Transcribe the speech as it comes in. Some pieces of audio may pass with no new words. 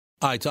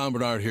Hi, Tom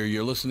Bernard here.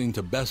 You're listening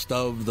to Best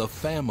of the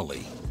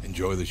Family.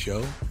 Enjoy the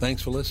show.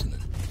 Thanks for listening.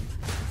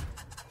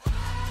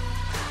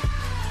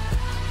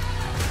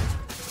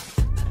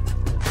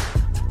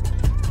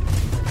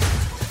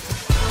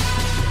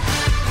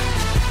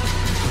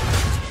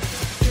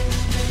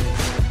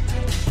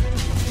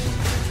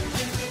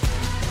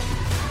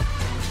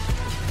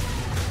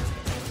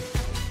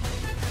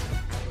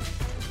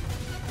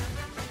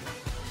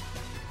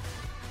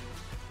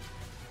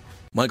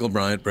 Michael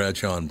Bryant,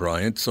 Bradshaw and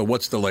Bryant. So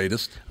what's the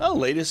latest? Well, the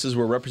latest is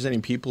we're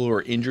representing people who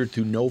are injured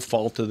through no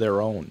fault of their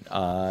own.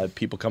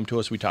 People come to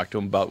us. We talk to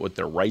them about what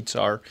their rights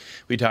are.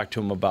 We talk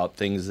to them about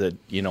things that,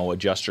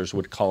 adjusters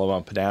would call them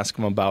up and ask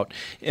them about.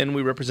 And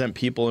we represent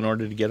people in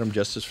order to get them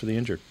justice for the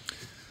injured.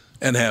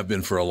 And have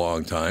been for a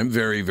long time.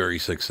 Very, very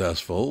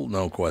successful,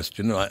 no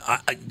question.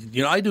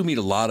 I do meet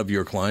a lot of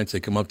your clients. They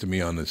come up to me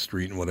on the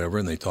street and whatever,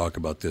 and they talk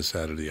about this,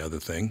 that, or the other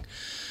thing.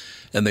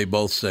 And they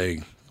both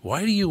say,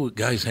 why do you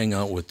guys hang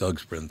out with Doug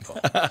Sprinthal?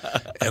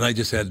 And I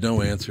just had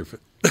no answer.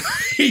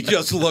 He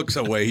just looks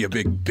away, you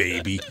big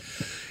baby.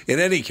 In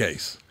any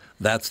case,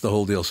 that's the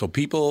whole deal. So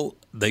people,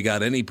 they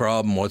got any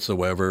problem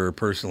whatsoever,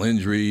 personal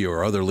injury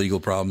or other legal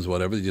problems,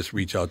 whatever, they just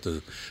reach out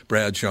to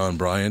Bradshaw and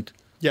Bryant.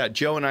 Yeah,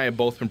 Joe and I have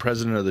both been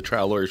president of the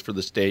trial lawyers for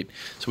the state,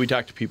 so we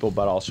talk to people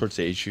about all sorts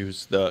of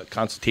issues. The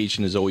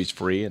consultation is always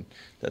free, and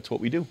that's what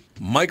we do.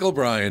 Michael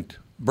Bryant,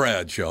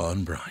 Bradshaw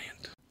and Bryant.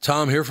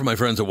 Tom here from my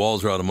friends at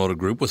Walzer Automotive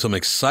Group with some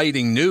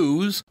exciting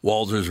news.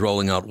 Walzer's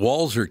rolling out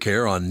Walzer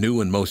Care on new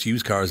and most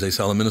used cars they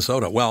sell in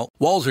Minnesota. Well,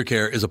 Walzer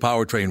Care is a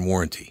powertrain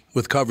warranty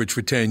with coverage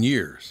for 10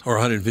 years or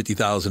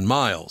 150,000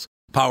 miles.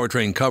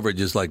 Powertrain coverage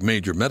is like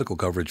major medical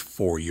coverage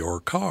for your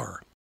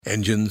car.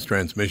 Engines,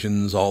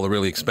 transmissions, all the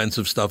really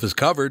expensive stuff is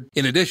covered.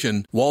 In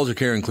addition, Walzer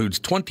Care includes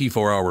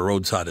 24-hour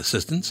roadside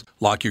assistance,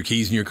 lock your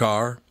keys in your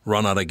car,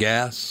 run out of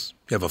gas,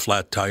 you have a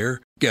flat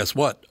tire. Guess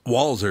what?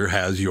 Walzer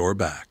has your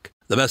back.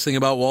 The best thing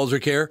about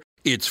Walzer Care,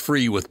 it's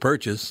free with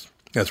purchase.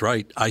 That's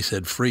right, I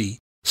said free.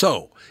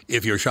 So,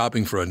 if you're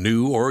shopping for a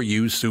new or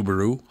used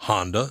Subaru,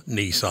 Honda,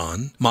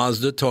 Nissan,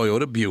 Mazda,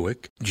 Toyota,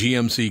 Buick,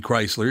 GMC,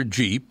 Chrysler,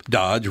 Jeep,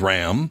 Dodge,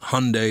 Ram,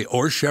 Hyundai,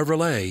 or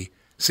Chevrolet,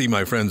 see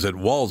my friends at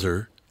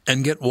Walzer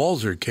and get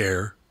Walzer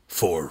Care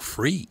for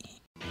free.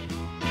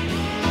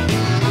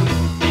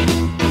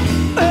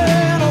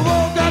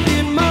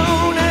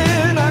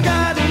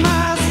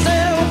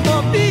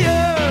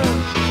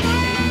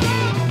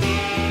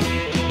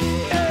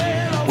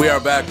 We are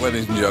back,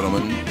 ladies and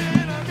gentlemen.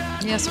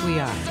 Yes, we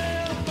are.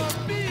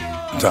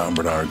 Tom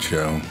Bernard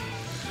Show.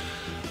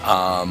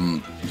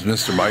 Is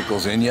Mr.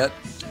 Michaels in yet?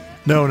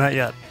 No, not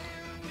yet.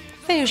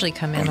 They usually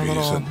come in a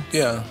little.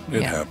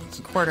 It happens.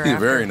 Quarter He's a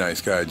after. very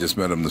nice guy. I just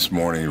met him this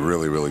morning.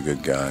 Really, really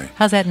good guy.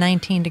 How's that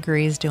 19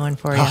 degrees doing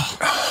for you?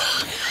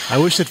 I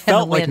wish it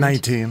felt like wind.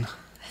 19.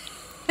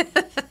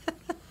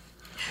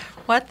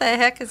 What the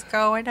heck is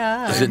going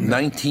on? Is it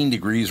 19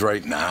 degrees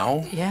right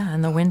now? Yeah,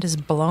 and the wind is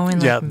blowing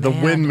Yeah, like the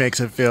mad. wind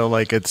makes it feel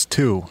like it's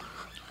 2.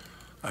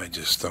 I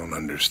just don't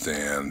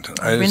understand.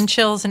 Wind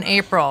chills in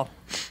April.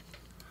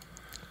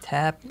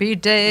 Happy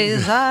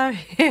days are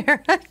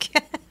here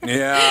again.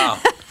 Yeah.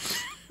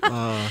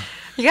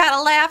 You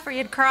gotta laugh or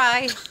you'd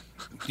cry.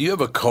 Do you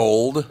have a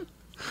cold?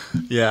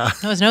 Yeah.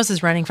 No, his nose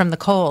is running from the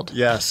cold.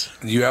 Yes.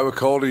 Do you have a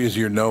cold or is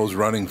your nose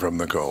running from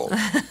the cold?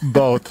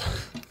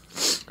 Both.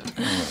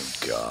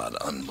 Oh, God,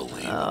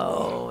 unbelievable.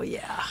 Oh,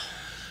 yeah.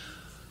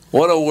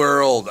 What a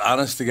world.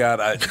 Honest to God.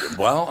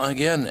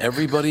 Again,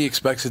 everybody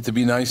expects it to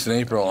be nice in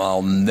April.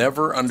 I'll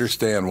never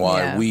understand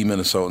why we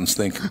Minnesotans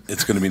think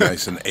it's going to be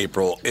nice in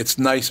April. It's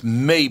nice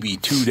maybe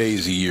 2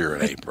 days a year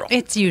in April.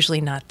 It's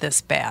usually not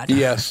this bad.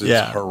 Yes,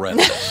 it's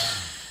horrendous.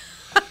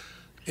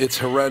 It's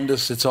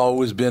horrendous. It's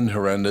always been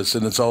horrendous,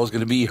 and it's always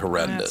going to be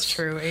horrendous. That's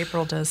true.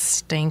 April does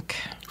stink.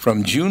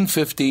 From June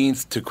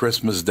 15th to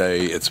Christmas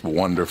Day, it's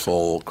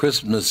wonderful.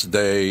 Christmas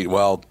Day,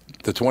 well,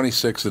 the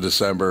 26th of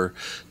December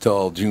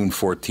till June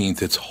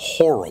 14th, it's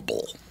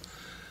horrible.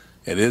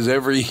 It is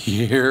every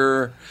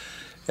year,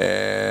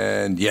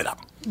 and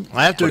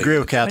I have to agree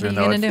with Catherine,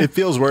 though. It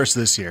feels worse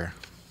this year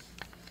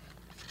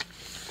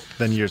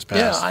than years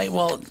past. I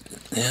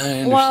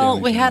understand. Well,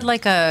 we had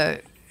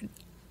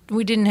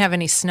we didn't have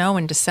any snow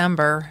in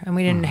December, and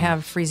we didn't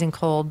have freezing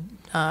cold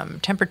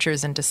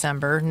temperatures in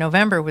December.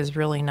 November was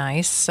really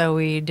nice, so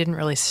we didn't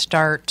really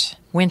start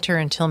winter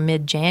until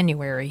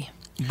mid-January.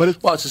 But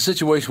it's a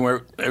situation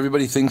where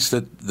everybody thinks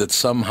that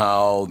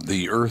somehow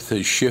the Earth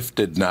has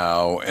shifted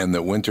now and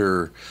that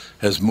winter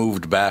has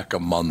moved back a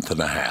month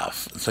and a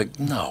half. It's like,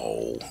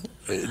 no.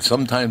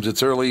 Sometimes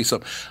it's early.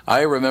 So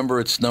I remember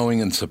it snowing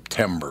in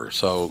September.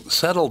 So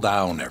settle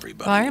down,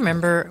 everybody. Well, I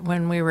remember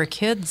when we were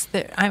kids,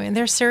 there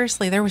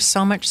was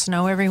so much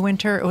snow every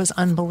winter. It was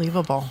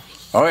unbelievable.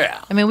 Oh,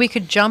 yeah. I mean, we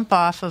could jump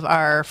off of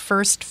our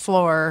first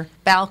floor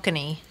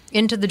balcony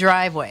into the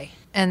driveway.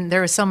 And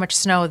there was so much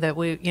snow that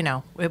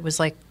it was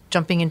like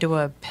jumping into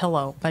a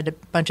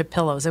bunch of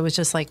pillows. It was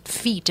just like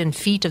feet and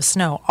feet of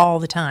snow all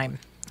the time.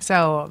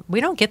 So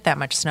we don't get that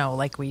much snow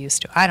like we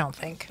used to, I don't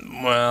think.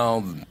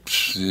 Well,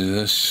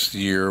 this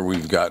year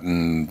we've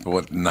gotten,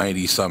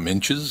 90-some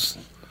inches?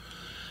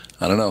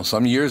 I don't know.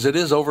 Some years it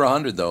is over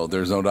 100, though.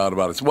 There's no doubt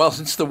about it. Well,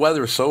 since the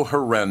weather is so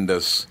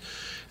horrendous,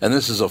 and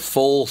this is a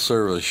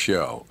full-service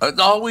show,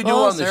 all we do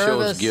on the show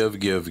is give.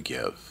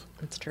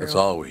 That's true. That's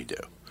all we do.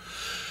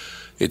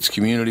 It's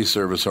community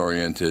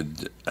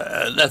service-oriented.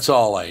 That's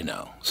all I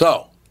know.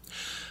 So,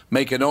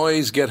 make a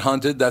noise, get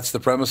hunted. That's the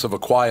premise of A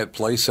Quiet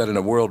Place set in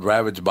a world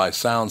ravaged by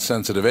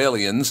sound-sensitive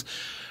aliens.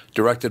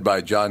 Directed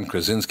by John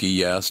Krasinski,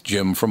 yes,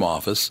 Jim from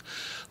Office.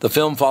 The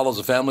film follows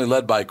a family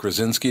led by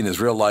Krasinski and his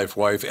real-life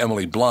wife,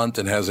 Emily Blunt,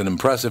 and has an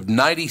impressive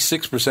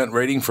 96%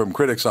 rating from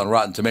critics on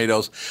Rotten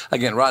Tomatoes.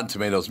 Again, Rotten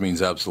Tomatoes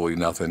means absolutely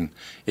nothing.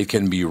 It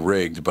can be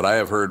rigged, but I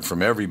have heard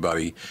from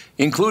everybody,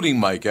 including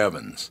Mike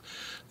Evans,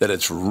 that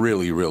it's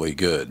really, really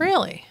good.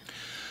 Really?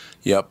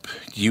 Yep.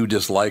 You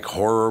dislike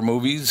horror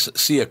movies?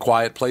 See A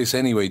Quiet Place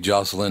anyway,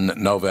 Jocelyn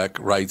Novak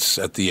writes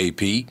at the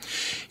AP.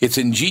 It's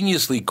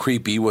ingeniously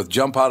creepy with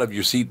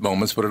jump-out-of-your-seat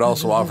moments, but it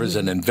also offers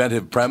an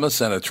inventive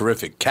premise and a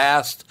terrific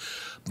cast.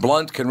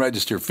 Blunt can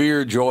register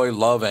fear, joy,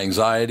 love,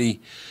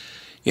 anxiety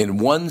in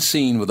one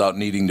scene without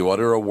needing to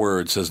utter a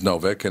word, says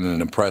Novak,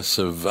 and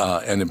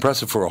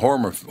impressive for a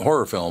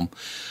horror film.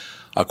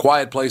 A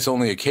Quiet Place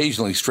only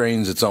occasionally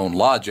strains its own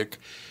logic.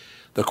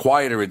 The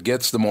quieter it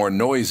gets, the more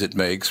noise it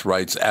makes,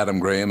 writes Adam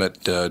Graham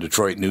at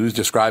Detroit News,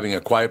 describing A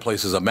Quiet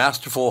Place as a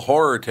masterful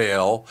horror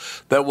tale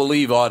that will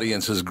leave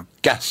audiences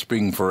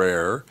gasping for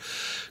air.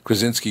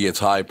 Krasinski gets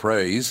high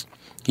praise.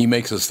 He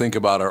makes us think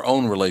about our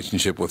own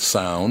relationship with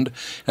sound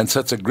and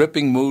sets a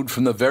gripping mood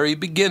from the very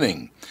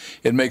beginning.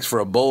 It makes for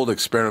a bold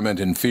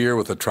experiment in fear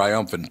with a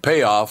triumphant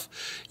payoff.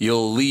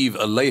 You'll leave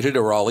elated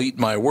or I'll eat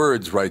my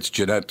words, writes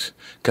Jeanette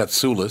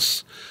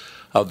Katsoulis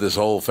of this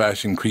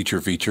old-fashioned creature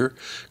feature.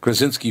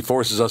 Krasinski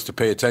forces us to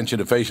pay attention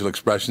to facial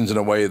expressions in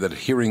a way that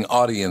hearing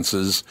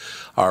audiences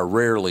are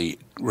rarely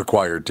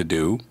required to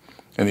do.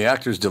 And the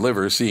actors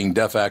deliver, seeing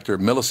deaf actor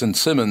Millicent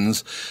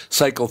Simmons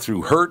cycle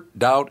through hurt,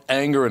 doubt,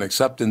 anger, and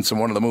acceptance in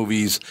one of the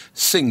movie's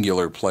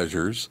singular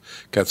pleasures.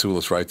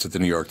 Katsoulis writes at the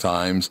New York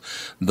Times,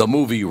 the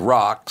movie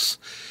rocks.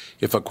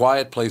 If A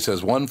Quiet Place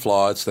has one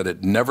flaw, it's that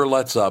it never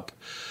lets up.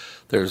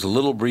 There's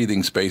little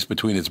breathing space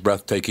between its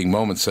breathtaking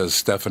moments, says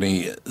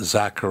Stephanie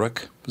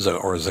Zacharek,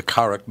 or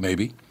Zacharek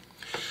maybe.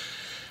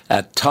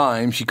 At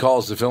times, she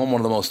calls the film one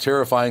of the most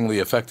terrifyingly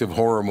effective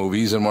horror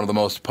movies and one of the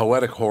most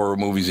poetic horror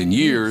movies in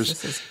years.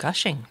 This is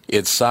gushing.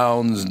 Its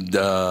sound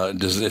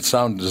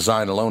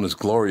design alone is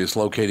glorious,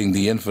 locating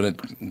the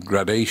infinite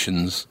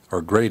gradations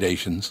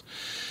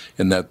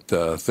in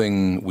that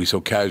thing we so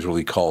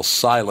casually call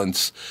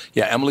silence.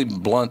 Yeah, Emily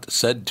Blunt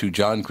said to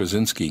John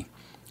Krasinski,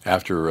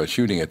 after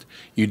shooting it,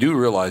 you do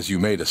realize you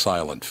made a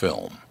silent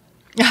film.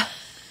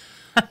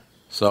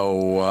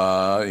 So,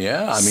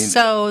 yeah, I mean...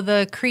 So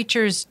the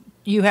creatures,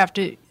 you have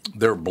to...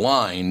 They're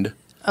blind.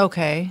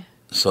 Okay.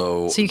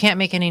 So you can't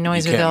make any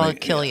noise or they'll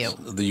kill you.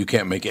 You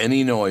can't make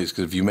any noise,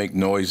 because if you make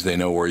noise, they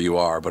know where you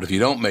are. But if you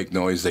don't make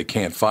noise, they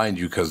can't find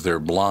you because they're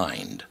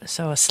blind.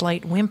 So a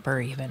slight whimper,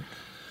 even.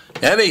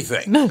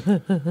 Anything.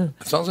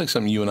 It sounds like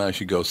something you and I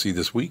should go see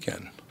this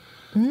weekend.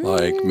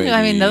 Like maybe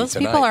I mean, those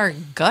tonight. people are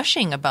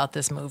gushing about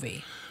this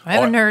movie. I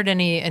haven't heard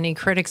any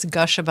critics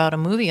gush about a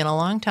movie in a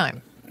long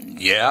time.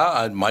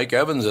 Yeah, Mike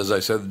Evans, as I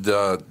said,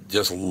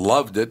 just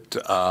loved it.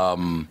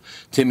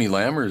 Timmy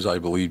Lammers, I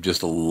believe,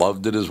 just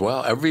loved it as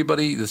well.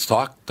 Everybody that's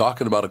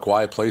talking about A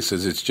Quiet Place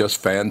says it's just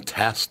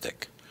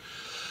fantastic.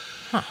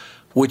 Huh.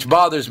 Which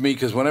bothers me,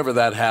 because whenever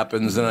that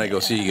happens, then I go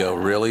see, you go,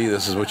 really?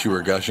 This is what you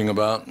were gushing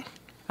about?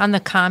 On the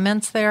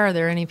comments there, are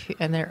there any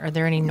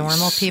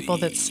normal people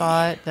that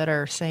saw it that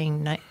are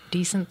saying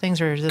decent things,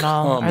 or is it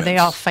all? Are they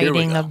all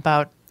fighting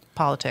about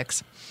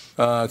politics?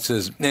 It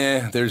says,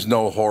 there's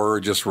no horror,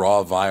 just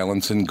raw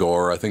violence and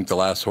gore. I think the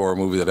last horror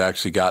movie that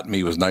actually got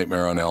me was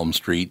Nightmare on Elm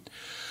Street.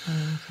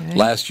 Okay.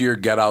 Last year,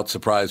 Get Out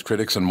surprised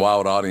critics and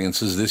wowed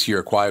audiences. This year,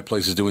 A Quiet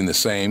Place is doing the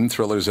same.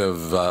 Thrillers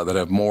that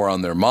have more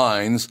on their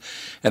minds.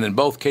 And in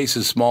both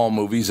cases, small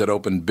movies that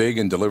opened big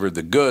and delivered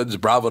the goods.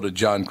 Bravo to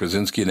John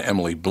Krasinski and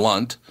Emily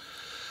Blunt.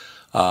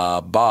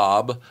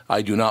 Bob,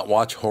 I do not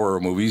watch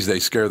horror movies. They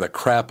scare the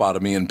crap out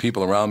of me, and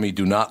people around me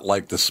do not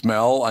like the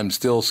smell. I'm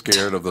still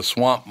scared of the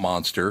swamp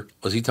monster.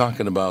 Was he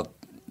talking about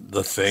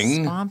The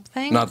Thing? Swamp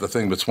Thing? Not The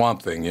Thing, but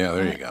Swamp Thing. Yeah,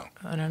 there you go.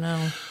 I don't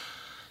know.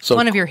 So,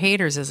 one of your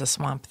haters is a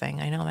Swamp Thing.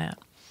 I know that.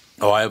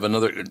 Oh, I have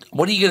another.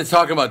 What are you going to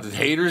talk about? The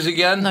haters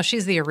again? No,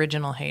 she's the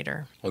original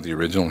hater. Oh, the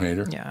original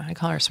hater? Yeah, I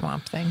call her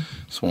Swamp Thing.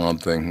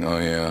 Swamp Thing. Oh,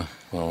 yeah.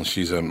 Well,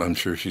 I'm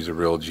sure she's a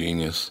real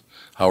genius.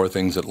 How are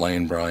things at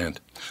Lane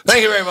Bryant?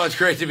 Thank you very much.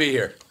 Great to be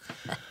here.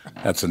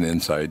 That's an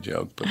inside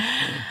joke, but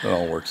it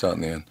all works out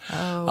in the end.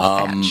 Oh,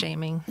 fat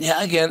shaming.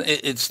 Yeah, again,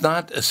 it's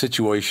not a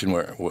situation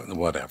where,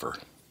 whatever.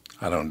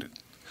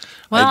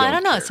 Well, I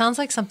don't know. It sounds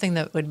like something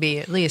that would be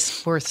at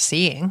least worth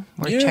seeing,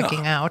 worth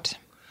checking out.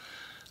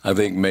 I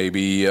think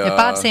maybe... if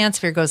Bob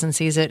Sandspeare goes and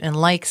sees it and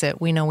likes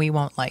it, we know we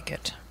won't like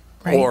it.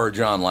 Right? Or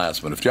John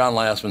Lastman. If John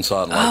Lastman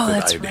saw it and liked it,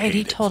 that's right.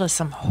 He told us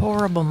some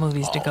horrible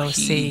movies to go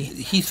see.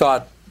 He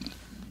thought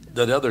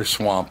that other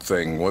swamp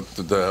thing. What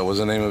was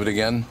the name of it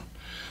again?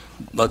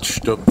 Let's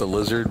Stoop the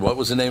Lizard. What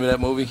was the name of that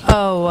movie?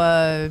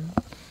 Oh,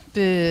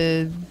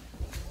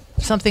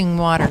 something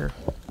water.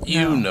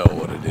 You know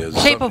what it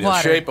is. Shape of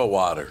Water. Shape of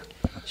Water.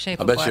 Shape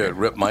I of bet Water. you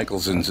Rip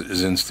Michaels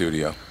is in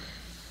studio.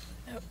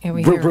 Here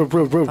we hear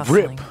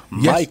Rip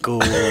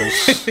Michaels.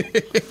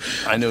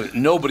 I know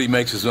nobody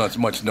makes as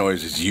much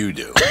noise as you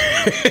do.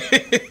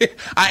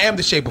 I am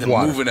the Shape of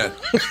Water. Moving it.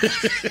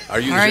 Are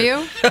you? Are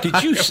you?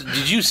 Did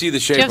you see the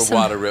Shape of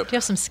Water, Rip? Do you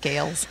have some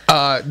scales?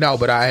 No,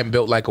 but I am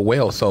built like a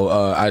whale, so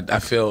I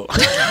feel.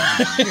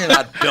 You're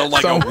not built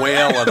like a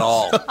whale at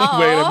all. Wait,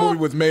 that movie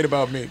was made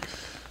about me.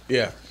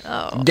 Yeah.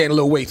 Oh. Gained a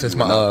little weight since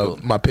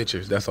my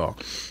pictures. That's all.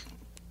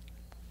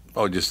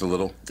 Oh, just a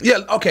little? Yeah,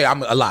 okay,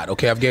 I'm a lot.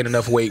 Okay, I've gained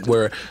enough weight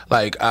where,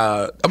 like,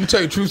 I'm gonna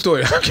tell you a true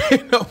story. I've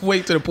gained enough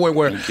weight to the point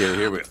where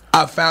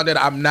I found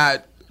that I'm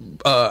not.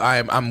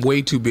 I'm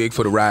way too big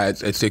for the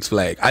rides at Six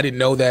Flags. I didn't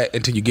know that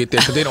until you get there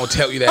because they don't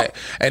tell you that,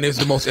 and it's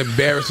the most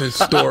embarrassing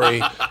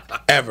story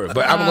ever.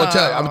 But I'm gonna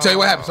tell you. I'm gonna tell you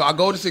what happened. So I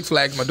go to Six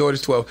Flags. My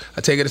daughter's 12.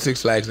 I take her to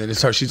Six Flags, and it's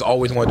her. She's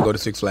always wanted to go to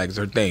Six Flags. It's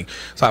her thing.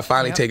 So I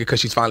finally take her because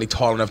she's finally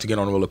tall enough to get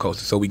on a roller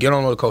coaster. So we get on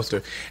a roller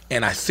coaster,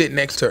 and I sit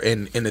next to her,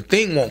 and the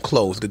thing won't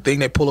close. The thing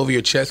they pull over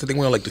your chest, the thing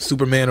where like the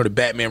Superman or the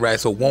Batman ride,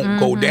 so it won't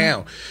go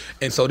down.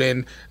 And so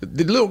then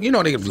the little,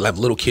 they have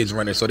little kids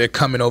running, so they're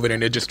coming over there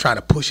and they're just trying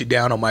to push it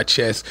down on my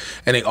chest,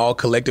 and they all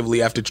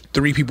collectively, after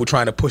 3 people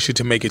trying to push it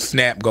to make it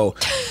snap, go,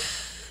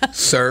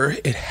 "Sir,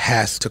 it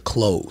has to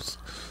close."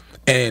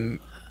 And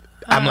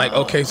I'm like,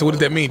 okay, so what does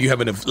that mean? Do you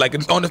have on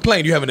the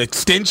plane, do you have an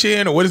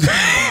extension or what is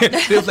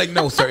that? It was like,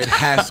 no, sir, it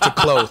has to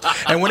close.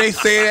 And when they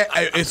say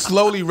that, it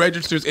slowly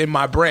registers in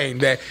my brain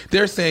that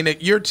they're saying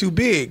that you're too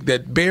big,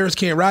 that bears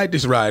can't ride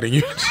this ride, and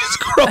you're just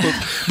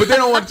gross. But they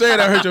don't want to say it.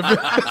 I heard your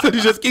feelings. So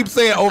you just keep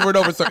saying over and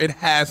over, sir, it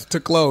has to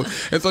close.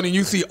 And so then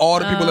you see all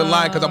the people in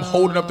line because I'm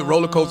holding up the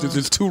roller coasters.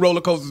 There's 2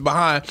 roller coasters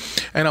behind.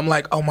 And I'm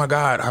like, oh my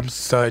God, I'm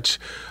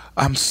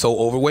so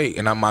overweight,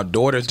 and my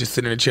daughter's just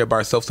sitting in a chair by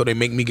herself, so they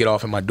make me get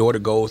off, and my daughter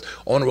goes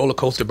on a roller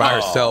coaster by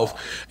herself,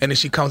 and then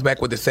she comes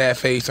back with a sad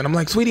face, and I'm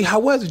like, "Sweetie, how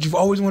was it? You've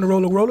always wanted to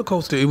roll a roller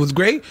coaster. It was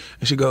great."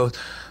 And she goes,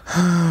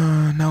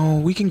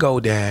 "No, we can go,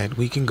 Dad.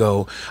 We can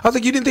go." I was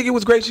like, "You didn't think it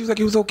was great?" She was like,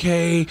 "It was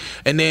okay."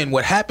 And then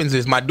what happens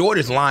is my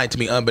daughter's lying to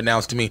me,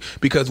 unbeknownst to me,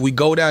 because we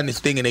go down this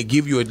thing and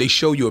they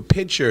show you a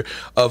picture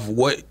of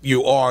what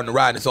you are on the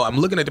ride. And so I'm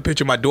looking at the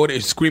picture. My daughter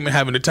is screaming,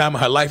 having the time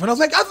of her life, and I was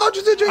like, "I thought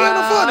you said you had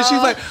no fun." And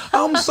she's like,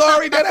 "I'm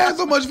sorry, Dad, I had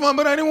so much fun,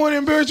 but I didn't want to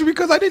embarrass you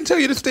because I didn't tell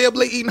you to stay up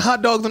late eating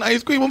hot dogs and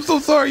ice cream. I'm so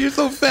sorry. You're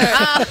so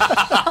fat."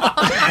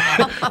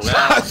 So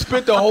I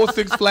spent the whole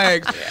Six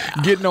Flags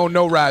getting on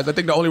no rides. I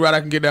think the only ride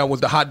I can get down was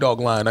the hot dog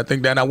line. I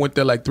think that I went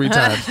there like 3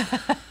 times.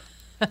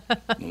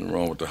 Nothing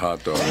wrong with the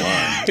hot dog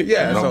line.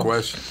 Yeah, no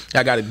question.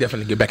 I got to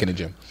definitely get back in the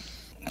gym.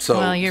 So,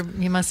 well,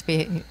 you must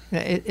be.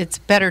 It's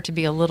better to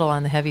be a little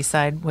on the heavy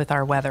side with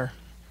our weather.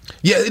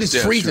 Yeah, it is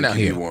freezing out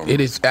here.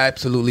 It is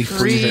absolutely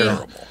freezing.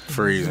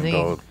 Freezing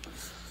cold.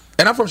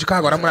 And I'm from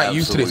Chicago, and I'm not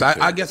used to this.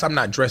 I guess I'm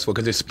not dressed for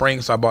because it's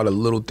spring, so I bought a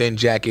little thin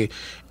jacket,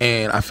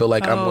 and I feel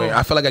like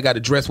I feel like I got to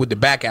dress with the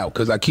back out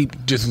because I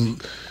keep just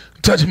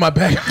touching my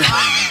back.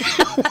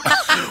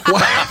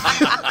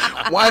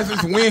 Why is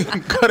this wind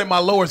cutting my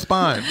lower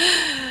spine?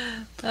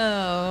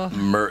 Oh.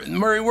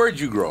 Murray, where'd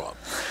you grow up?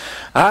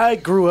 I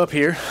grew up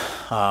here.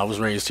 I was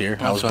raised here.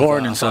 I was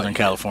born in Southern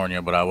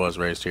California, but I was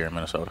raised here in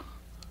Minnesota.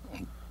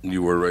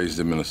 You were raised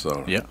in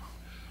Minnesota? Yeah.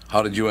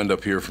 How did you end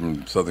up here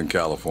from Southern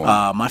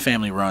California? My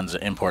family runs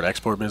an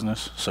import-export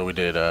business, so we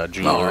did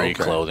jewelry,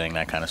 clothing,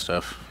 that kind of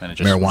stuff. And it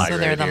just marijuana. So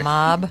they're the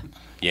mob?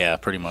 Yeah,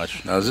 pretty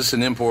much. Now, is this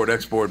an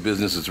import-export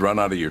business that's run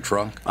out of your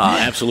trunk?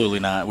 Absolutely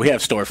not. We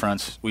have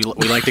storefronts. We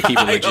like to keep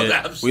it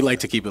legit. We like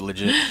to keep it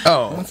legit.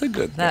 Oh, that's a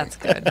good thing. That's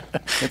good.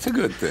 That's a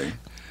good thing.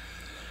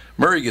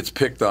 Murray gets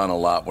picked on a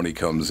lot when he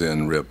comes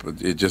in, Rip.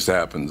 It just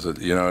happens. It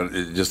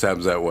just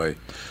happens that way.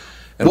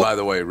 And by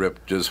the way,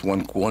 Rip, just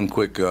one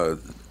quick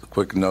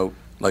note.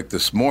 Like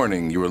this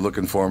morning, you were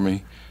looking for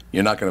me.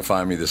 You're not going to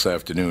find me this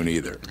afternoon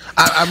either.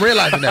 I'm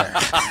realizing that.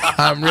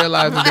 I'm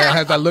realizing that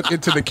as I look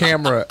into the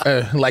camera,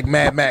 like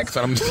Mad Max,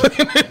 and I'm just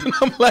looking at it, and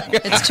I'm like,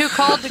 it's too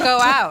cold to go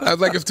out. I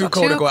was like, it's too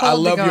cold to go out. I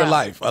love your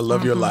life. I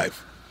love your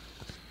life.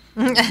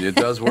 It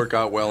does work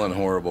out well in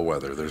horrible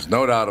weather. There's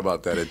no doubt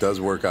about that. It does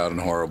work out in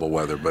horrible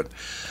weather. But,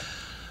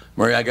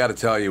 Murray, I got to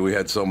tell you, we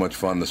had so much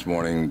fun this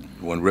morning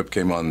when Rip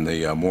came on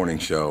the morning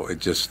show. It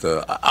just,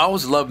 I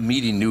always love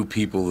meeting new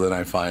people that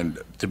I find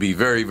to be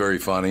very, very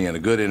funny and a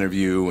good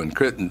interview. And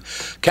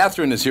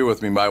Catherine is here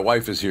with me. My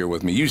wife is here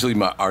with me. Usually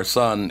our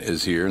son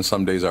is here, and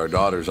some days our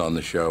daughter's on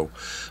the show.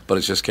 But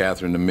it's just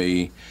Catherine and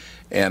me.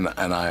 And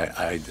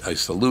I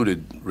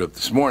saluted Rip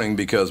this morning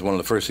because one of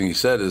the first things he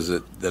said is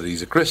that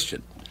he's a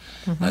Christian.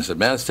 Mm-hmm. I said,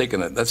 man,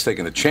 that's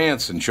taking a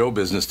chance in show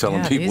business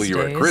telling people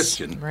you're a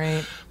Christian.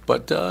 Right.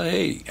 But,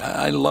 hey,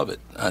 I love it.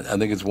 I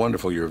think it's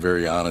wonderful. You're a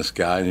very honest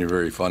guy, and you're a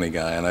very funny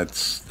guy, and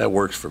that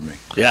works for me.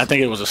 Yeah, I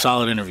think it was a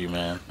solid interview,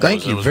 man.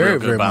 Thank you very,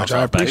 very much.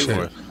 I appreciate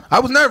it. I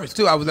was nervous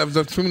too. I was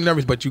extremely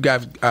nervous, but you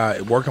guys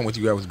working with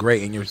you guys was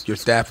great, and your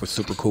staff was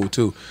super cool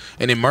too.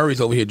 And then Murray's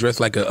over here dressed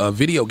like a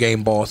video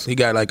game boss. He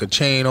got like a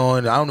chain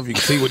on. I don't know if you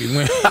can see what he's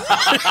wearing.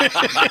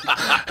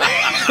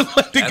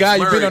 Like the guy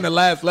you've been on the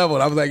last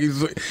level. I was like, he's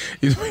wearing.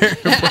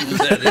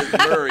 That is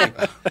Murray.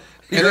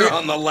 You're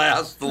on the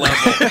last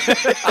level.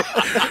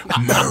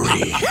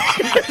 Murray.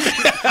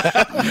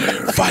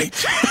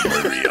 Fight.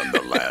 Murray on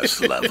the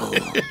last level.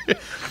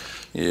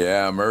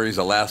 Yeah, Murray's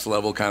a last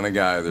level kind of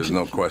guy. There's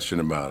no question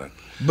about it.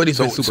 But he's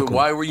super so cool.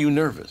 Why were you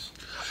nervous?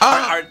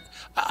 I'm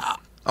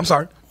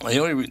sorry. The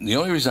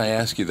only reason I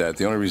ask you that,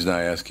 the only reason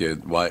I ask you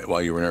why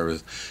you were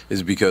nervous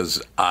is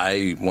because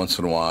I, once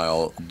in a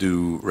while,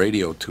 do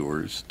radio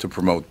tours to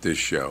promote this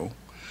show,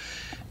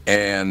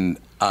 and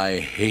I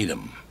hate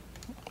them.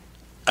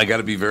 I got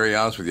to be very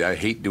honest with you. I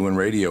hate doing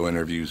radio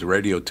interviews,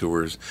 radio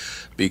tours,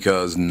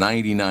 because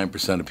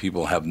 99% of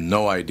people have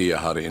no idea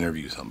how to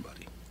interview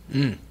somebody.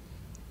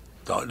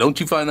 Don't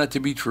you find that to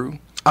be true?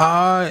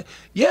 Yeah,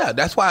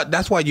 that's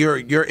why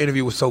your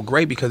interview was so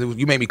great, because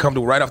you made me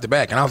comfortable right off the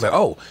back, and I was like,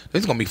 oh,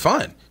 this is gonna be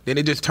fun. Then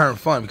it just turned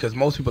fun, because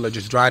most people are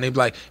just driving,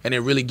 and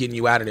they're really getting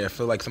you out of there. I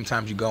feel like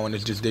sometimes you go and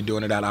it's just they're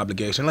doing it out of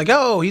obligation, like,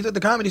 oh, he's at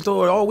the Comedy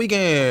Store all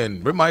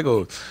weekend, Rip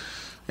Michaels,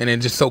 and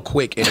then just so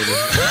quick. And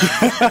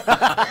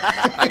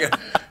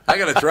I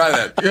gotta try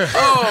that. Yeah.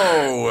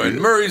 Oh, and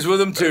Murray's with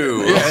him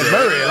too. Yeah, and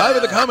Murray live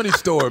at the Comedy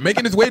Store,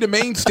 making his way to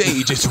main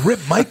stage. It's Rip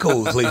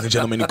Michaels, ladies and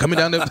gentlemen, coming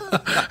down the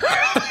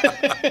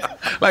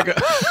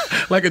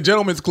like a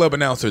gentleman's club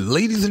announcer.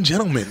 Ladies and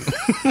gentlemen,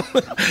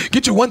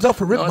 get your ones out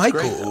for Rip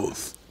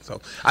Michaels. So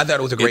I thought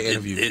it was a great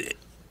interview.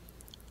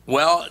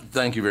 Well,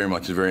 thank you very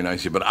much. It's very nice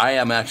of you. But I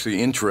am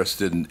actually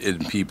interested in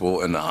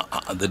people and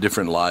the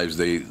different lives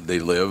they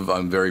live.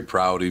 I'm very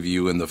proud of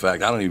you and the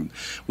fact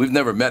we've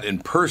never met in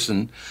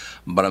person,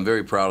 but I'm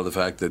very proud of the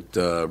fact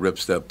that Rip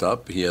stepped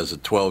up. He has a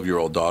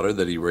 12-year-old daughter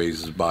that he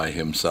raises by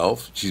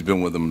himself. She's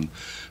been with him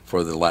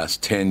for the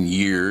last 10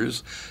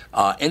 years.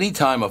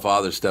 Anytime a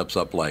father steps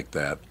up like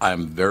that,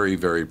 I'm very,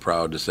 very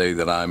proud to say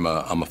that I'm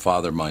a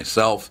father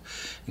myself.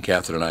 And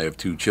Catherine and I have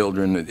 2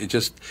 children.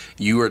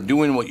 You are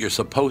doing what you're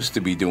supposed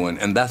to be doing,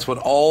 and that's what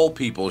all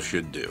people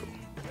should do.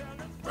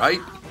 Right?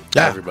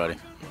 Yeah. Everybody.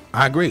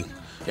 I agree.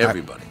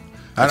 Everybody.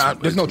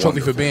 There's no trophy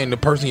for being the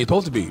person you're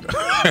supposed to be.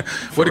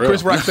 What did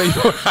Chris Rock say?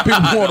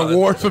 People want an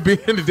award for being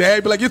the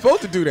dad. Be like, you're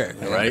supposed to do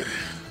that. Right?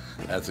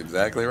 That's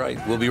exactly right.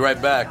 We'll be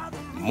right back.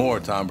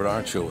 More Tom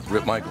Bernard Show with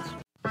Rip Michaels.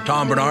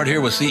 Tom Bernard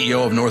here with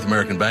CEO of North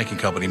American Banking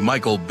Company,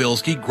 Michael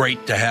Bilski.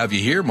 Great to have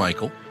you here,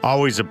 Michael.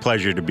 Always a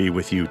pleasure to be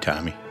with you,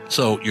 Tommy.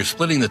 So you're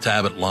splitting the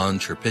tab at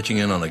lunch or pitching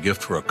in on a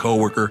gift for a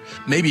coworker.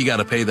 Maybe you got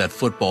to pay that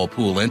football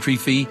pool entry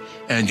fee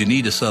and you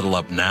need to settle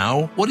up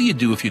now. What do you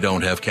do if you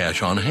don't have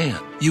cash on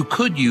hand? You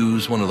could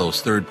use one of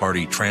those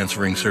third-party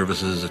transferring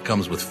services that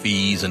comes with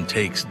fees and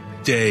takes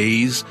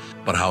days.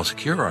 But how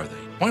secure are they?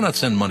 Why not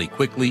send money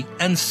quickly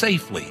and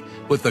safely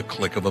with the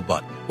click of a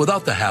button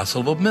without the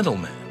hassle of a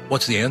middleman?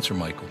 What's the answer,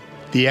 Michael?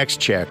 The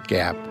X-Check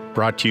app,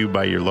 brought to you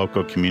by your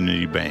local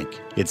community bank.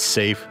 It's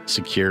safe,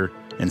 secure,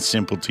 and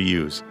simple to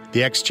use.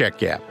 The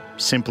X-Check app.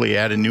 Simply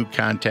add a new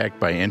contact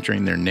by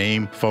entering their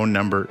name, phone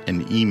number,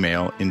 and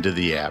email into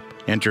the app.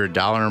 Enter a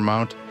dollar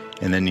amount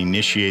and then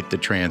initiate the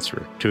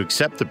transfer. To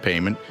accept the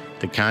payment,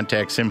 the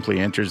contact simply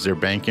enters their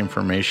bank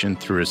information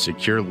through a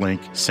secure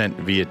link sent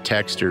via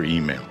text or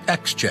email.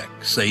 X-Check,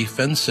 safe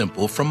and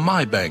simple from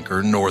my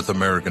banker, North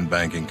American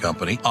Banking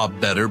Company, a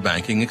better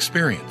banking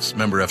experience.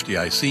 Member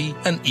FDIC,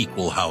 an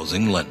equal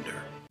housing lender.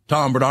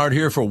 Tom Bernard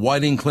here for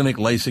Whiting Clinic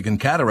LASIK and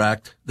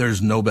Cataract.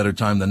 There's no better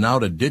time than now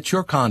to ditch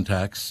your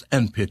contacts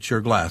and pitch your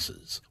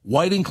glasses.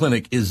 Whiting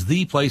Clinic is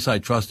the place I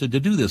trusted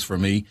to do this for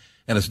me,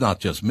 and it's not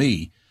just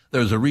me.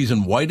 There's a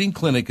reason Whiting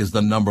Clinic is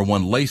the #1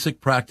 LASIK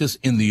practice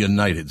in the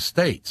United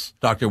States.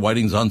 Dr.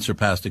 Whiting's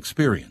unsurpassed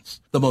experience,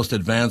 the most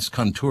advanced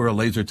Contura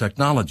laser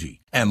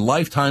technology, and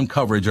lifetime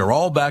coverage are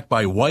all backed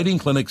by Whiting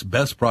Clinic's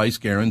best price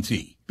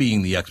guarantee.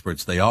 Being the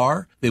experts they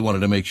are, they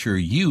wanted to make sure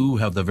you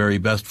have the very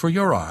best for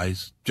your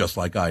eyes, just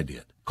like I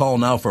did. Call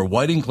now for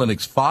Whiting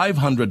Clinic's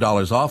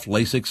 $500 off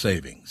LASIK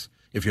savings.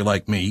 If you're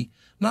like me,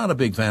 not a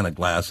big fan of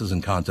glasses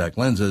and contact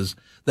lenses,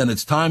 then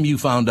it's time you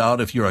found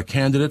out if you're a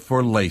candidate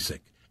for LASIK.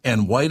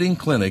 And Whiting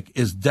Clinic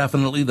is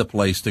definitely the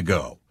place to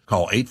go.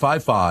 Call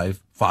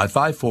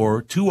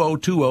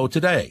 855-554-2020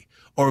 today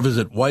or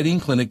visit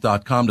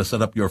whitingclinic.com to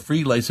set up your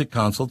free LASIK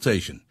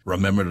consultation.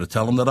 Remember to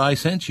tell them that I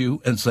sent you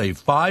and save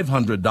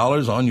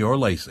 $500 on your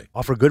LASIK.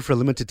 Offer good for a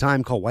limited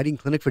time. Call Whiting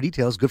Clinic for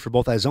details. Good for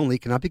both eyes only.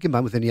 Cannot be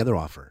combined with any other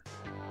offer.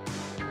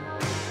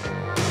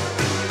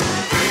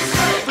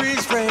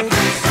 Freeze frame.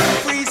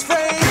 Freeze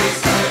frame.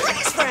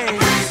 Freeze frame.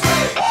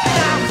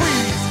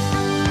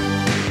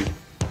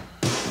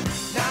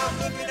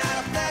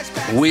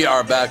 We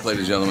are back,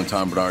 ladies and gentlemen.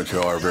 Tom Bernard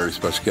Show. Our very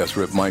special guest,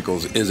 Rip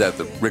Michaels, is at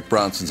the Rick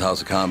Bronson's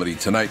House of Comedy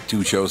tonight.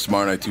 2 shows,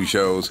 tomorrow night 2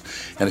 shows,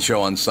 and a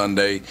show on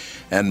Sunday.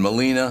 And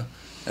Melina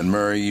and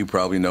Murray, you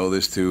probably know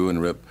this too,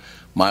 and Rip,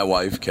 my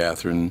wife,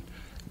 Catherine,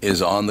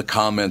 is on the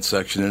comment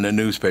section in the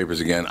newspapers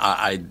again.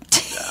 I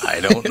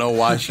don't know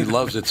why she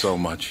loves it so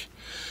much.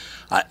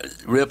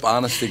 Rip,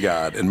 honest to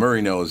God, and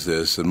Murray knows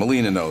this, and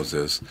Melina knows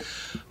this,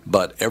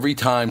 but every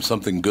time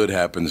something good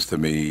happens to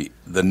me,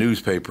 the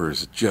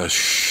newspapers just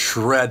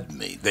shred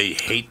me. They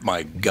hate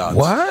my guts.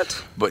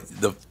 What? But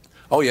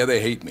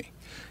they hate me.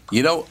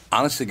 You know,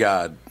 honest to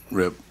God,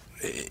 Rip,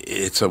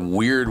 it's a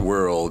weird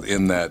world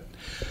in that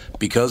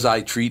because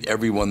I treat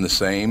everyone the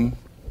same,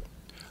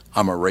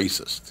 I'm a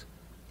racist.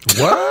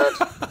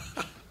 What?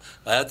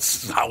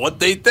 That's not what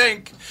they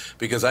think.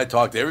 Because I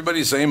talk to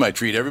everybody the same, I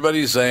treat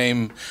everybody the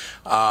same.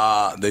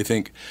 They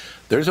think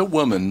there's a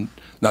woman.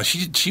 Now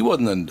she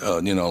wasn't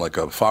like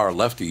a far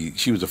lefty.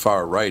 She was a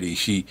far righty.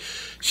 She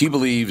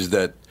believes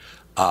that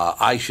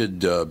I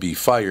should be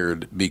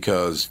fired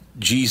because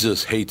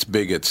Jesus hates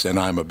bigots and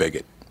I'm a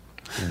bigot.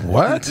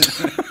 What?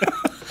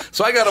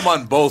 So I got them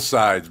on both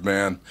sides,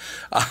 man.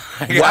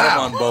 I got them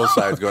on both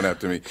sides going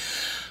after me.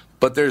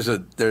 But there's a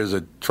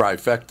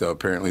trifecta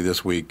apparently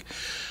this week.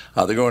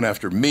 They're going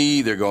after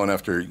me. They're going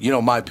after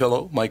My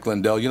Pillow, Mike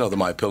Lindell. You know the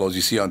My Pillows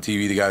you see on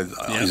TV. The guy,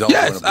 he's always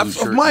wearing a blue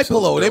shirt. My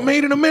Pillow. They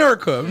made in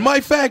America, in my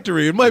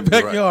factory, in my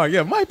backyard. Right.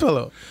 Yeah, My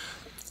Pillow.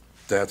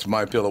 That's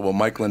My Pillow. Well,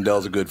 Mike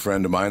Lindell's a good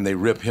friend of mine. They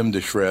rip him to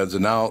shreds,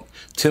 and now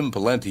Tim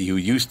Pawlenty, who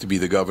used to be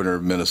the governor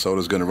of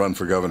Minnesota, is going to run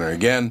for governor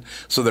again.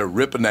 So they're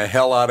ripping the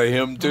hell out of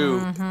him too.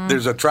 Mm-hmm.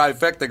 There's a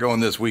trifecta going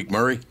this week,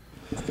 Murray.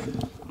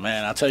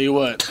 Man, I'll tell you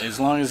what. As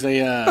long as they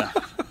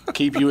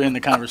keep you in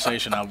the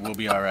conversation, we'll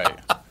be all right.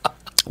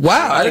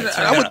 Wow,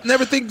 I would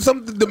never think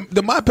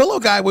the My Pillow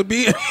guy would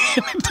be.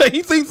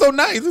 He seems so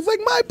nice. It's like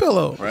My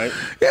Pillow, right?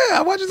 Yeah,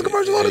 I watch his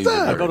commercials all the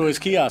time. I go to his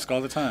kiosk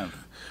all the time.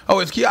 Oh,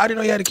 his kiosk? I didn't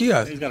know he had a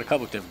kiosk. He's got a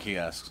couple of different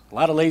kiosks. A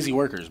lot of lazy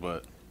workers,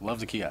 but love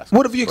the kiosk.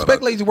 What if you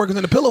expect lazy workers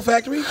in the pillow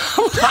factory?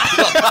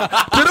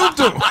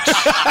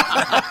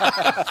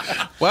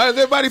 Why is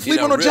everybody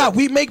sleeping on a job?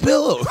 We make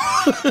pillows.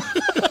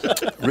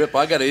 Rip,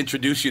 I got to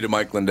introduce you to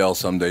Mike Lindell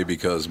someday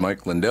because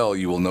Mike Lindell,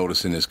 you will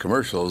notice in his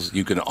commercials,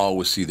 you can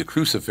always see the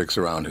crucifix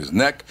around his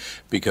neck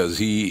because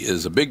he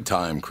is a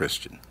big-time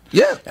Christian.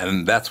 Yeah.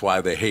 And that's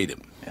why they hate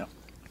him. Yeah.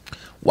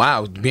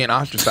 Wow, being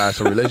ostracized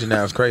for religion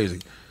now is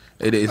crazy.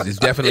 It is. It's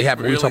definitely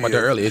happening. We were talking about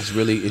that earlier. It's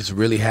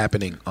really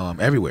happening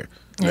everywhere.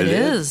 It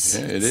is.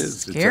 Yeah, it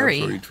is. Scary.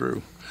 It's absolutely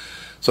true.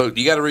 So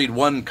you got to read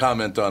one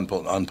comment on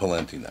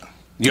Pawlenty now.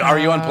 Are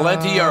you on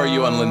Pawlenty, or are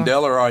you on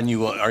Lindell, or are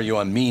you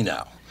on me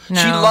now?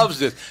 No. She loves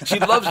this. She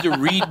loves to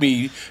read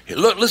me.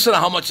 Look, listen to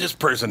how much this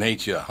person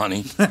hates you,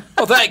 honey.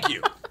 Oh, thank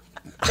you.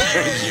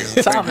 Thank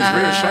you. Tom is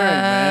reassuring,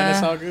 man.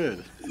 It's all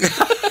good.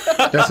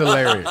 That's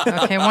hilarious.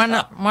 Okay,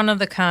 one of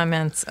the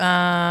comments.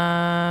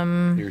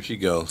 Here she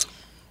goes.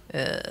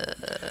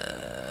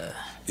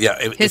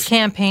 His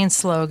campaign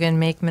slogan,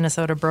 "Make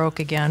Minnesota Broke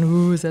Again."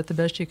 Ooh, is that the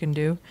best you can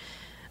do?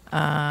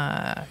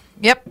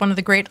 Yep, one of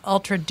the great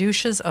ultra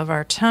douches of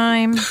our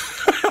time.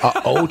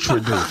 Ultra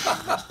douche.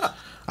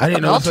 I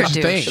didn't know such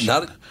a thing.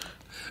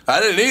 I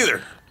didn't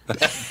either.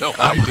 No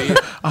idea.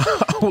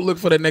 I will look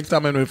for that next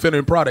time I'm an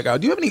Infinity product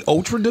out. Do you have any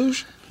ultra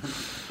douche?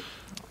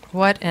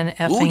 What an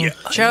effing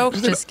joke.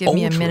 Just give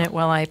me a minute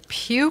while I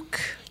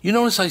puke. You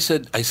notice I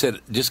said,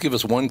 just give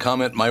us one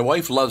comment. My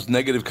wife loves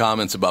negative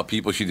comments about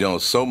people she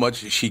knows so much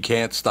she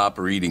can't stop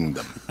reading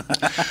them.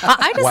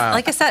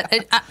 Like I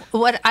said,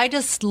 what I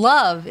just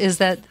love is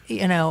that,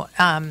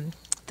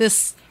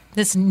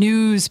 this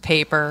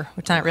newspaper,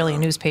 which is not really a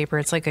newspaper,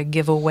 it's like a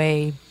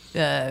giveaway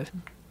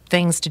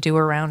things to do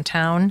around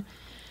town.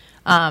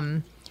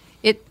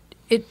 It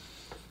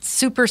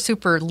super,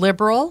 super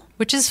liberal,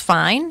 which is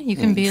fine. You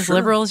can be as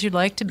liberal as you'd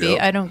like to be.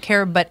 Yep. I don't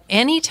care. But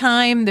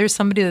anytime there's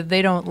somebody that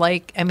they don't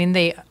like, I mean,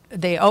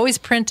 they always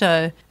print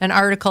an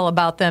article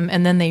about them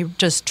and then they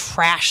just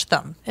trash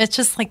them. It's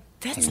just like,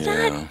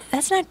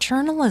 that's not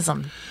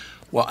journalism.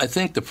 Well, I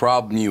think the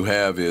problem you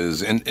have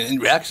is, and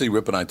actually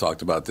Rip and I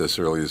talked about this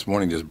early this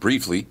morning just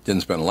briefly,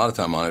 didn't spend a lot of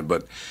time on it,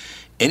 but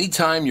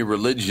anytime you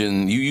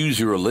use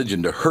your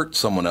religion to hurt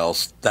someone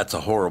else, that's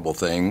a horrible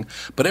thing.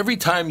 But every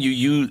time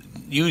you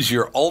use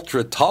your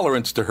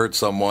ultra-tolerance to hurt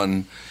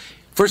someone,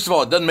 first of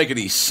all, it doesn't make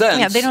any sense.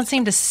 Yeah, they don't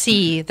seem to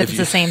see that it's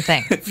the same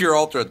thing. If you're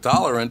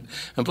ultra-tolerant,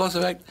 and plus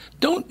the fact,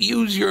 don't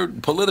use your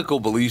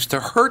political beliefs to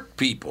hurt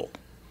people.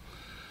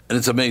 And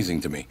it's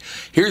amazing to me.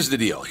 Here's the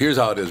deal. Here's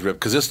how it is, Rip,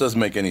 because this doesn't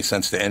make any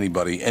sense to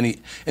anybody.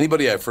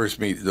 Anybody I first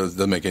meet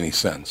doesn't make any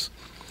sense.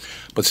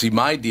 But see,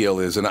 my deal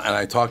is, and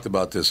I talked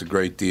about this a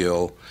great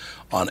deal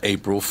on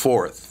April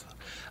 4th.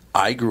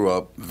 I grew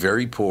up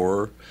very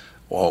poor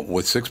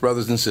with 6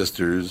 brothers and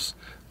sisters.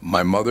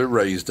 My mother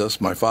raised us.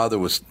 My father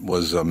was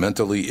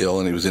mentally ill,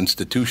 and he was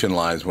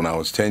institutionalized when I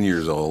was 10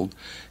 years old,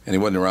 and he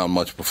wasn't around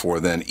much before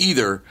then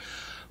either.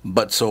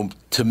 But so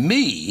to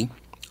me,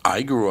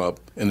 I grew up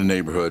in a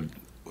neighborhood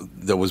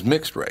that was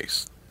mixed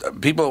race.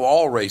 People of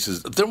all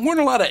races. There weren't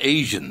a lot of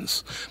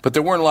Asians, but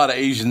there weren't a lot of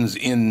Asians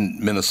in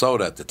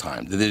Minnesota at the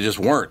time. They just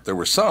weren't. There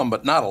were some,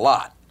 but not a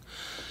lot.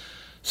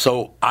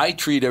 So I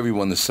treat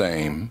everyone the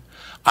same.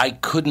 I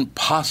couldn't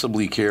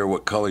possibly care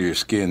what color your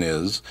skin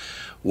is,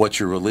 what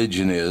your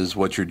religion is,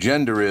 what your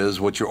gender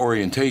is, what your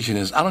orientation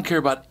is. I don't care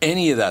about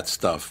any of that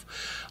stuff.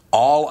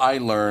 all I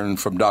learned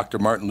from Dr.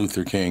 Martin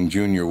Luther King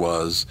Jr.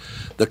 was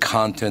the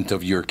content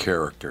of your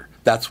character.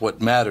 That's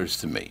what matters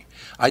to me.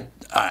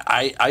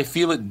 I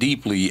feel it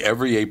deeply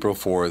every April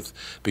 4th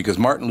because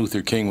Martin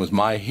Luther King was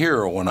my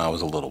hero when I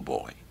was a little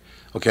boy.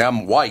 Okay,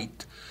 I'm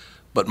white,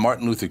 but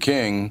Martin Luther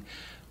King,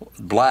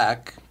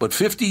 black, but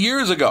 50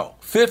 years ago,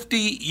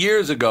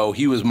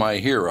 he was my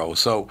hero.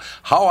 So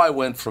how I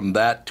went from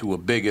that to a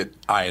bigot,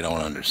 I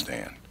don't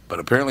understand. But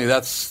apparently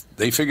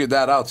they figured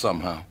that out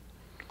somehow.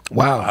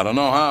 Wow. I don't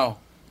know how.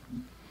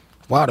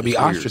 Wow, to be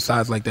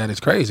ostracized like that is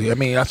crazy. I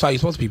mean, that's how you're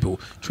supposed to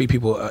treat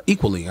people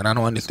equally, and I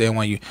don't understand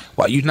why you're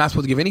not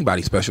supposed to give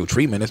anybody special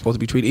treatment. They're supposed to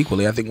be treated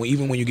equally. I think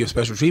even when you give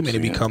special treatment,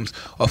 it becomes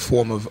a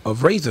form of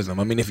racism.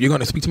 I mean, if you're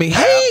going to speak to me,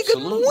 hey,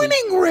 good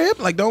morning, Rip,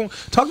 like don't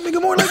talk to me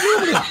good morning like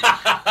you.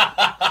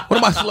 What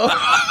am I slow?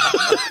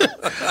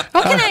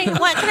 What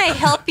can I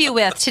help you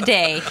with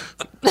today?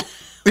 What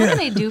can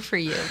I do for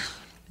you?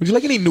 Would you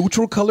like any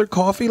neutral colored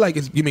coffee? Like,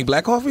 you mean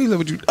black coffee? Is that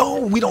what you?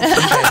 Oh, we don't say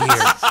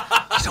that here.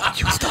 We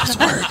don't use those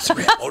words,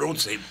 Rip. Oh, don't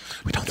say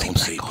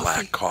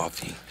black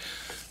coffee.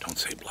 Don't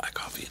say black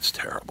coffee. It's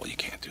terrible. You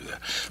can't do that.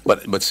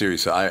 But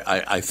seriously,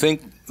 I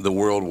think the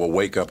world will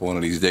wake up one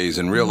of these days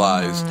and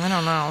realize I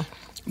don't know.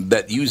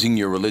 that using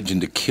your religion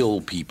to kill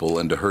people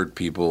and to hurt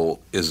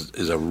people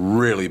is a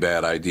really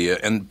bad idea.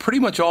 And pretty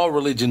much all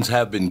religions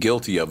have been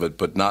guilty of it,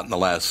 but not in the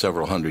last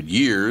several hundred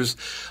years.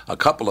 A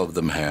couple of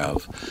them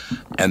have.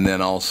 And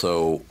then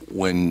also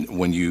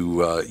when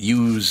you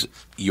use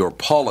your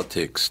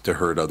politics to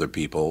hurt other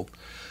people,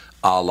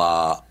 a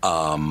la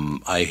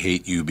I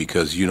hate you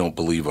because you don't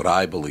believe what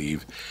I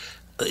believe,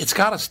 it's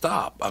got to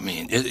stop. I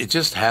mean, it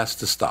just has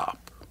to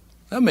stop.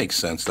 That makes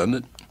sense, doesn't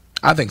it?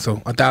 I think so,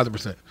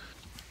 1,000%.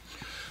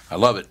 I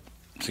love it.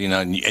 See,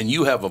 now, and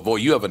you have a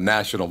voice. You have a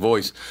national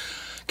voice.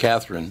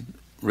 Catherine,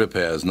 Rip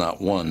has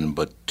not one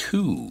but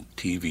 2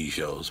 TV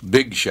shows.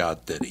 Big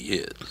shot that he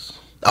is.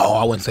 Oh,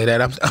 I wouldn't say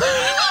that. I'm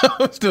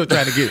still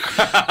trying to get.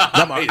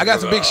 I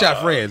got some big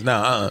shot friends.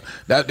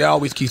 That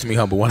always keeps me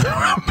humble. When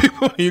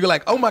people, you're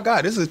like, oh my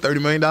God, this is a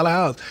 $30 million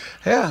house.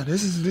 Yeah,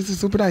 this is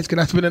super nice. Can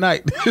I spend the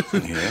night?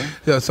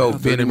 Yeah. So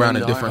being around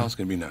a different house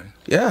can be nice.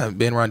 Yeah,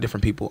 being around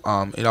different people,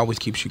 it always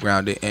keeps you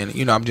grounded.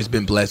 And I've just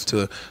been blessed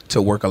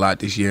to work a lot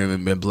this year,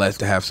 and been blessed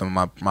to have some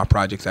of my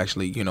projects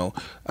actually,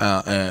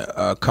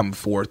 come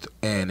forth.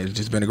 And it's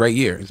just been a great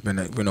year. It's been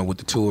with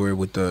the tour,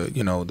 with the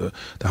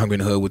the Hungry in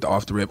the Hood, with the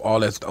Off the Rip, all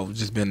that stuff. It's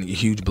just been a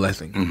huge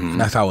blessing. Mm-hmm.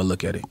 And that's how I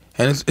look at it.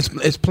 And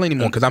it's plenty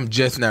more because I'm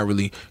just not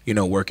really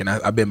working.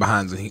 I've been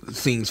behind the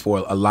scenes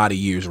for a lot of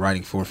years,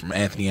 writing from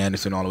Anthony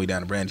Anderson all the way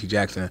down to Brandon T.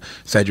 Jackson,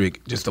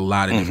 Cedric, just a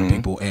lot of different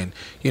people. And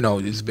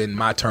it's been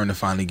my turn to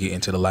finally get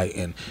into the light,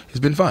 and it's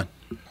been fun.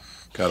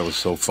 God, it was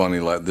so funny.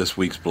 Like this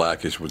week's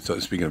Blackish,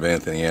 speaking of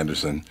Anthony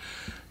Anderson,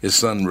 his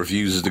son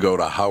refuses to go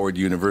to Howard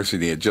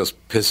University. It just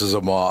pisses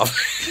him off.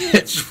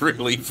 It's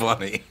really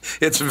funny.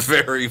 It's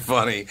very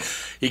funny.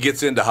 He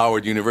gets into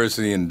Howard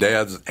University, and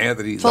Dad's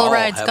Anthony's full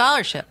ride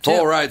scholarship.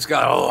 Full ride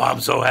scholarship. Oh, I'm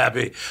so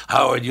happy.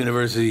 Howard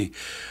University.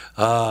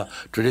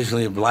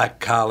 Traditionally a black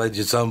college.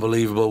 It's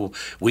unbelievable.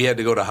 We had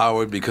to go to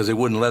Howard because they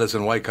wouldn't let us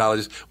in white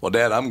colleges. Well,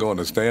 Dad, I'm going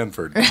to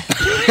Stanford.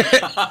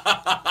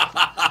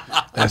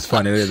 That's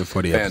funny. It is a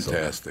funny episode.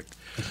 Fantastic.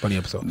 It's a funny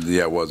episode.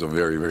 Yeah, it was a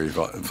very, very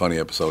funny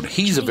episode.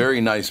 He's a very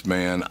nice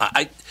man.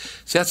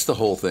 See, that's the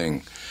whole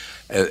thing.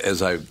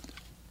 As I've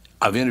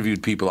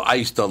interviewed people, I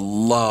used to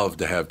love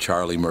to have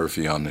Charlie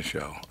Murphy on the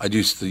show. I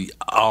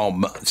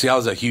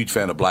was a huge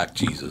fan of Black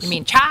Jesus. You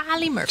mean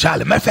Charlie Murphy?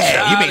 Charlie Murphy.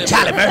 You mean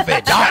Charlie Murphy?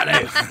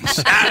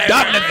 Darkness.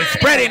 Darkness is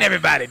spreading,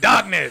 everybody.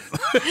 Darkness.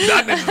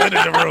 Darkness is in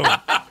the room.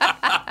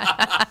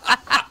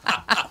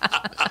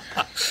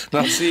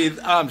 Now, see,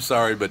 I'm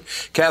sorry, but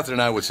Catherine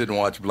and I would sit and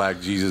watch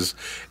Black Jesus,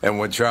 and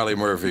when Charlie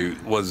Murphy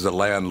was the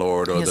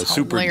landlord or the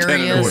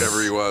superintendent or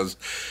whatever he was,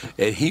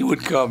 and he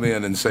would come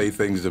in and say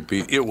things to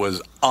people, it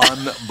was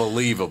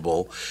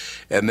unbelievable.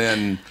 And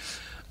then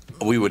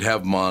we would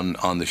have him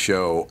on the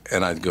show,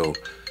 and I'd go,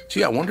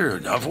 gee, I wonder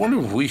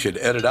if we should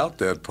edit out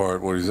that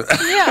part. What is it?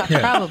 Yeah,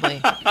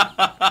 probably.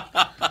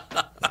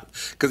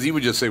 Because he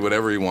would just say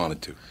whatever he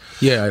wanted to.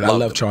 Yeah, I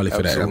love Charlie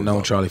for that. I've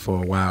known Charlie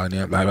for a while,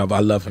 and I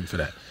love him for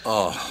that.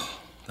 Oh,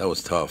 that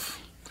was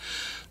tough.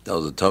 That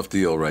was a tough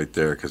deal right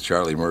there because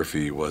Charlie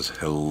Murphy was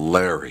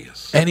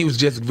hilarious. And he was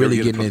just really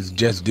getting his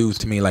just dues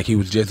to me. Like he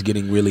was just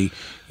getting really,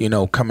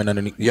 coming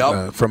underneath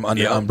from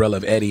under the umbrella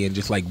of Eddie and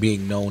just like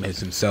being known as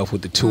himself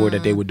with the tour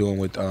that they were doing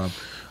with,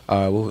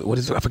 what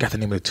is it? I forgot the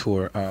name of the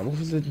tour. What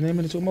was the name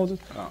of the tour, Moses?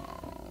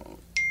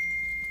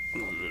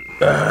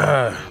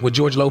 With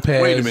George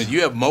Lopez. Wait a minute,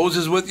 you have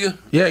Moses with you?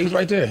 Yeah, he's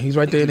right there. He's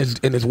right there in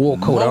his wool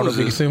coat. Moses. I don't know if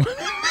you can see him.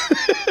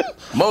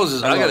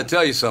 Moses, I got to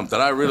tell you something.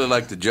 I really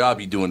like the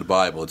job you do in the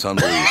Bible. It's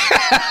unbelievable.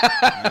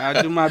 I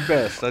do my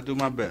best. I do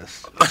my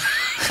best.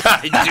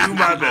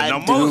 Now,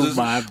 Moses,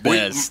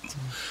 Moses,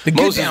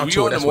 were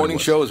you on the morning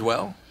show as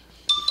well?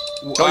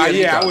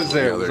 Yeah, I was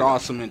there. It was an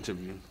awesome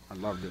interview. I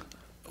loved it.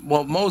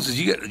 Well, Moses,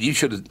 you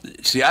should have.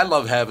 See, I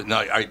love having.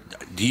 Now,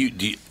 do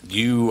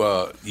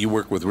you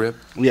work with Rip?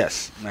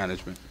 Yes,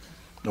 management.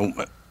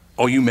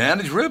 Oh, you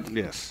manage Rip?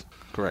 Yes.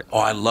 Correct. Oh,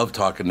 I love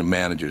talking to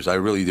managers. I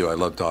really do. I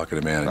love talking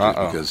to managers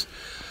because.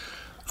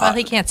 Well,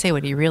 he can't say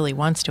what he really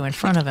wants to in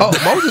front of him. Oh,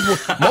 Moses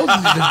is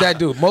that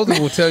dude. Moses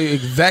will tell you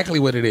exactly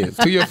what it is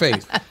to your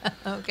face.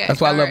 Okay.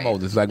 That's why I love right.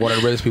 Moses. Like one of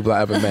the realest people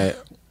I ever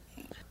met.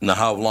 Now,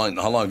 how long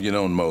have you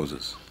known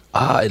Moses?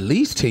 At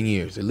least 10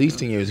 years. At least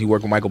 10 years. He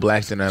worked with Michael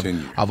Blackson.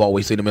 I've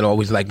always seen him and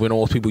always like one of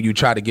those people you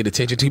try to get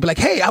attention to. He'd be like,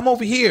 hey, I'm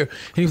over here.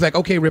 And he was like,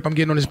 okay, Rip, I'm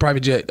getting on this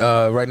private jet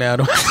right now.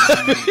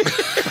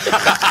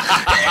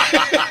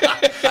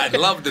 I'd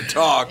love to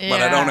talk,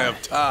 but I don't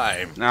have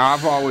time. Now,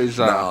 I've always...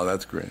 no,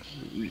 that's great.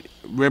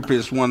 Rip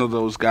is one of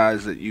those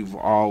guys that you've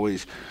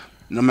always,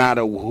 no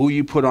matter who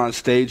you put on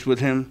stage with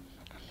him,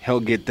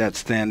 he'll get that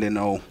standing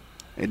O.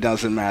 It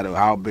doesn't matter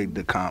how big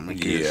the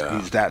comic is.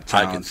 He's that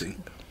talented.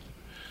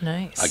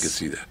 Nice. I can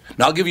see that.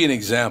 Now, I'll give you an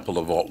example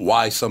of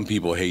why some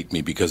people hate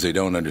me because they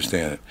don't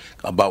understand it.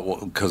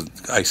 Because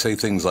I say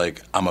things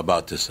like I'm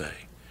about to say.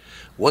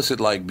 What's it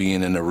like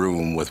being in a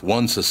room with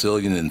one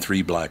Sicilian and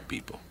 3 black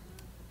people?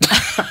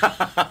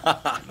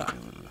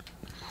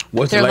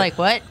 They're like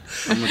what?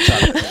 I'm gonna try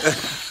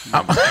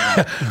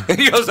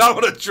he goes, I'm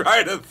going to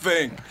try to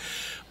think.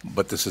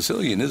 But the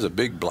Sicilian is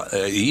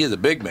he is a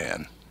big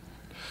man.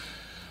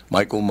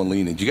 Michael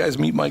Molina. Did you guys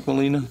meet Mike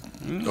Molina?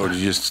 Or did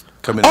you just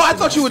come in? Oh, I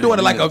thought you were doing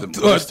it like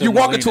you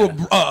walk into a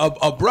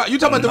you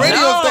talking about the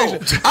radio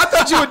station. I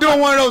thought you were doing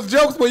one of those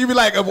jokes where you be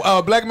like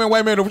a black man,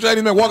 white man, or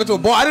Chinese man walk into a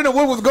bar. I didn't know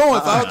where it was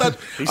going, so I thought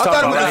it was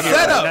a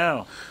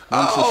setup.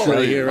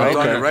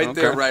 Right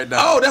there, right now.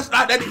 Oh,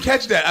 I didn't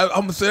catch that.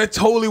 That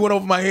totally went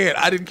over my head.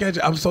 I didn't catch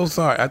it. I'm so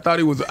sorry. I thought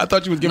you was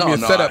giving me a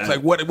setup.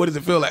 Like, what does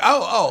it feel like?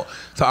 So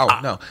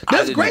no,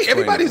 that's great.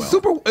 Everybody's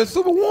super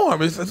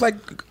warm. It's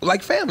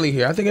like family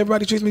here. I think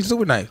everybody treats me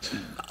super nice.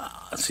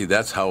 See,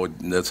 that's how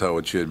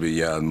it should be.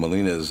 Yeah,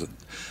 Molina is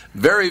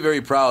very,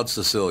 very proud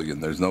Sicilian.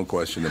 There's no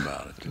question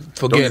about it.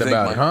 Forget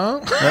about it, huh?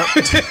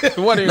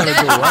 What are you gonna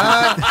do,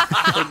 huh?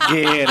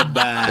 Forget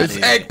about it. It's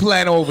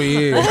eggplant over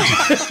here.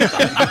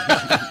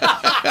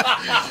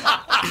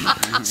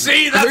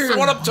 See, that's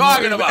what I'm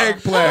talking about.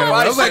 Eggplant.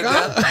 I was like,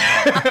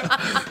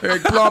 huh?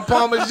 Eggplant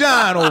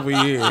parmesan over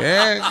here.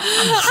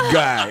 This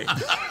guy.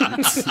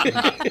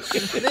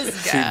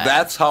 See,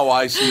 that's how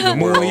I see the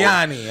world.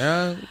 Muliani,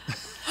 huh?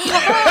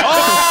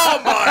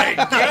 Oh my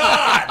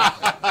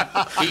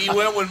God! He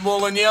went with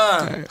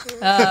Moulignan.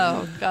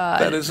 Oh God!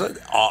 That is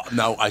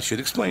now I should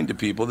explain to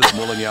people that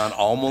Moulignan.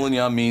 All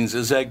Moulignan means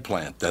is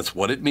eggplant. That's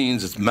what it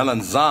means. It's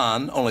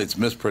melanzane, only it's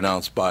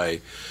mispronounced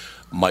by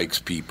Mike's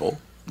people.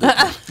 But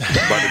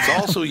it's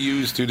also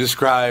used to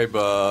describe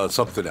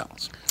something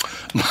else.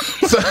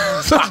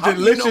 Such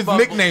delicious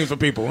nicknames for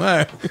people,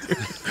 huh?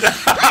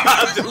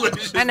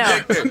 I know.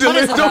 What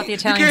is it about the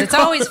Italians? It's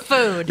always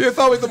food. It's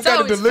always some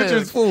kind of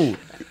delicious food.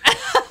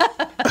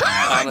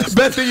 The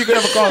best thing you could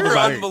ever call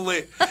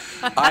somebody.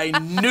 I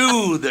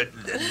knew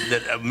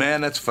that.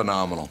 Man, that's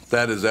phenomenal.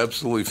 That is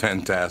absolutely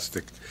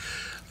fantastic.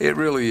 It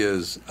really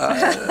is.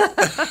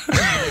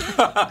 How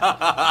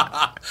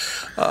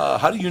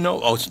do you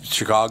know? Oh,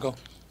 Chicago?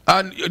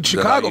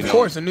 Chicago, of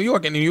course. In New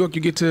York, you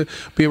get to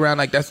be around.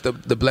 Like that's the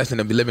blessing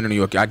of living in New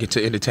York. I get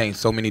to entertain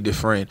so many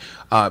different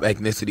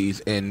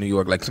ethnicities in New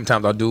York. Like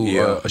sometimes I'll do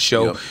a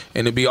show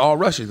and it'll be all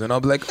Russians, and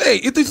I'll be like, "Hey,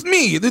 it is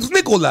me. It is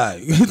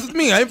Nikolai. It is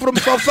me. I'm from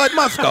Southside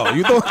Moscow.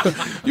 You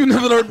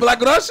never heard Black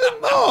Russian?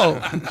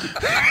 No."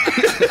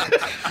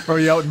 Or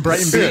you out in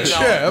Brighton Beach?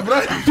 Yeah,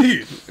 Brighton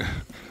Beach.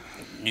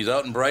 He's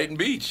out in Brighton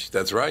Beach.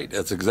 That's right.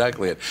 That's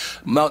exactly it.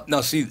 Now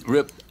see,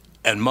 Rip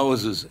and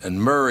Moses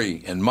and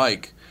Murray and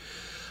Mike.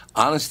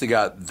 Honest to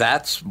God,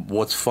 that's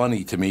what's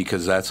funny to me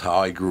because that's how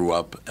I grew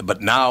up. But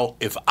now,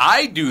 if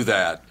I do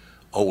that,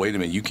 oh wait a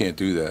minute, you can't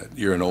do that.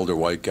 You're an older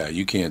white guy.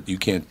 You can't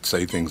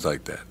say things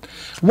like that.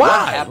 Why?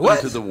 What happened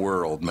to the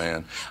world,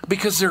 man?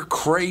 Because they're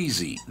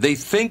crazy. They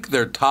think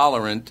they're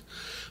tolerant,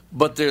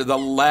 but they're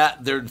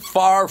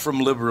far from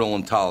liberal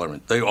and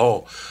tolerant. They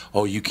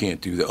you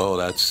can't do that. Oh,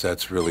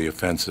 that's really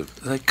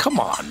offensive. Like, come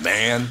on,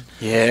 man.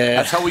 Yeah.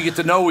 That's how we get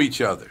to know each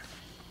other.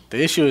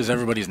 The issue is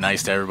everybody's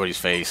nice to everybody's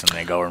face, and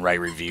they go and write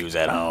reviews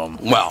at home.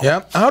 Well,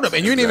 yeah, hold up,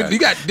 and you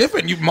got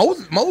different.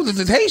 Moses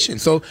is Haitian,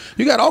 so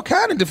you got all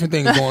kind of different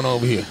things going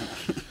over here.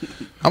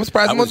 I'm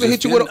surprised Moses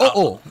hit you with a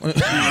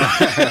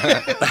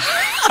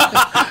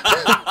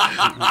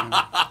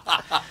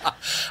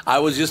I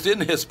was just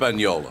in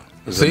Hispaniola,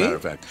 as a matter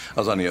of fact. I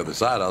was on the other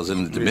side. I was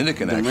in the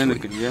Dominican,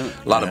 actually. Yeah.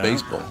 A lot of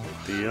baseball.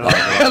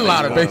 A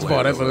lot of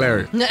baseball. That's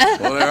hilarious.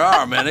 Well, there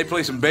are, man. They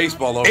play some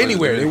baseball over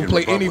anywhere. They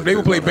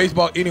would play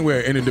baseball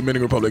anywhere in the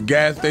Dominican Republic.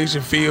 Gas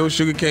station, field,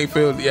 sugarcane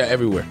field,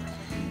 everywhere.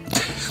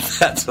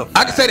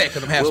 I can say that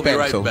because I'm half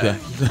Spanish. We'll be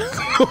right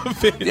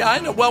back. Yeah, I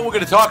know. Well, we're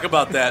going to talk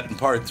about that in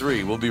part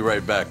 3. We'll be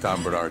right back.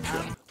 Tom Bernard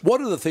Show.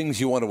 What are the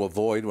things you want to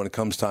avoid when it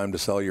comes time to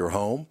sell your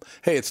home?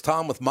 Hey, it's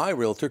Tom with my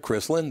realtor,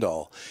 Chris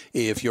Lindahl.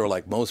 If you're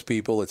like most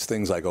people, it's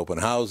things like open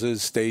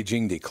houses,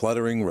 staging,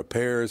 decluttering,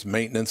 repairs,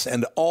 maintenance,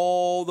 and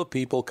all the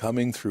people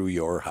coming through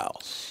your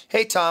house.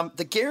 Hey, Tom,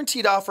 the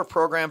Guaranteed Offer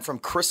program from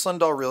Chris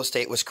Lindahl Real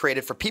Estate was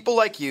created for people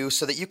like you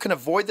so that you can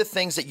avoid the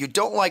things that you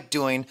don't like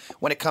doing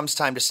when it comes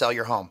time to sell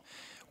your home.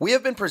 We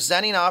have been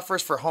presenting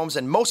offers for homes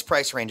in most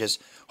price ranges.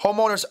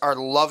 Homeowners are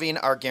loving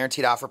our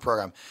guaranteed offer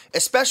program,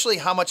 especially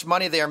how much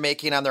money they are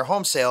making on their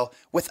home sale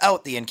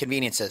without the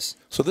inconveniences.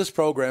 So this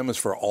program is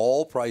for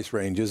all price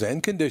ranges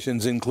and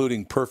conditions,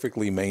 including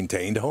perfectly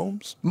maintained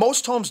homes?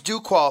 Most homes do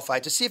qualify.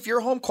 To see if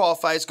your home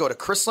qualifies, go to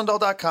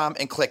chrislindahl.com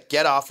and click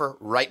Get Offer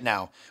right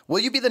now.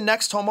 Will you be the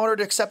next homeowner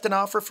to accept an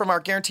offer from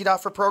our guaranteed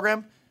offer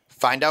program?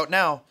 Find out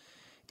now.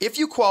 If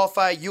you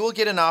qualify, you will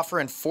get an offer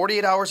in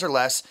 48 hours or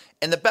less,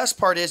 and the best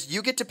part is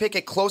you get to pick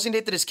a closing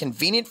date that is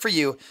convenient for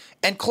you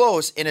and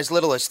close in as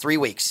little as 3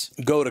 weeks.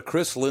 Go to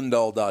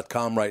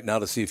chrislindahl.com right now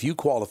to see if you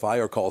qualify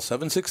or call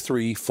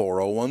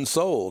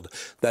 763-401-SOLD.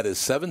 That is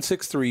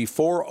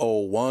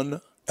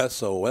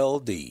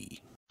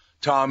 763-401-SOLD.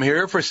 Tom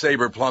here for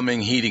Sabre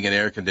Plumbing, Heating, and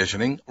Air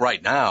Conditioning.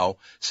 Right now,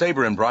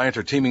 Sabre and Bryant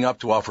are teaming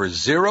up to offer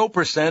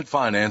 0%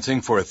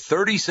 financing for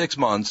 36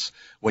 months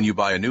when you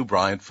buy a new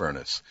Bryant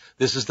furnace.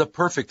 This is the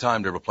perfect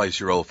time to replace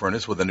your old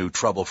furnace with a new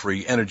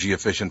trouble-free,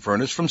 energy-efficient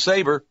furnace from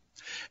Sabre.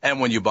 And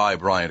when you buy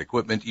Bryant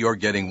equipment, you're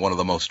getting one of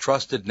the most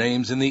trusted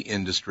names in the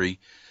industry.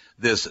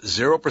 This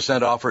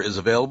 0% offer is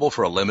available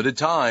for a limited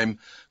time.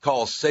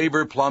 Call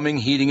Sabre Plumbing,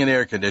 Heating, and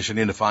Air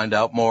Conditioning to find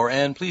out more,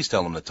 and please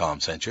tell them that Tom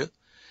sent you.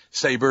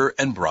 Sabre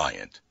and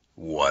Bryant,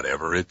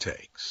 whatever it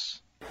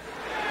takes.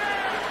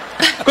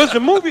 Because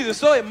the movies are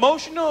so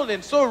emotional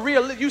and so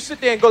real. You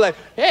sit there and go like,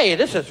 hey,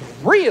 this is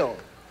real.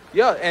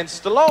 Yeah, and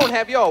Stallone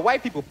have y'all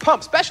white people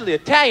pumped, especially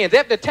Italians.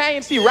 After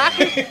Italians see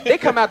Rocky, they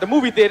come out the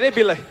movie theater, they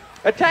be like,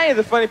 Italians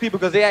are funny people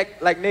because they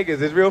act like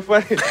niggas. It's real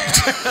funny.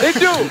 They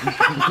do.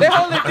 They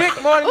hold their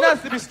dick more than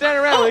us to be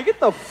standing around like, get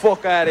the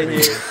fuck out of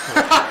here.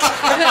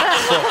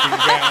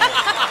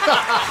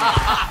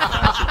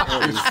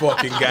 This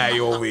fucking guy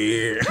over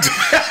here.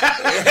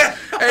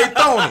 Hey,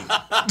 Tony,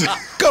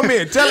 come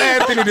here. Tell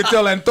Anthony to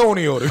tell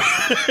Antonio.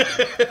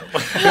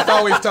 It's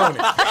always Tony.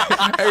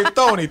 Hey,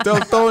 Tony, tell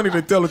Tony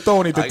to tell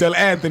Tony to tell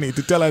Anthony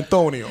to tell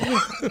Antonio.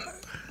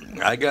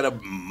 I got a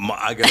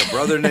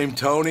brother named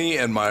Tony,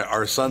 and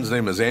our son's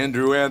name is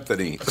Andrew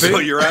Anthony. So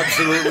you're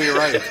absolutely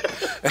right.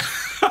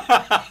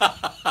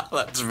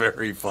 That's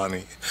very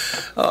funny.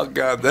 Oh,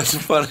 God, that's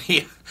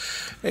funny.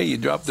 Hey, you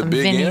dropped the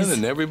big N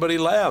and everybody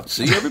laughed.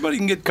 See, everybody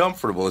can get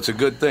comfortable. It's a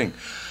good thing.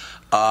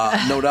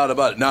 No doubt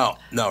about it. Now,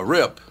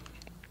 Rip,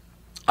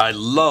 I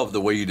love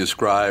the way you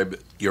describe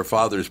your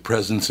father's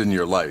presence in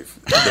your life.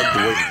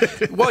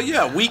 Well,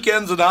 yeah,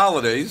 weekends and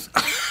holidays.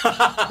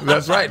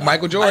 That's right,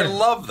 Michael Jordan. I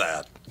love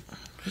that.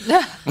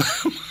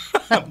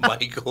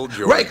 Michael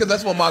Jordan. Right, because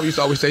that's what Mom used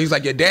to always say. He's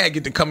like, your dad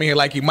get to come in here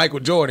like he Michael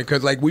Jordan,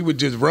 because like we would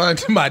just run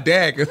to my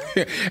dad,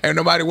 and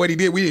no matter what he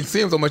did, we didn't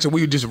see him so much, and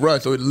we would just run.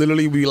 So it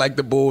literally be like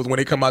the Bulls when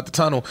they come out the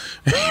tunnel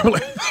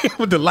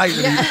with the light.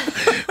 Yeah.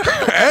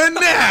 And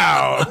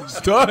now,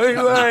 starting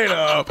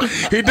lineup,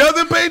 he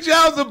doesn't pay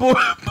child support,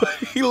 but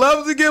he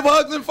loves to give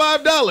hugs and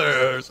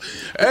 $5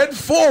 and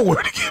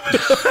forward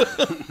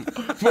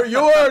for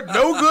your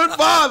no good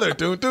father.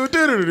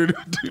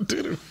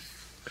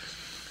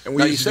 And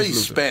now you say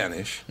he's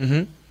Spanish.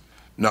 Mm-hmm.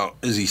 No,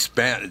 is he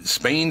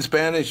Spain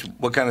Spanish?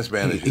 What kind of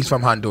Spanish? He's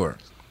from Honduras.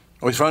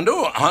 Oh, he's from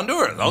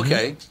Honduras.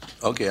 Okay,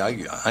 Mm-hmm. Okay,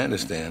 I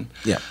understand.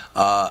 Yeah.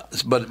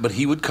 But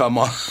he would come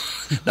on.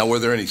 Now, were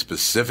there any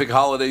specific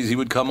holidays he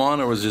would come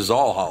on, or was it just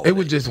all holidays? It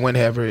was just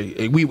whenever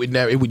we would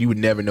never. You would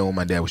never know when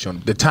my dad was showing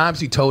up. The times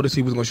he told us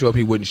he was going to show up,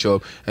 he wouldn't show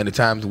up, and the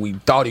times we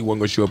thought he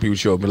wasn't going to show up, he would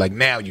show up. We're like,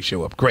 now you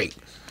show up, great.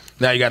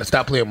 Now you got to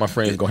stop playing with my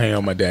friends, go hang out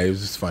with my dad. It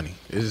was just funny.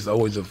 It's just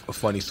always a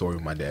funny story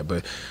with my dad,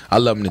 but I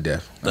love him to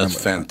death. That's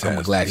fantastic.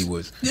 I'm glad he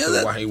was.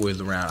 Yeah, while he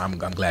was around, I'm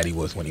glad he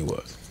was when he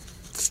was.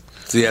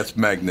 See, that's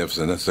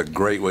magnificent. That's a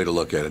great way to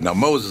look at it. Now,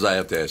 Moses, I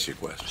have to ask you a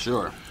question.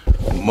 Sure.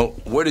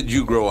 Where did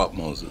you grow up,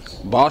 Moses?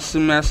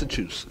 Boston,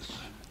 Massachusetts.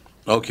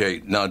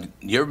 Okay. Now,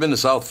 you ever been to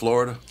South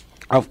Florida?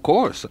 Of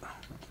course.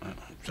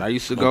 I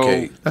used to go.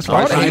 Okay. That's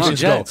why the Haitians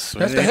go. That's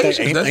the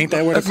Haitians. Ain't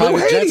that where the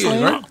private jets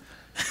right?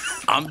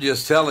 I'm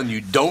just telling you,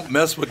 don't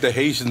mess with the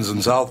Haitians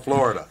in South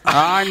Florida.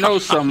 I know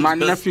some. My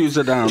nephews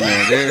are down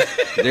there.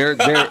 They're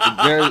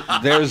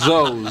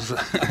Zoes.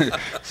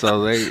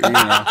 So they, you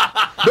know.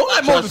 Don't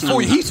let Moses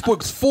fool you. He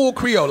speaks full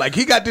Creole. Like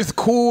he got this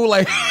cool,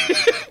 like.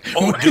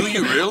 Oh, do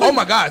you really? Oh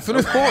my God!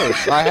 Of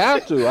course, I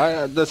have to. I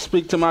have to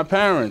speak to my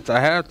parents.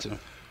 I have to.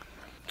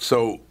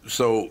 So.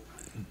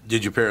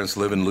 Did your parents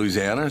live in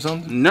Louisiana or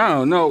something?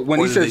 No. When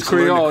or he says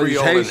Creole,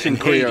 it's Haitian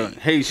Creole. Haiti?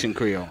 Haitian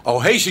Creole. Oh,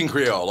 Haitian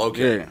Creole.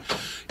 Okay.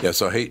 Yeah.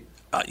 So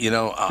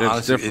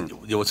honestly,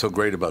 what's so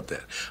great about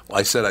that? Well,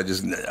 I said I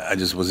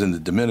just was in the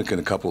Dominican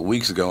a couple of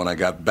weeks ago, and I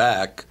got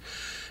back,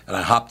 and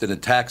I hopped in a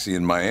taxi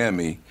in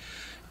Miami,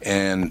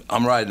 and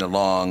I'm riding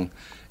along,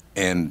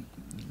 and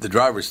the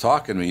driver's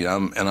talking to me,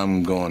 and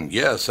I'm going,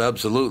 yes,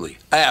 absolutely.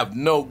 I have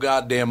no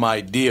goddamn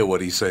idea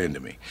what he's saying to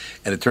me,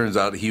 and it turns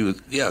out he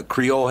was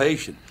Creole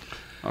Haitian.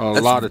 Oh,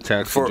 a lot of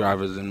taxi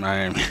drivers in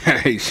Miami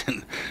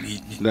Haitian.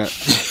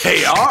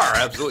 They are,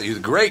 absolutely. He's a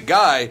great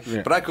guy,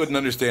 but I couldn't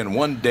understand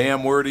one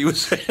damn word he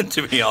was saying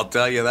to me, I'll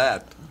tell you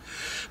that.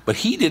 But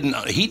he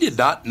did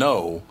not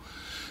know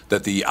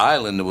that the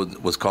island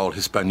was called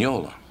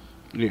Hispaniola.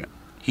 Yeah.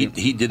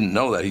 He didn't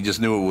know that. He just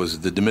knew it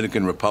was the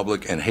Dominican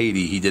Republic and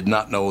Haiti. He did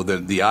not know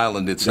that the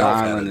island itself.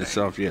 The island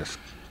itself, yes,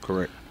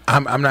 correct.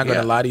 I'm not going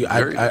to lie to you.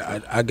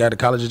 I got a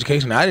college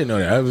education. I didn't know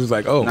that. I was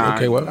like, oh,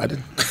 okay, well, I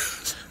didn't.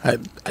 I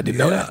didn't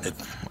know that.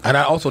 And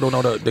I also don't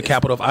know the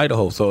capital of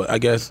Idaho, so I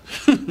guess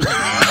is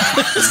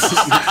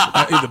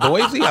it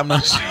Boise? I'm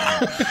not sure.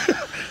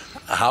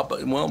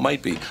 Well, it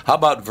might be. How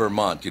about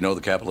Vermont? Do you know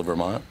the capital of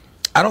Vermont?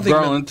 I don't think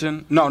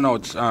Burlington. No,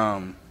 it's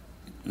no,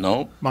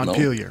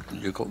 Montpelier.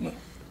 No.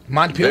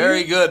 Montpelier.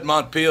 Very good,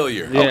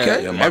 Montpelier. Yeah,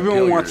 Okay. Yeah,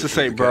 everyone wants to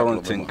say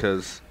Burlington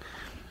because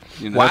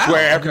that's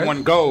where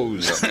everyone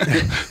goes.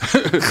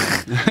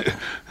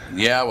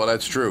 Yeah, well,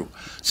 that's true.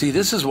 See,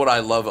 this is what I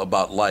love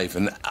about life,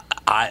 and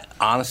I,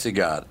 honest to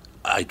God,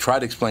 I try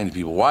to explain to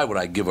people, why would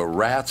I give a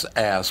rat's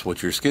ass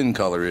what your skin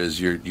color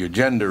is, your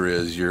gender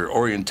is, your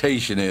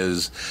orientation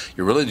is,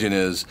 your religion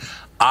is.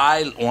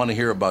 I want to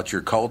hear about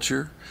your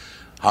culture.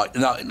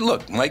 Now,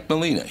 look, Mike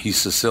Molina, he's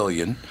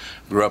Sicilian,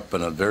 grew up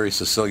in a very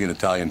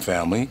Sicilian-Italian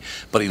family,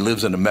 but he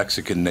lives in a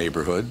Mexican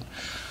neighborhood.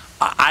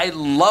 I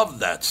love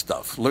that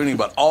stuff, learning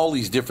about all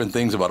these different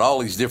things, about all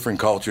these different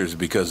cultures,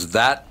 because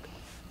that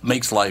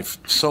makes life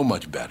so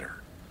much better.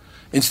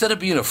 Instead of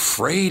being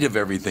afraid of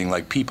everything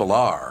like people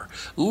are,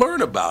 learn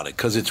about it,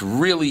 because it's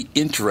really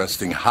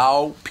interesting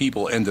how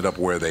people ended up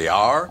where they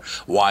are,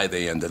 why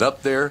they ended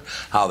up there,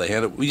 how they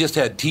handled it. We just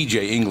had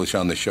T.J. English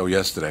on the show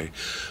yesterday,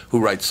 who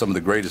writes some of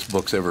the greatest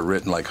books ever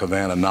written, like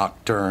Havana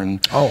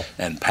Nocturne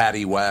and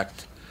Patty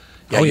Whacked.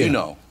 Yeah, you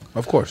know.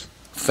 Of course.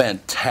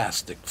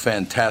 Fantastic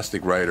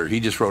writer.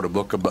 He just wrote a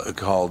book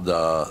called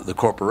The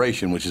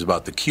Corporation, which is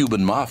about the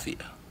Cuban Mafia,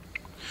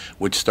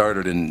 which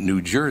started in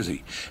New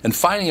Jersey. And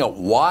finding out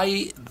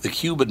why the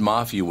Cuban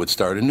Mafia would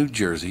start in New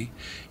Jersey,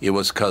 it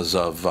was because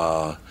of,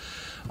 I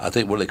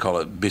think, what do they call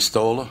it,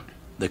 Pistola?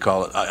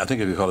 I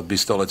think they call it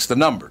Pistola. It's the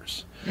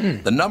numbers.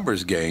 The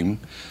numbers game.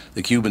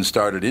 The Cubans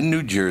started in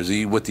New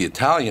Jersey with the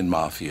Italian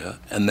Mafia,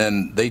 and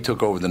then they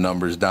took over the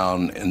numbers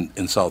down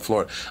in South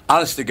Florida.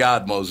 Honest to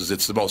God, Moses,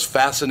 it's the most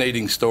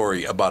fascinating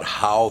story about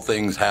how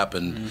things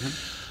happened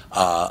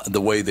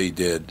the way they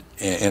did.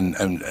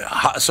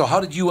 So how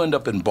did you end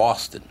up in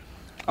Boston?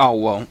 Oh,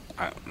 well,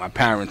 my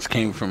parents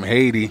came from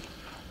Haiti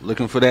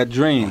looking for that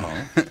dream.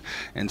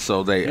 And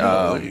so they,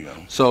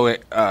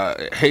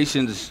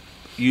 Haitians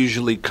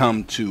usually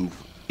come to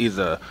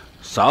either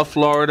South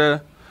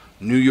Florida,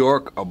 New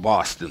York, or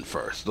Boston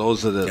first.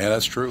 Those are the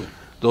that's true.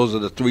 Those are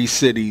the three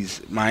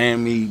cities: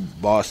 Miami,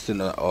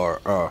 Boston,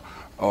 or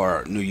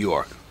New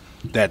York.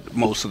 That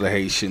most of the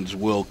Haitians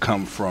will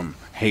come from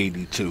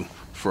Haiti to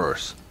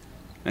first,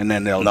 and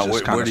then they'll just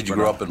kind of. Where did you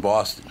grow up in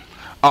Boston?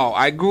 Oh,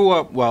 I grew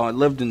up. Well, I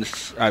lived in.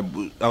 I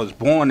was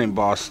born in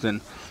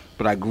Boston,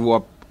 but I grew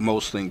up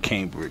mostly in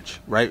Cambridge.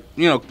 Right,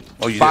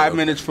 5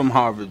 minutes from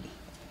Harvard.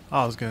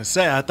 I was gonna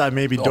say, I thought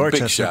maybe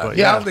Dorchester, but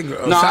I was thinking.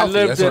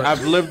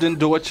 I've lived in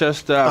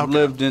Dorchester. I've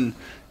lived in,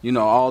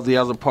 all the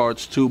other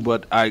parts too.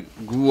 But I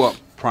grew up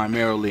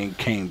primarily in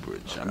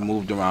Cambridge. I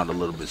moved around a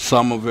little bit.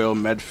 Somerville,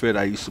 Medford.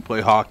 I used to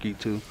play hockey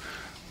too,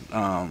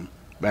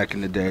 back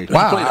in the day.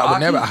 Wow, I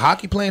would never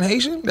hockey playing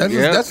Haitian.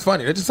 That's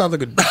funny. That just sounds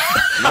like a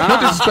no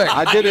disrespect.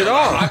 I did it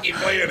all. Hockey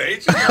playing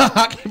Haitian.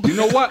 You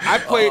know what? I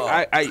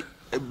played.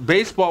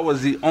 Baseball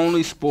was the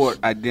only sport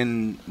I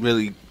didn't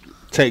really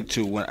take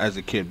to as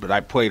a kid, but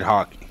I played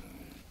hockey.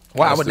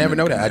 Wow, I would never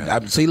know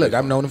that. See, look,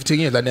 I've known him for 10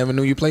 years. I never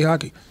knew you played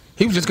hockey.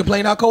 He was just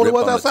complaining how cold it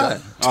was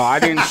outside. Oh, I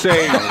didn't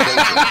say.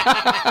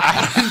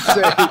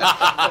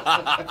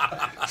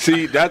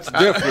 See, that's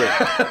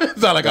different.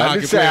 It's not like a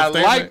hockey player. I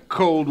statement. like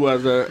cold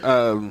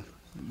weather,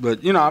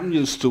 but I'm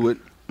used to it.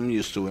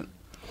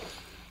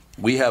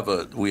 We have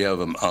a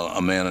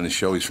man on the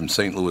show. He's from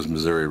St. Louis,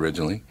 Missouri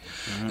originally,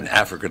 an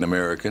African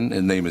American.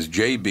 His name is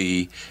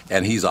JB,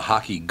 and he's a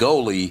hockey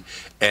goalie.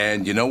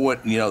 And you know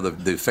what?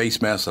 The face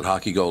mask that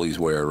hockey goalies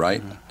wear,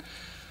 right?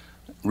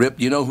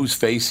 Rip, you know whose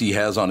face he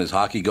has on his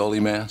hockey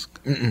goalie mask?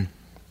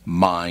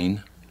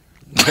 Mine.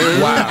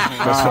 Wow,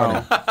 that's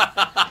funny.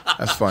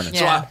 That's funny.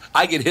 Yeah. So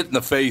I get hit in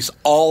the face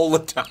all the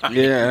time.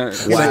 Yeah.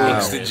 Wow.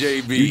 Thanks to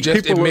JB. You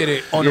just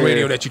admitted on the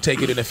radio that you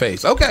take it in the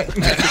face. Okay.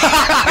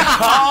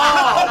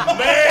 Oh,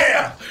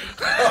 man.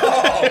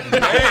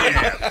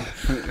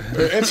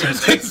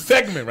 Interesting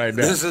segment right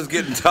now. This is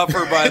getting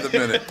tougher by the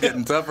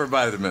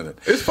minute.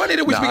 It's funny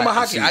that we speak about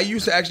hockey. I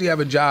used to actually have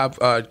a job,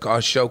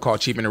 a show called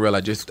Cheap and the Real.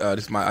 I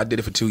did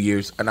it for 2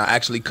 years, and I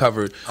actually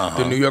covered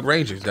the New York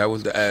Rangers. That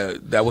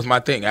was my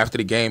thing. After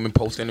the game and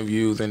post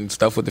interviews and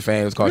stuff with the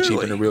fans, it's called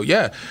Cheap and the Real.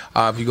 Yeah,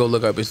 if you go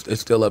look up, it's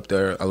still up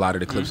there. A lot of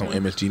the clips on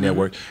MSG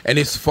Network, and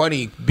it's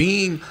funny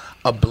being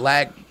a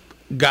black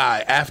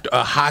guy after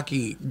a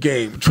hockey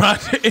game trying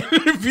to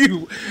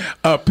interview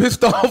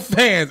pissed off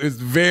fans is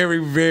very,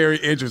 very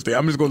interesting.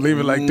 I'm just gonna leave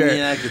it like that.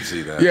 Yeah, I can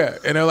see that. Yeah,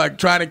 and they're like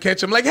trying to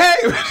catch him, like, hey,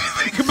 what do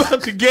you think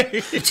about the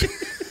game?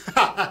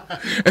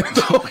 And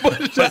so a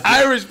bunch of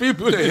Irish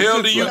people. What the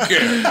hell do you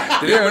care?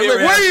 Yeah, like,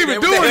 what are you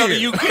even doing here? What the hell here?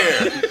 do you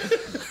care?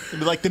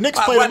 Like the Knicks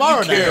play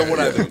tomorrow night. What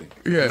I think?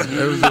 Yeah,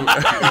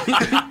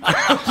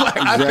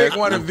 I think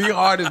one of the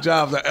hardest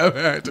jobs I ever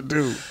had to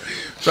do.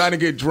 trying to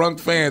get drunk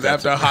fans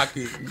after a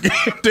hockey game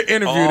to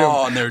interview them.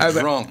 Oh, and they're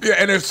drunk. Yeah,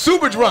 and they're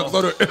super drunk.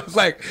 So it's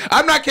like,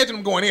 I'm not catching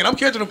them going in. I'm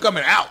catching them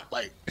coming out.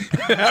 Like,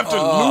 after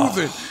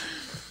losing.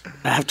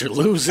 After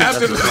losing.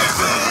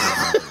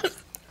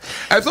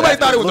 And somebody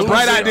thought it was a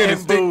bright idea to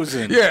stick.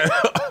 Boozing. Yeah,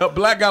 a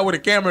black guy with a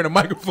camera and a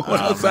microphone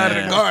outside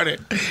of the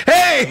garden.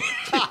 Hey!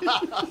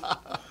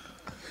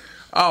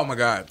 Oh, my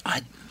God.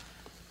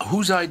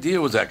 Whose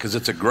idea was that? Because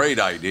it's a great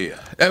idea.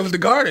 That was the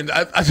Garden.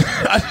 I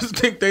just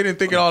think they didn't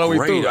think it all the way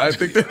through. I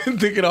think they didn't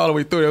think it all the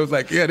way through. It was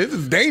like, yeah, this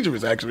is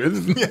dangerous, actually.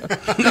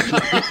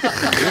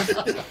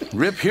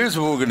 Rip, here's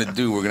what we're going to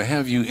do. We're going to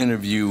have you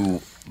interview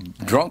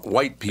drunk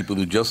white people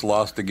who just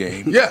lost a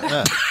game.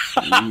 Yeah.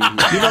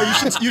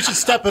 You should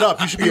step it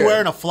up. You should be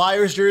wearing a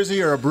Flyers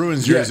jersey or a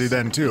Bruins jersey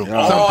then, too.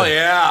 Oh,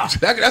 yeah.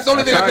 That's the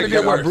only thing I could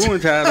have did worse.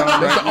 Bruins hat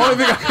on. That's the only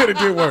thing I could have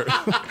did worse.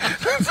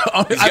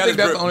 I think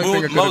that's the only thing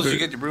I could have Moses, did. you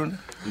get your Bruins?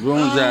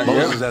 Bruins hat.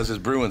 Moses has his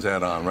Bruins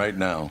hat on right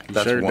now.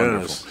 That's sure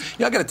wonderful. does.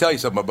 Yeah, I got to tell you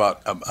something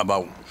about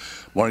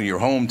one of your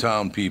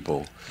hometown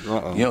people.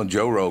 Uh-oh. You know,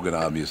 Joe Rogan,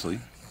 obviously.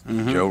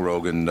 Mm-hmm. Joe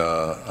Rogan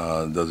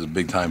does a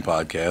big-time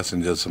podcast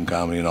and does some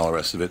comedy and all the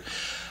rest of it.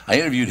 I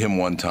interviewed him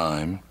one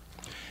time,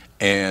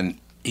 and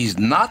he's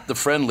not the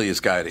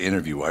friendliest guy to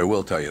interview. I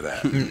will tell you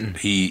that.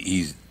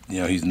 He's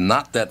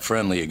not that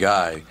friendly a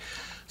guy.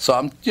 So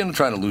I'm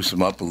trying to loosen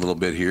him up a little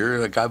bit here.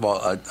 Like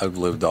I've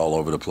lived all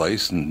over the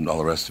place and all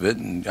the rest of it,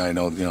 and I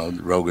know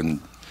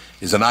Rogan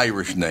is an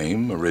Irish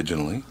name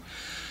originally.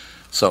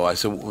 So I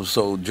said, well,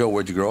 so Joe,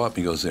 where'd you grow up?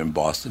 He goes, in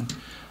Boston.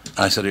 And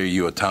I said, are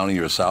you a townie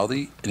or a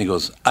Southie? And he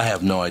goes, I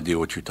have no idea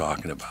what you're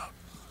talking about.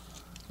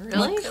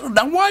 Really?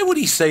 Now, why would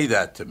he say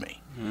that to me?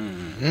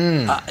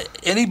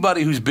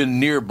 Anybody who's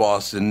been near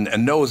Boston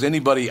and knows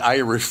anybody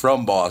Irish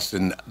from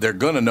Boston, they're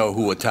going to know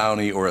who a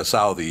townie or a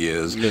Southie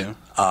is. Yeah.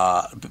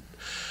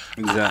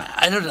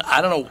 Exactly.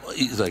 I don't know.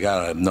 He's like,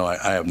 I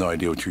have no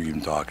idea what you're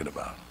even talking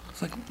about. It's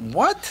like,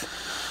 what?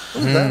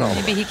 What was that all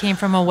about? Maybe he came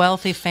from a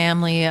wealthy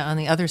family on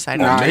the other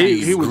side of the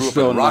he would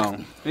still know.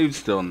 He would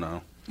still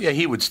know. Yeah,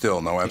 he would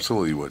still know.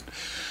 Absolutely would.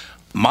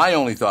 My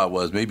only thought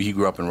was maybe he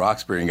grew up in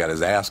Roxbury and got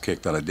his ass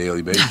kicked on a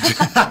daily basis.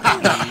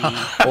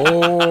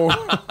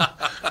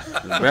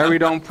 Barry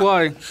don't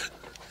play.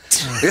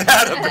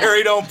 Yeah, the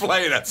Barry don't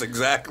play. That's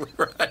exactly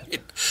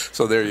right.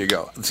 So there you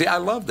go. See, I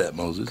love that,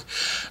 Moses.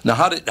 Now,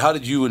 how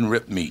did you and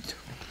Rip meet?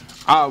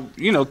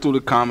 Through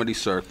the comedy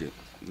circuit.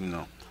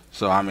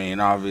 So I mean,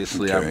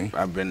 obviously, Okay.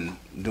 I've been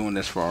doing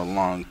this for a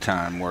long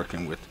time,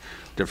 working with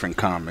different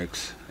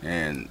comics,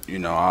 and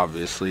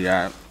obviously,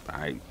 I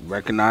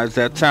recognize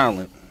that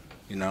talent.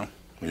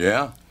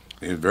 Yeah,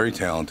 he's a very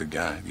talented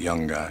guy,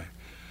 young guy.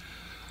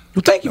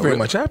 Well, thank you very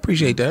much. I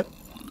appreciate that.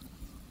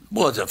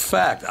 Well, it's a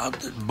fact.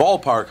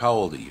 Ballpark, how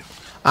old are you?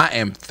 I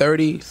am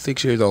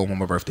 36 years old when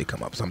my birthday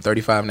come up. So I'm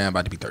 35 now,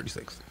 about to be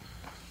 36.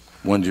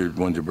 When's your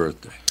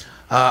birthday?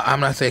 I'm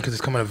not saying because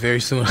it's coming up very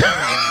soon. So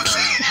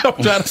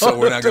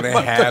we're not going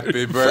to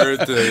happy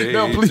birthday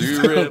No, please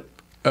to don't. Rip.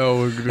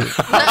 Oh,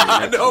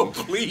 No,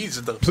 please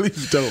don't.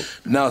 please don't.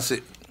 Now,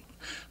 see,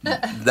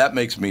 that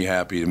makes me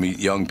happy to meet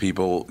young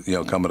people,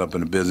 coming up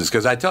in the business.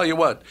 Because I tell you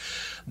what,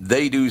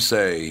 they do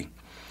say,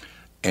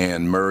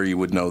 and Murray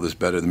would know this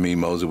better than me,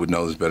 Moses would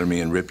know this better than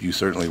me, and Rip, you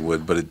certainly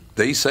would, but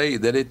they say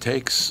that it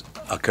takes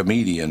a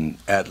comedian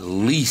at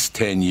least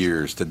 10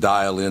 years to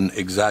dial in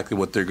exactly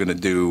what they're going to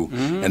do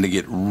and to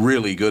get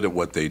really good at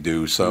what they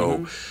do.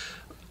 So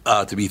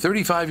to be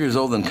 35 years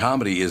old in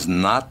comedy is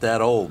not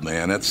that old,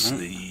 man. That's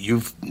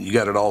you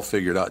got it all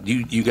figured out.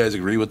 You guys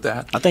agree with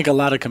that? I think a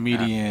lot of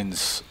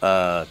comedians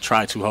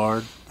try too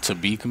hard to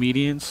be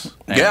comedians.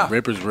 And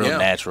Ripper's real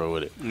natural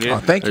with it. Yeah. Oh,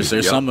 thank you.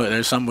 There's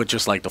some with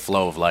just like the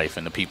flow of life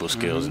and the people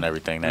skills and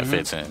everything that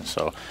fits in.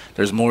 So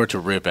there's more to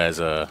Rip as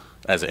an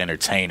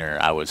entertainer,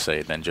 I would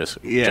say, than just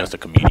a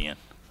comedian.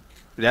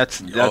 That's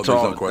there's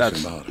all. no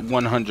question That's about it.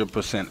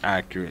 100%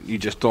 accurate. You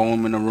just throw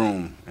them in a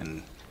room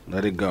and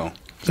let it go.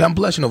 See, I'm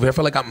blushing over here. I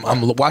feel like I'm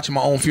watching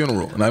my own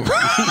funeral. And I'm hearing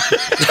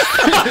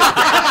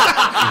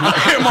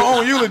my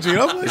own eulogy.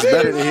 I'm like,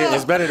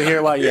 It's better to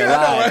hear while you're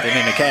alive than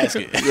in the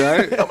casket.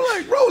 Right? I'm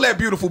like, roll that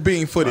beautiful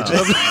bean footage.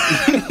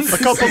 A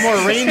couple more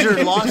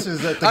Ranger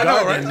losses at the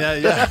Garden.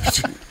 Right? Yeah.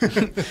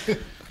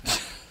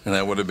 And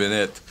that would have been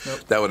it. Nope.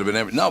 That would have been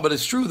everything. No, but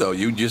it's true, though.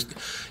 You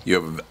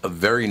have a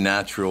very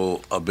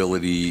natural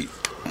ability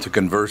to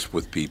converse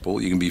with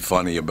people. You can be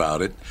funny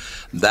about it.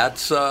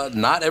 That's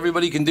not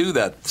everybody can do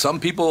that. Some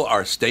people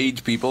are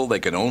stage people. They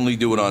can only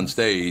do it on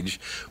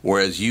stage,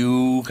 whereas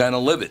you kind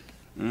of live it.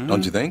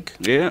 Don't you think?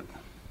 Yeah.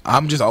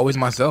 I'm just always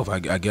myself. I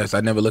guess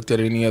I never looked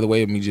at it any other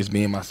way of me just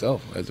being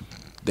myself.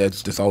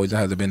 That's just always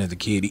has been as a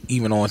kid,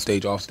 even on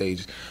stage, off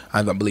stage.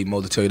 I believe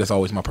Moses tell you that's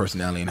always my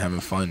personality and having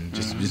fun,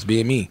 just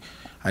being me.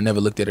 I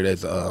never looked at it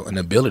as an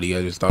ability.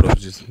 I just thought it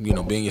was just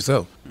being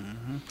yourself.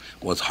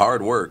 Well, it's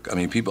hard work. I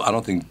mean, I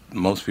don't think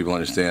most people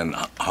understand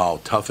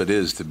how tough it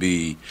is to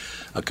be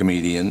a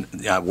comedian.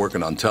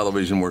 Working on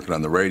television, working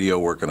on the radio,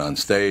 working on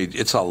stage.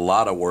 It's a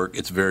lot of work.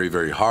 It's very,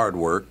 very hard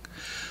work.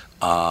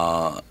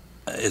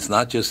 It's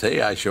not just,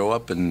 hey, I show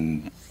up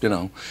and,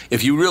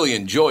 if you really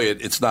enjoy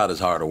it, it's not as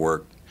hard a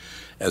work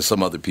as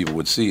some other people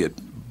would see it.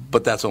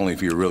 But that's only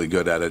if you're really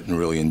good at it and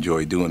really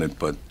enjoy doing it.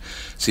 But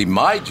see,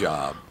 my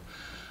job,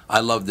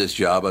 I love this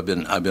job. I've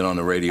been on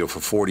the radio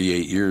for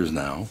 48 years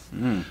now,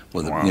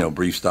 with a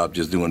brief stop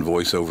just doing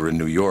voiceover in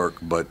New York.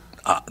 But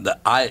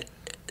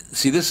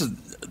this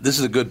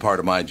is a good part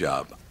of my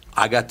job.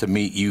 I got to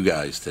meet you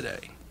guys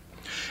today.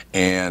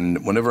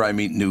 And whenever I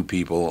meet new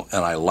people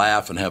and I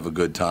laugh and have a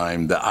good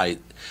time,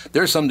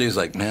 there are some days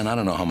like, man, I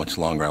don't know how much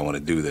longer I want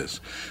to do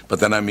this. But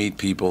then I meet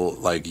people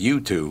like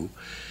you two,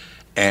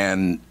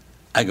 and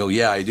I go,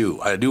 yeah, I do.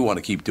 I do want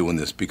to keep doing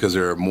this because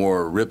there are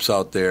more Rips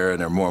out there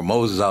and there are more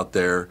Moses out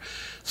there.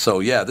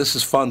 So, yeah, this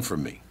is fun for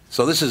me.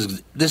 So this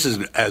is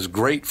as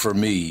great for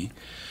me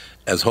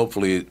as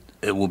hopefully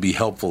it will be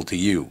helpful to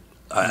you.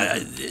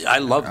 I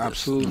love this.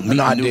 Absolutely.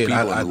 No, I did.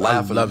 I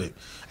love it.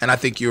 And I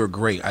think you're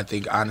great. I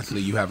think,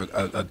 honestly, you have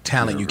a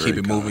talent. You keep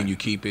it moving. You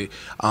keep it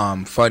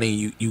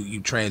funny.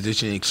 You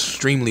transition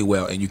extremely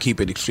well, and you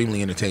keep it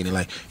extremely entertaining.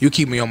 Like, you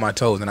keep me on my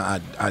toes, and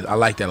I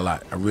like that a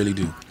lot. I really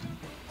do.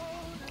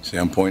 See,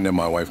 I'm pointing at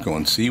my wife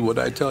going, see what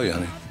I tell you,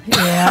 honey?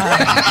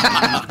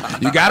 Yeah.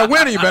 You got a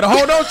winner. You better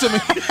hold on to me.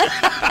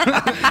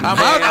 I'm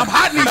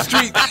hot in these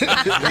streets.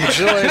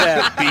 Enjoy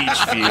that beach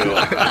view.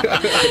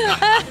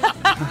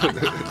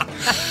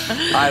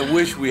 I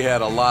wish we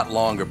had a lot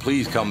longer.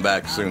 Please come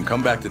back soon.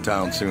 Come back to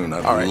town soon.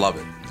 I love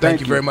it.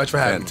 Thank you very much for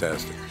having me.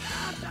 Fantastic.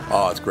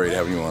 Oh, it's great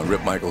having you on.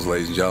 Rip Michaels,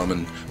 ladies and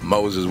gentlemen.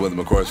 Moses with him,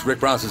 of course. Rick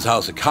Bronson's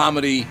House of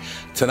Comedy.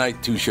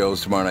 Tonight, 2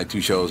 shows. Tomorrow night, 2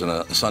 shows. And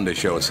a Sunday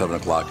show at 7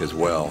 o'clock as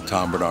well.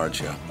 Tom Bernard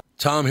Show.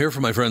 Tom here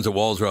from my friends at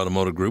Walzer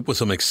Automotive Group with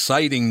some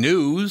exciting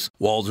news.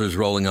 Walzer's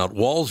rolling out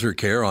Walzer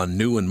Care on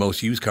new and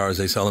most used cars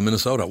they sell in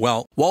Minnesota.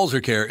 Well,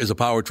 Walzer Care is a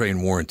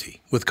powertrain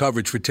warranty with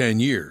coverage for 10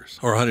 years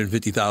or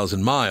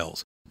 150,000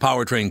 miles.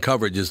 Powertrain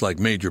coverage is like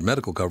major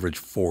medical coverage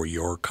for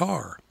your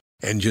car.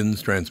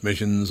 Engines,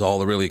 transmissions, all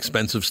the really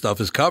expensive stuff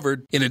is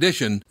covered. In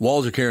addition,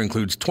 Walzer Care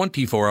includes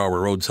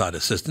 24-hour roadside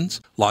assistance.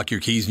 Lock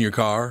your keys in your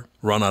car,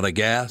 run out of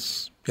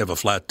gas, you have a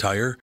flat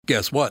tire.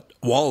 Guess what?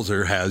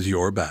 Walzer has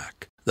your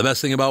back. The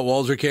best thing about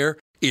Walzer Care,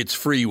 it's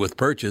free with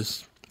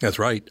purchase. That's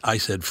right, I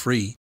said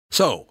free.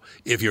 So,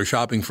 if you're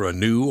shopping for a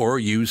new or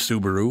used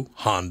Subaru,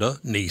 Honda,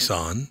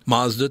 Nissan,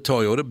 Mazda,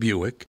 Toyota,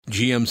 Buick,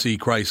 GMC,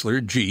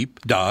 Chrysler,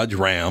 Jeep, Dodge,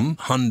 Ram,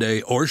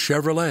 Hyundai, or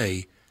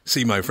Chevrolet,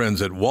 see my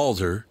friends at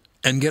Walzer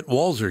and get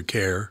Walzer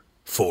Care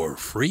for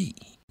free.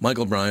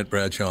 Michael Bryant,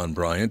 Bradshaw and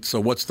Bryant. So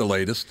what's the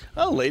latest?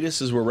 The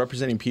latest is we're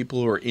representing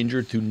people who are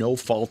injured through no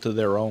fault of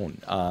their own.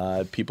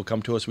 People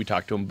come to us. We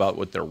talk to them about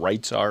what their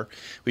rights are.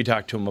 We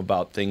talk to them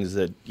about things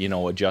that,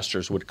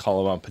 adjusters would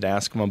call them up and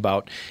ask them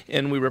about.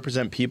 And we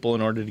represent people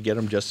in order to get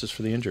them justice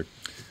for the injured.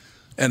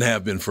 And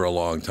have been for a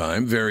long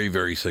time. Very,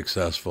 very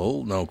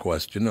successful, no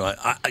question.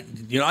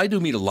 I do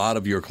meet a lot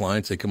of your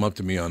clients. They come up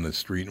to me on the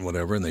street and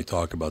whatever, and they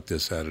talk about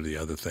this, that, or the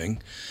other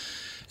thing.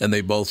 And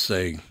they both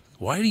say,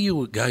 why do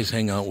you guys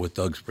hang out with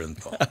Doug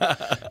Sprinthal?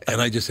 And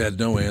I just had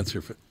no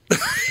answer for it.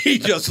 He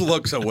just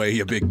looks away,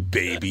 you big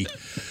baby.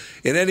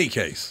 In any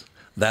case,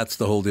 that's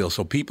the whole deal.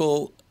 So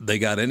people, they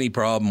got any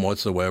problem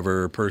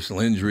whatsoever,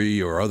 personal injury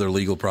or other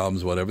legal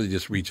problems, whatever, they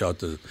just reach out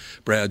to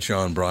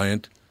Bradshaw and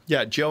Bryant.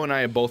 Yeah, Joe and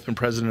I have both been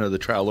president of the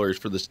trial lawyers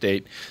for the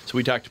state, so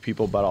we talk to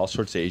people about all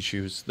sorts of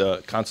issues.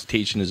 The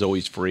consultation is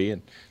always free,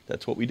 and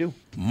that's what we do.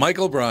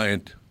 Michael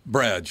Bryant,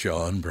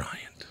 Bradshaw and Bryant.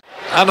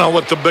 I don't know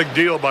what the big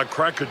deal about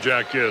Cracker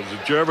Jack is.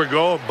 Did you ever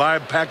go and buy a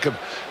pack of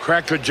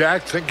Cracker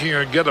Jack thinking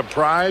you're going to get a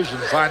prize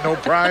and find no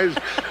prize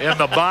in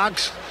the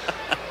box?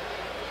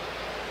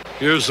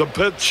 Here's the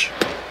pitch.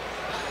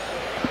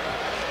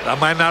 That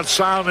might not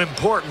sound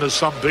important to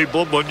some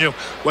people, but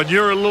when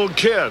you're a little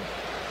kid,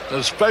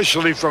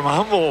 especially from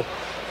humble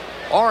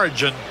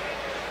origin,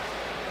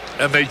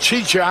 and they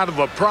cheat you out of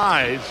a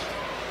prize,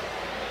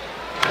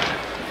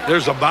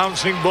 there's a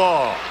bouncing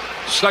ball.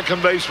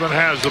 Second baseman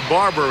has the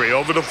Barbary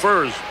over the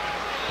first.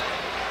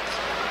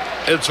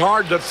 It's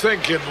hard to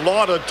think in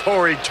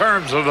laudatory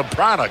terms of the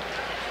product.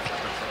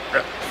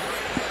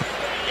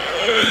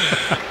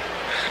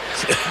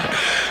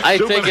 I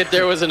think if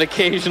there was an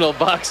occasional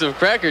box of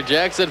Cracker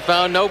Jacks that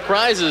found no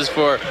prizes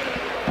for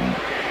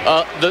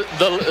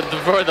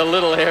the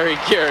little Harry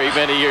Carey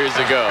many years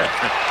ago.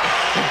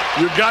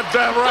 You got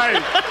that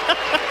right.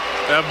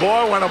 And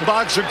boy, when a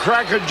box of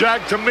Cracker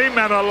Jack to me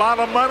meant a lot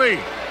of money.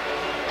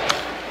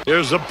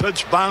 Here's a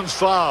pitch, bounce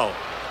foul.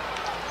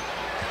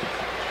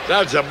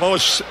 That's the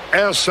most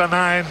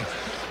asinine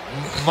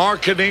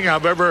marketing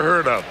I've ever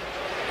heard of.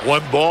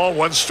 1 ball,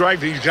 1 strike.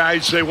 These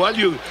guys say, well,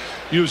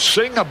 you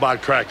sing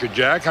about Cracker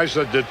Jack. I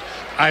said that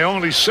I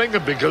only sing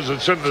it because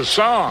it's in the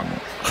song.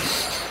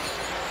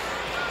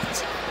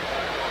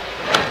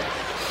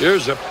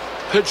 Here's a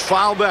pitch,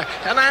 foul back.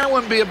 And I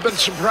wouldn't be a bit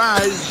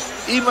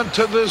surprised, even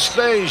to this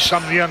day,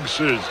 some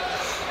youngsters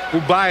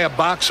who buy a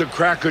box of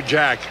Cracker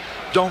Jack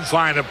don't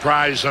find a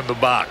prize in the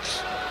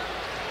box.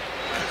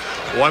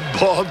 1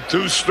 ball,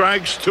 2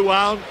 strikes, 2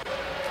 out.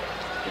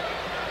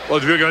 Well,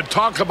 if you're going to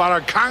talk about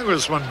our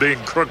congressman being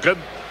crooked,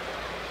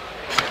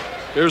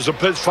 here's a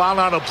pitch, foul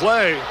out of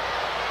play.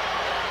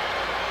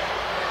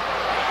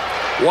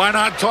 Why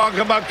not talk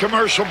about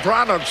commercial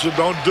products that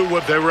don't do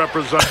what they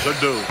represent to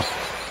do?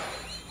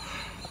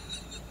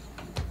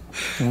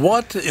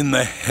 What in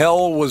the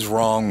hell was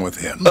wrong with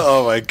him?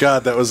 Oh, my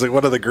God. That was like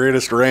one of the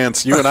greatest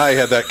rants. You and I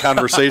had that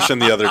conversation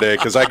the other day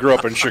because I grew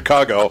up in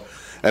Chicago,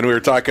 and we were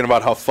talking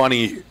about how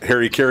funny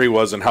Harry Carey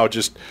was and how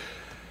just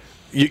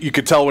you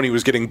could tell when he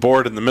was getting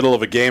bored in the middle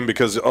of a game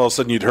because all of a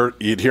sudden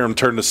you'd hear him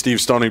turn to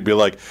Steve Stone and be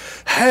like,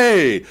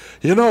 hey,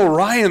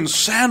 Ryan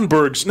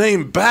Sandberg's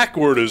name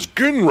backward is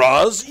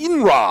Gunraz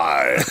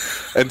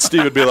Inrai. And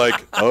Steve would be like,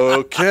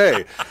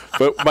 okay.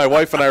 But my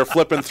wife and I are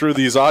flipping through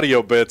these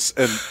audio bits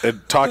and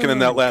talking in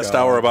that last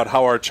hour about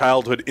how our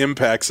childhood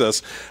impacts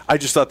us. I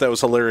just thought that was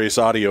hilarious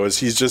audio as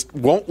he just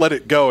won't let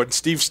it go. And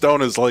Steve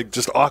Stone is like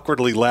just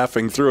awkwardly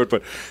laughing through it.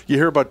 But you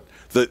hear about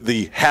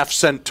the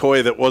half-cent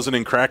toy that wasn't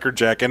in Cracker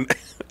Jack, and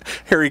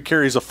Harry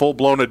Carey's a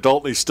full-blown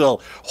adult, and he's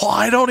still,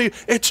 why don't he?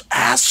 It's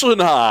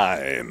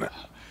asinine.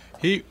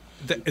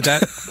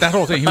 That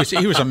whole thing,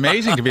 he was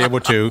amazing to be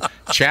able to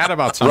chat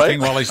about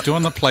something while he's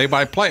doing the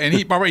play-by-play, and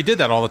he did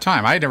that all the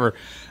time. I never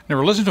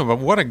listened to him, but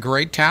what a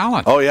great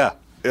talent! Oh yeah,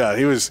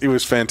 he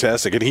was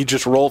fantastic, and he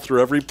just rolled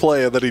through every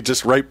play, and then he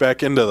just right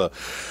back into the.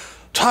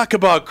 Talk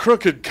about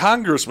crooked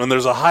congressman.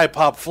 There's a high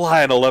pop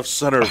fly in a left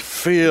center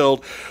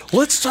field.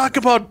 Let's talk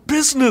about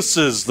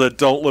businesses that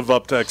don't live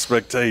up to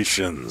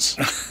expectations.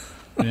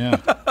 Yeah.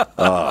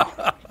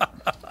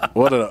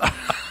 What a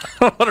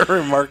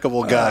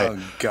remarkable guy. Oh,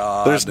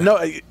 God. There's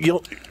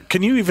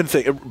can you even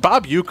think?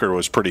 Bob Uecker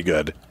was pretty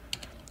good.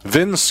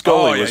 Vin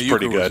Scully was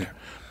pretty good.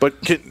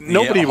 But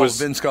nobody was.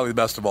 Vin Scully, the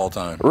best of all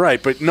time.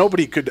 Right, but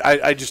nobody could.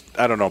 I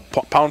don't know.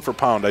 Pound for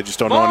pound, I just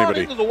don't know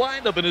anybody. Into the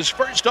windup in his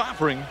first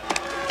offering.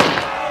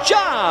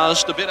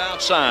 Just a bit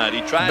outside. He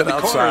tried the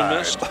corner and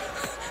missed.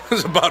 It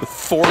was about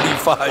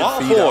 45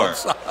 Ball feet 4.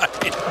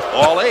 outside.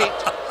 Ball 8.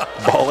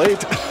 Ball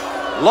 8.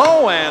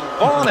 Low, and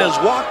Vaughn has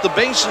walked the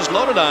bases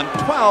loaded on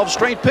 12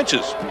 straight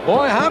pitches.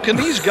 Boy, how can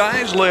these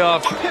guys lay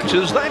off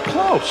pitches that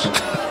close?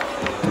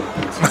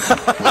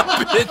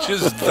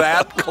 Pitches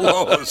that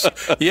close.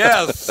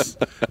 Yes,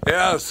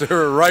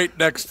 they're right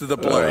next to the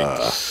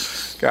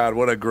plate. God,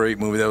 what a great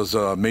movie. That was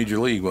Major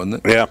League,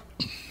 wasn't it? Yeah.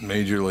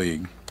 Major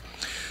League.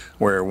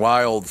 Where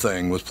Wild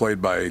Thing was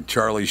played by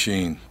Charlie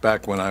Sheen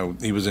back when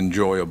he was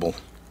enjoyable.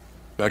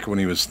 Back when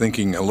he was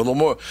thinking a little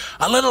more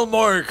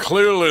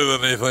clearly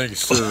than he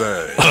thinks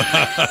today.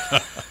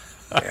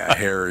 Yeah,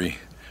 Harry.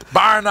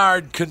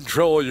 Barnard,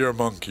 control your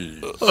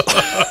monkeys.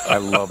 I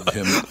loved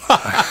him.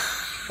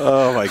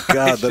 Oh, my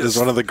God. That is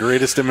one of the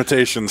greatest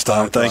imitations,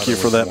 Tom. Thank you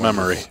for that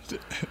memory.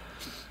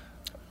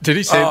 Did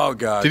he say,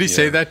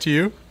 say that to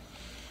you?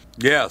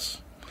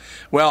 Yes.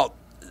 Well,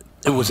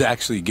 it was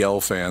actually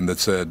Gelfand that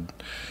said,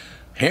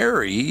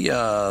 Harry,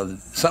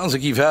 sounds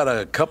like you've had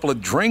a couple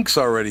of drinks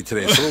already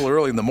today. It's a little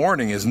early in the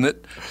morning, isn't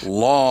it?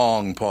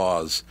 Long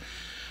pause.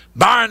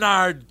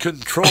 Barnard,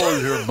 control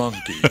your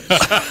monkeys.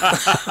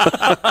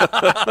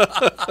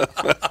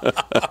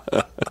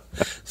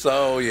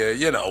 So,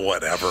 yeah,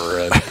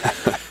 whatever.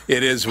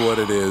 It is what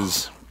it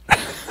is.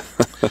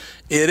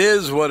 It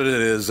is what it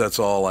is. That's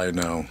all I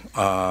know.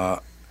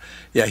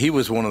 Yeah, he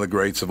was one of the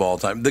greats of all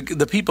time.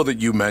 The people that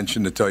you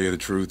mentioned, to tell you the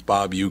truth,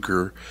 Bob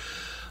Uecker,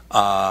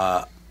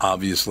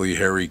 obviously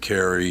Harry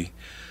Carey,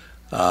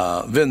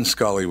 Vin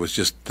Scully was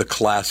just the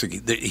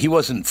classic. He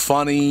wasn't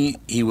funny.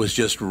 He was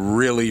just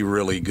really,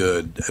 really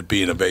good at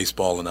being a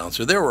baseball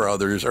announcer. There were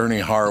others.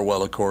 Ernie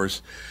Harwell, of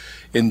course,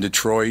 in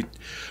Detroit.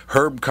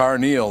 Herb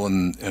Carneal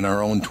in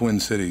our own Twin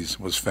Cities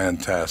was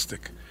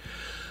fantastic.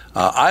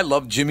 I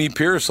loved Jimmy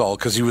Pearsall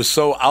because he was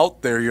so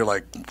out there. You're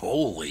like,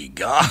 holy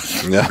God,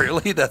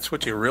 really? That's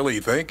what you really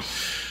think?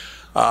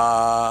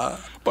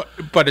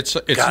 But it's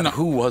God, not,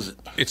 who was it?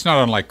 It's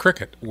not unlike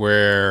cricket,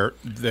 where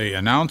the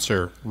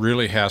announcer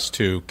really has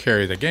to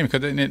carry the game.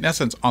 Because in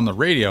essence, on the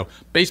radio,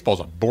 baseball's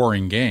a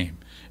boring game,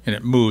 and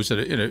it moves at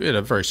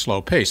a very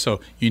slow pace.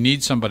 So you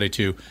need somebody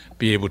to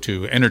be able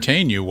to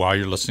entertain you while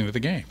you're listening to the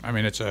game. I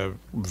mean, it's a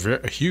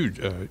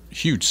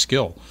huge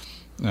skill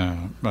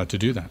to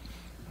do that.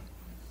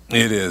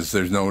 It is.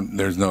 There's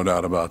no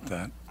doubt about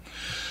that.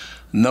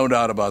 No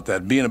doubt about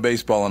that. Being a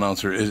baseball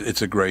announcer,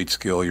 it's a great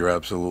skill. You're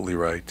absolutely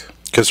right.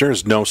 Because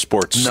there's no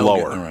sport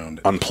slower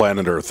on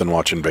planet Earth than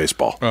watching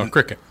baseball.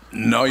 Cricket.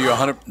 No,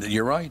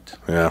 you're right.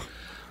 Yeah.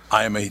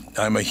 I'm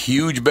a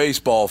huge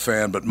baseball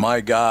fan, but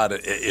my God,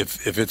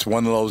 if it's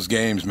one of those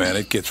games, man,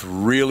 it gets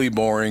really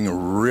boring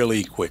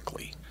really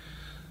quickly.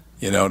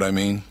 You know what I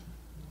mean?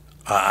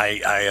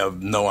 I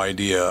have no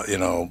idea,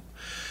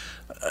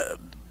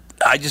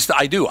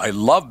 I do. I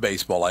love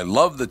baseball. I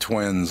love the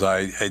Twins.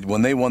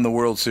 When they won the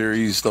World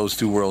Series, those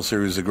two World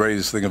Series, the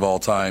greatest thing of all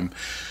time.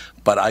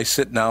 But I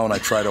sit now and I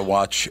try to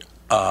watch,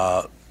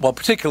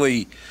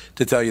 particularly,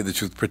 to tell you the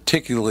truth,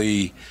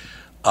 preseason,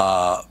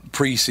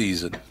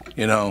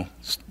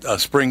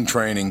 spring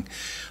training.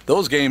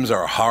 Those games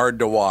are hard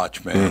to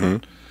watch,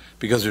 man.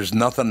 because there's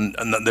nothing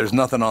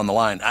on the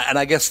line. And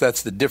I guess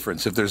that's the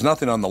difference. If there's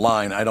nothing on the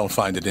line, I don't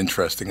find it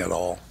interesting at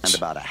all. And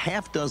about a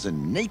half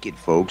dozen naked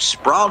folks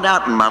sprawled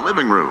out in my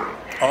living room.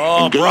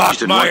 Oh,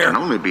 engaged in what Brockmeyer. can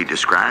only be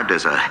described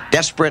as a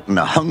desperate and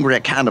a hungry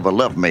kind of a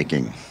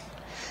lovemaking.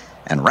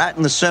 And right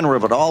in the center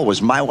of it all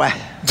was my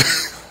wife.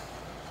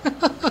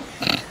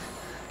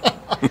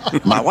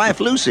 My wife,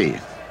 Lucy.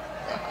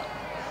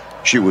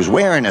 She was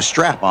wearing a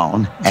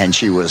strap-on, and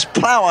she was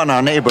plowing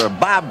our neighbor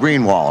Bob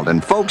Greenwald.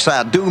 And folks,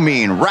 I do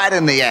mean right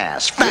in the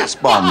ass.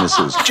 Fastball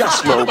misses.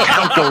 Just low.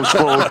 Count those for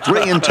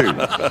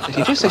 3-2. Did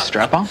you just say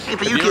strap-on? Hey,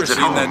 for you kids at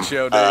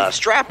home,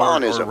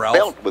 strap-on is a Ralph?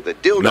 belt with a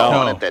dildo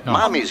on it that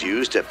mommies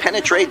use to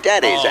penetrate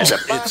daddies as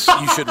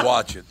a... You should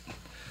watch it.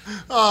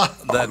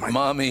 That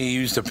mommy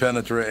used to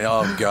penetrate.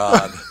 Oh,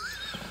 God.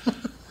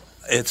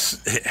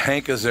 It's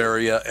Hank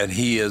Azaria, and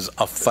he is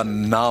a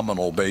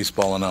phenomenal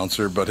baseball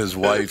announcer, but his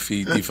wife,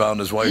 he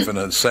found his wife in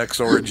a sex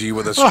orgy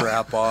with a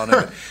strap on,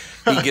 and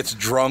he gets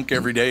drunk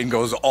every day and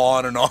goes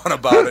on and on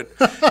about it.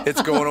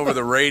 It's going over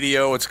the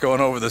radio. It's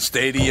going over the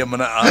stadium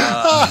and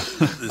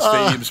the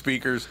stadium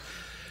speakers.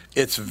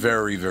 It's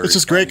very, very It's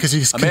just great because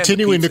he's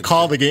continuing to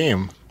call the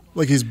game.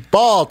 Like he's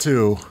ball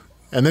two,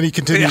 and then he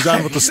continues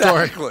on with the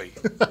story. Exactly.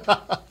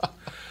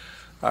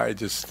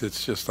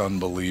 It's just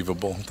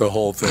unbelievable. The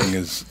whole thing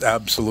is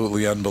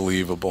absolutely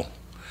unbelievable.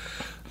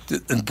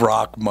 And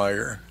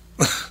Brockmeyer.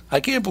 I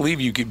can't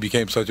believe you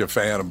became such a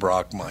fan of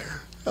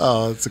Brockmeyer.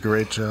 Oh, it's a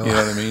great show. You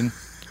know what I mean?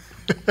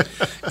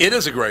 It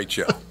is a great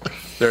show.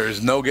 There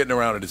is no getting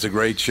around it. It's a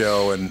great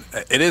show, and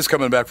it is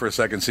coming back for a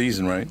second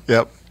season, right?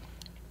 Yep.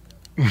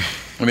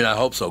 I mean, I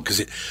hope so,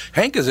 because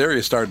Hank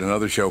Azaria started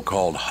another show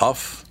called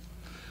Huff.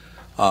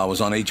 It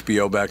was on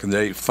HBO back in the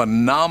day.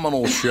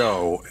 Phenomenal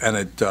show, and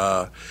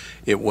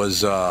it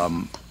was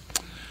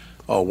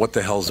what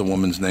the hell's the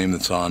woman's name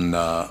that's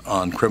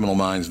on Criminal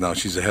Minds now?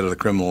 She's the head of the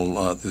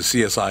the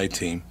CSI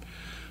team.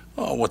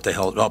 Oh, what the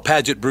hell? Oh,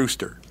 Paget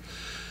Brewster.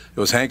 It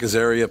was Hank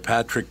Azaria,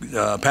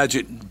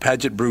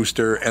 Paget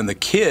Brewster, and the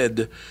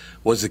kid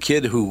was the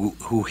kid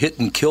who hit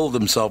and killed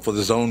himself with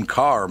his own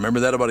car. Remember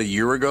that about a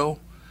year ago?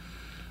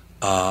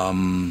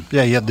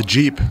 Yeah, he had the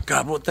Jeep.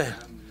 God, what the?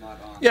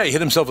 Yeah, he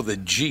hit himself with a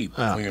Jeep.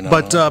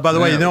 But by the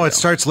way, it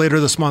starts later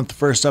this month. The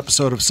first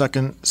episode of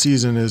second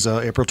season is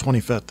April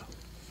 25th.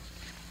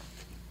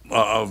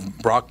 Of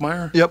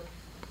Brockmeyer? Yep.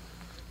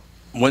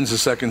 When's the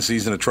second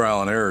season of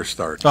Trial and Error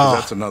start? 'Cause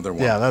that's another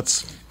one. Yeah,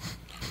 that's...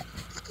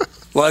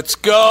 Let's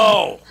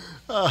go!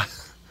 I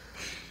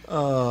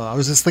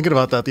was just thinking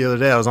about that the other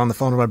day. I was on the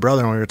phone with my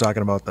brother when we were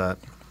talking about that.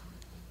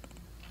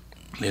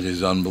 It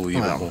is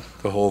unbelievable. Wow.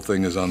 The whole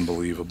thing is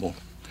unbelievable.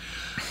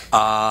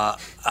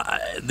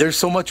 There's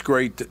so much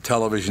great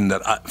television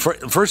that,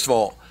 first of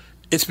all,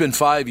 it's been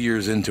 5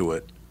 years into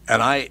it,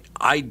 and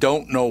I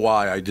don't know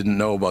why I didn't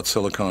know about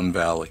Silicon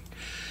Valley.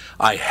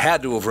 I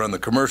had to have run the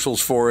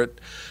commercials for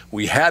it.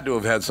 We had to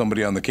have had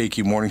somebody on the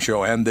KQ Morning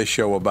Show and this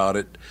show about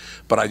it,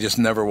 but I just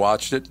never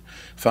watched it.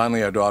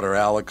 Finally, our daughter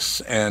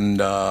Alex and,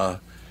 God,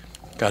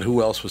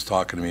 who else was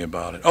talking to me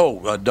about it?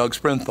 Oh, Doug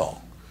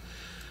Sprinthal.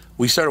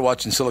 We started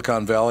watching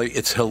Silicon Valley.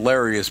 It's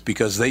hilarious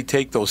because they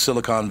take those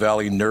Silicon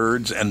Valley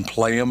nerds and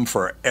play them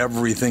for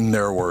everything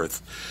they're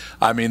worth.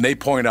 I mean, they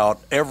point out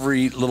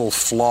every little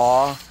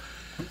flaw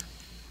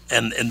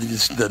and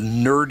just the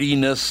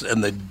nerdiness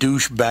and the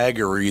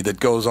douchebaggery that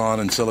goes on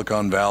in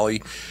Silicon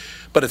Valley.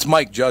 But it's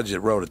Mike Judge that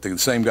wrote it, the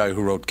same guy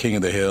who wrote King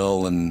of the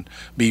Hill and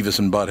Beavis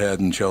and Butthead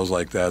and shows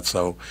like that.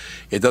 So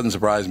it doesn't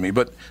surprise me.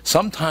 But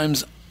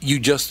sometimes you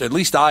just, at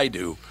least I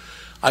do,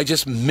 I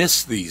just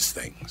miss these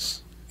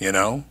things, you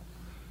know?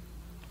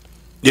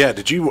 Yeah,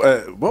 did you,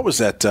 what was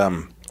that?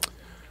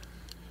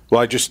 Well,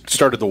 I just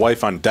started the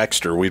wife on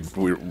Dexter. We're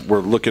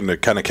looking to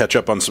kind of catch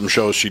up on some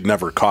shows she'd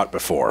never caught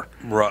before.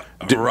 Right.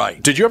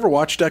 Did you ever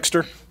watch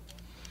Dexter?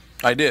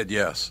 I did,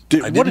 yes.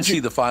 I didn't see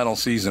the final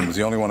season. It was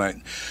the only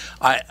one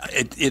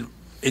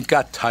it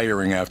got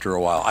tiring after a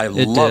while. I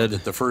loved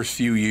it the first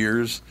few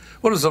years.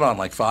 What was it on,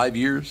 like 5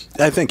 years?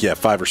 I think,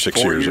 5 or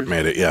 6 years it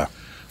made it, yeah.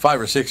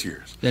 5 or 6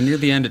 years. Yeah, near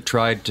the end it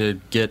tried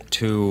to get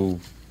to,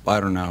 I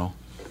don't know.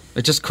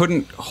 It just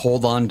couldn't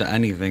hold on to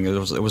anything. It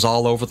was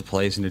all over the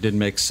place, and it didn't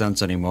make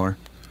sense anymore.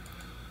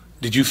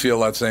 Did you feel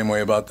that same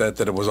way about that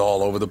it was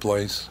all over the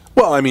place?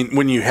 Well, I mean,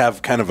 when you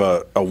have kind of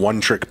a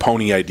one-trick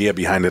pony idea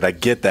behind it, I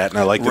get that, and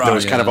I like that there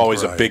was kind of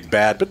always a big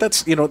bad. But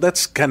that's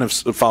kind of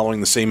following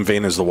the same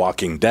vein as The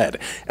Walking Dead.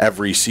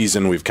 Every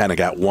season we've kind of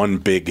got one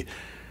big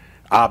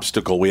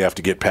obstacle we have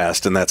to get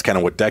past, and that's kind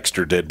of what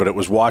Dexter did. But it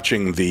was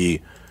watching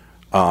the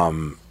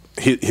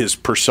his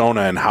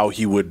persona and how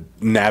he would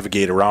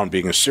navigate around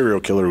being a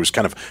serial killer who was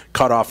kind of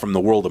cut off from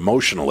the world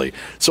emotionally.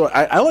 So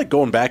I like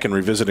going back and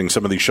revisiting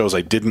some of these shows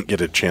I didn't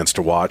get a chance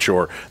to watch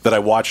or that I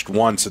watched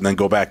once and then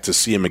go back to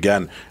see them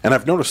again. And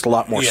I've noticed a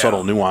lot more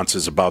subtle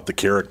nuances about the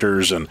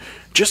characters and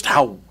just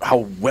how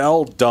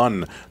well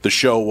done the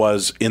show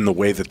was in the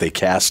way that they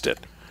cast it.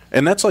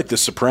 And that's like The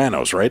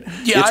Sopranos, right?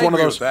 Yeah, it's I one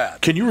agree of those. with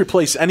that. Can you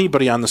replace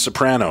anybody on The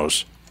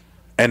Sopranos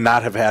and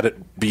not have had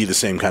it be the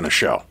same kind of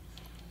show?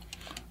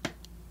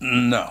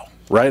 No.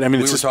 Right? I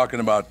mean, we were talking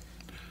about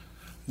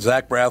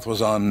Zach Braff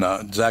was on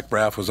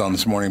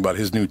this morning about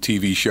his new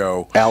TV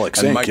show. Alex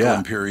and Inc., Michael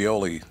yeah.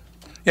 Imperioli.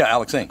 Yeah,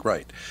 Alex Inc.,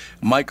 right.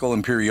 Michael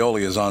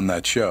Imperioli is on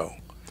that show.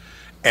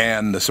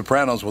 And The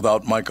Sopranos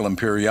without Michael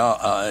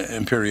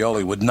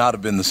Imperioli would not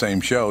have been the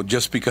same show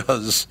just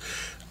because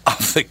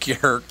of the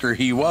character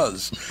he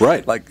was.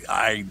 Right. Like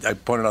I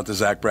pointed out to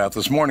Zach Braff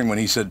this morning when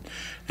he said,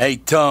 "Hey,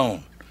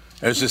 Tone,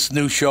 there's this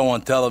new show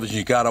on television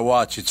you got to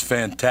watch. It's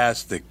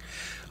fantastic.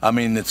 I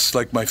mean, it's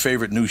like my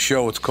favorite new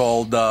show. It's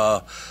called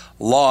Law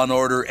and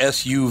Order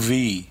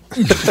SUV."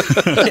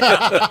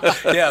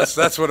 Yes,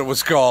 that's what it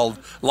was called.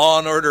 Law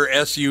and Order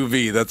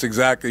SUV. That's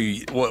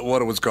exactly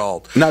what it was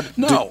called. Now,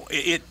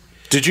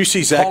 Did you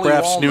see Zach Pauly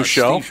Braff's Walnut, new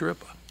show? Steve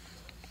Sharippa.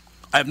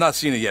 I have not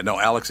seen it yet. No,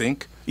 Alex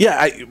Inc.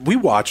 Yeah, we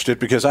watched it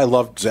because I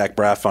loved Zach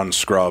Braff on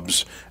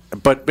Scrubs.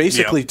 But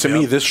basically, to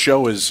me, this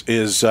show is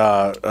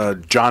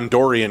John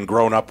Dorian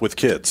grown up with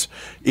kids.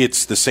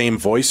 It's the same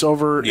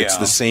voiceover. It's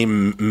the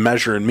same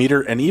measure and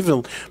meter. And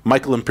even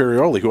Michael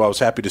Imperioli, who I was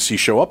happy to see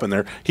show up in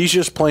there, he's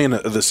just playing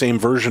the same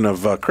version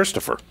of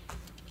Christopher.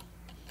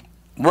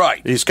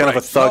 Right. He's kind of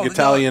a thug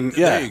Italian.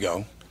 There you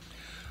go.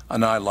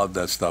 And I love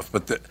that stuff.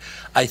 But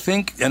I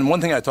think, and one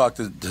thing I talked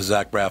to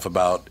Zach Braff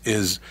about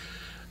is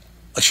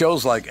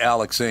shows like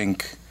Alex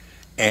Inc.,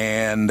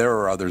 and there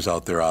are others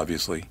out there,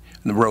 obviously.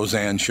 The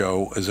Roseanne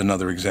Show is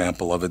another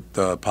example of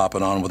it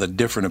popping on with a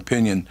different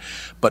opinion.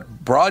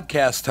 But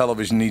broadcast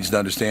television needs to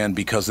understand,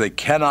 because they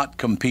cannot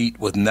compete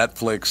with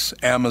Netflix,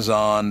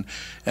 Amazon,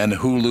 and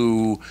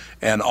Hulu,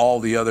 and all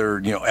the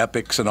other,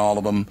 Epics and all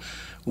of them,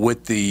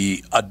 with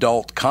the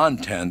adult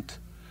content,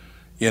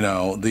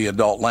 the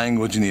adult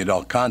language and the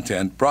adult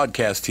content.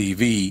 Broadcast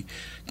TV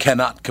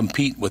cannot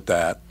compete with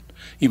that,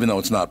 even though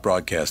it's not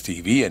broadcast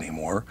TV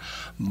anymore.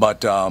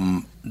 But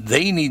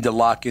they need to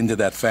lock into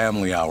that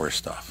family hour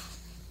stuff.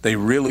 They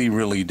really,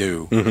 really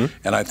do. Mm-hmm.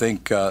 And I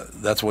think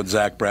that's what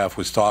Zach Braff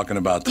was talking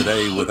about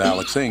today with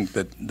Alex Inc.,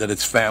 that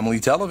it's family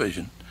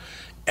television.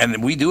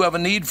 And we do have a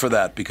need for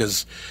that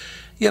because,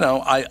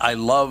 I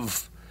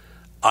love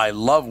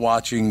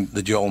watching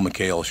the Joel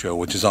McHale show,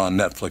 which is on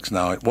Netflix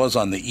now. It was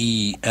on the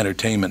E!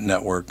 Entertainment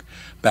Network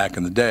back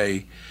in the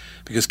day,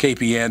 because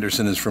KP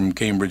Anderson is from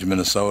Cambridge,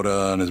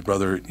 Minnesota, and his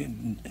brother,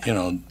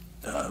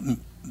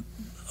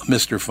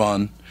 Mr.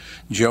 Fun,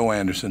 Joe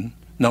Anderson,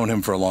 known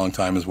him for a long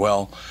time as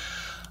well.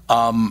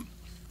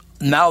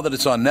 Now that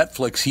it's on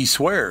Netflix, he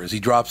swears.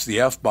 He drops the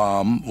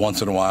F-bomb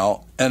once in a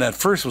while, and at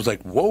first it was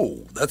like,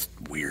 whoa, that's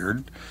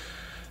weird,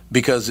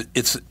 because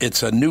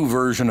it's a new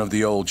version of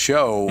the old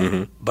show,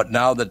 mm-hmm. But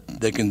now that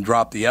they can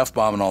drop the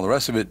F-bomb and all the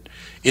rest of it,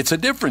 it's a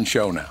different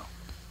show now,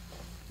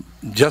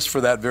 just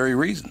for that very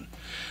reason.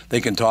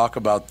 They can talk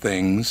about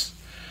things,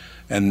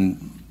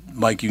 and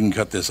Mike, you can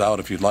cut this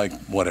out if you'd like,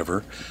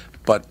 whatever,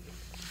 but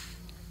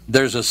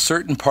there's a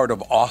certain part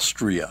of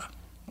Austria,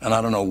 and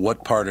I don't know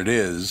what part it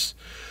is,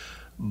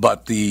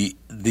 but the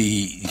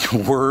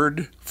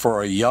word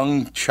for a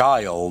young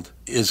child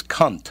is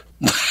cunt.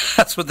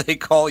 That's what they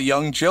call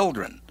young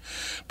children.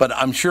 But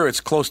I'm sure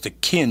it's close to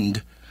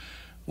kind,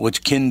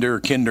 which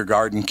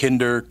kindergarten,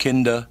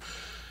 kinda.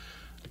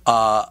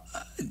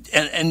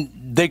 And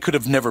they could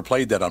have never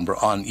played that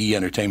on E!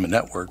 Entertainment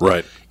Network.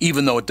 Right.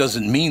 Even though it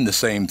doesn't mean the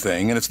same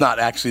thing, and it's not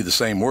actually the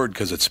same word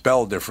because it's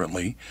spelled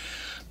differently.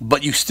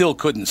 But you still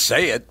couldn't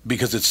say it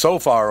because it's so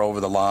far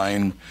over the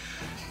line.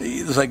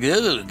 It's like,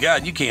 oh,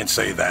 God, you can't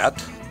say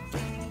that,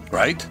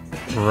 right?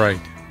 Right.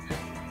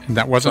 And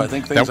that wasn't. So I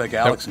think things like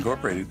Alex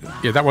Incorporated.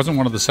 Yeah, that wasn't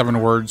one of the 7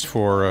 words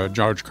for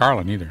George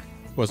Carlin either.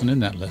 Wasn't in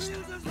that list.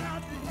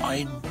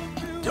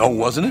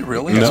 Wasn't it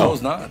really? No. I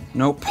suppose not.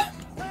 Nope.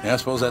 Yeah, I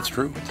suppose that's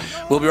true.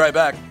 We'll be right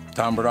back.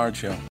 Tom Bernard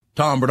Show.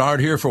 Tom Bernard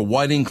here for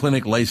Whiting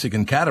Clinic LASIK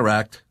and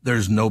Cataract.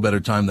 There's no better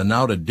time than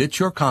now to ditch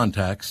your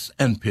contacts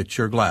and pitch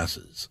your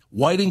glasses.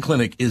 Whiting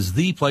Clinic is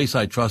the place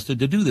I trusted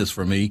to do this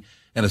for me,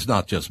 and it's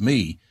not just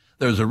me.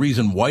 There's a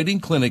reason Whiting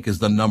Clinic is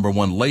the #1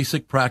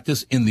 LASIK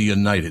practice in the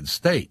United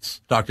States.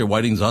 Dr.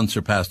 Whiting's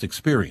unsurpassed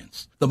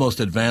experience, the most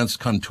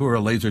advanced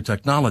Contura laser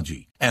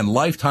technology, and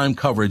lifetime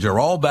coverage are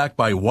all backed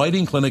by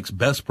Whiting Clinic's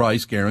best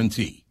price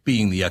guarantee.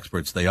 Being the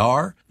experts they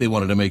are, they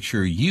wanted to make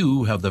sure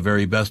you have the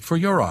very best for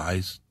your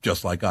eyes,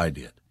 just like I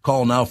did.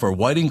 Call now for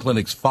Whiting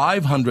Clinic's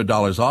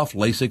 $500 off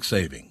LASIK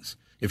savings.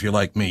 If you're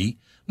like me,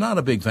 not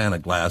a big fan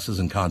of glasses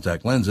and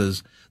contact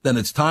lenses, then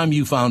it's time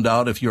you found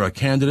out if you're a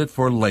candidate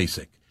for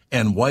LASIK.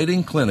 And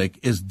Whiting Clinic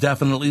is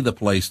definitely the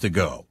place to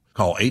go.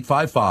 Call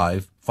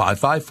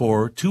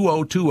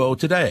 855-554-2020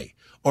 today,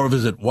 or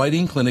visit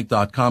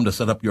whitingclinic.com to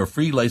set up your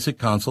free LASIK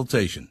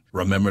consultation.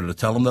 Remember to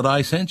tell them that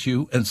I sent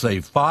you and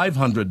save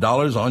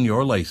 $500 on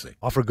your LASIK.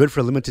 Offer good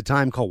for a limited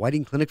time. Call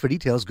Whiting Clinic for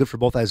details. Good for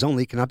both eyes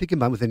only. Cannot be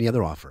combined with any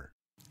other offer.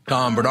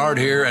 Tom Bernard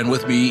here, and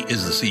with me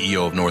is the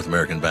CEO of North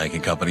American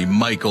Banking Company,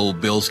 Michael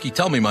Bilski.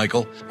 Tell me,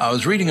 Michael, I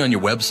was reading on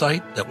your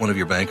website that one of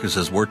your bankers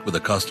has worked with a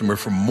customer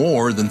for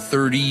more than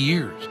 30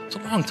 years. It's a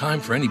long time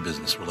for any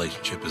business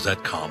relationship. Is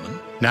that common?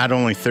 Not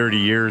only 30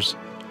 years,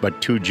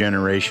 but 2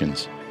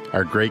 generations.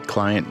 Our great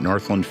client,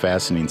 Northland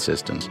Fastening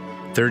Systems,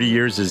 30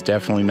 years is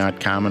definitely not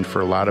common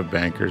for a lot of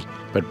bankers,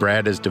 but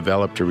Brad has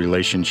developed a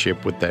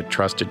relationship with that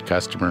trusted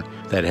customer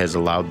that has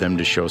allowed them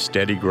to show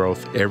steady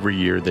growth every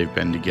year they've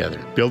been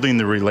together. Building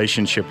the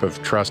relationship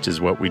of trust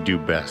is what we do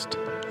best.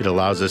 It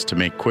allows us to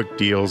make quick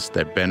deals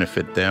that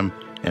benefit them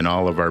and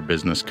all of our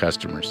business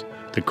customers.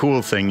 The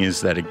cool thing is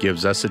that it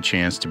gives us a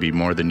chance to be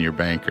more than your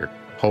banker,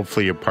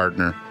 hopefully a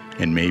partner,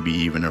 and maybe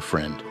even a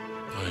friend.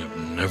 I have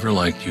never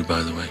liked you,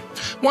 by the way.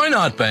 Why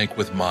not bank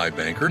with my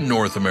banker,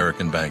 North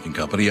American Banking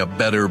Company, a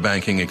better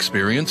banking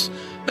experience?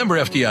 Member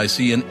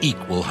FDIC, an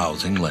equal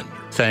housing lender.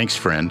 Thanks,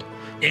 friend.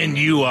 And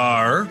you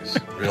are?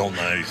 Real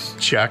nice.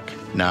 Chuck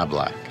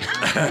Knobloch.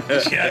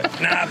 Chuck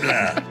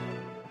Knobloch.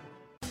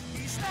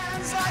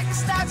 Stands like a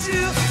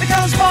statue,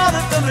 becomes part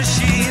of the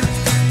machine.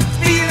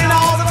 Feeling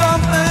all the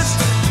bumpers,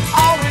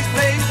 always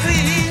play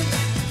clean.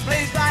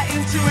 Plays by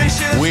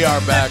intuition. We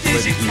are back,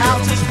 ladies and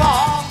gentlemen.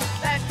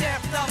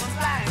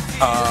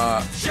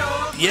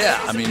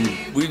 Yeah, I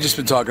mean, we've just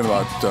been talking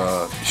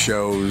about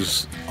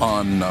shows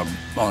on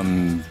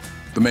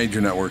the major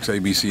networks,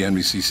 ABC,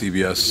 NBC,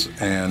 CBS,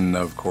 and,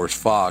 of course,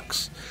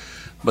 Fox.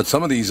 But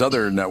some of these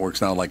other networks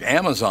now, like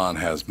Amazon,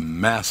 has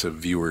massive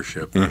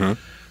viewership. Mm-hmm.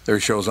 There are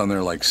shows on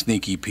there like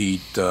Sneaky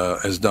Pete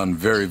has done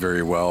very,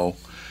 very well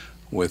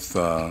with,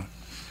 a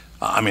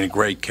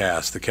great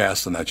cast. The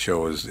cast on that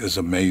show is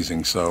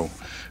amazing. So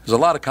there's a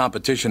lot of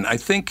competition. I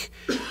think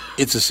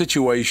it's a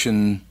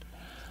situation...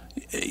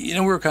 You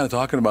know, we were kind of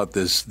talking about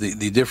this,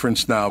 the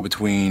difference now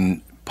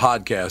between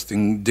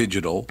podcasting,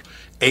 digital,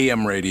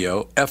 AM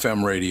radio,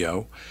 FM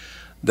radio,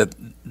 that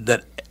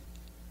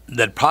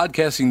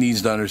podcasting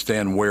needs to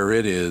understand where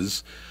it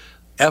is,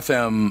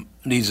 FM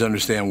needs to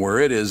understand where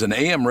it is, and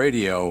AM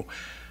radio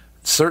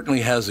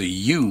certainly has a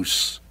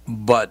use,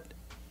 but,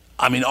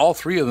 I mean, all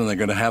three of them are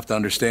going to have to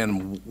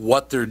understand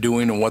what they're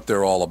doing and what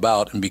they're all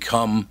about and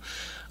become,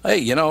 hey,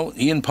 you know,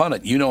 Ian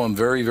Punnett, you know him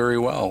very, very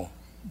well,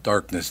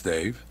 Darkness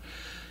Dave.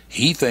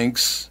 He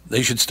thinks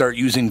they should start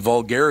using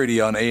vulgarity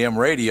on AM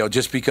radio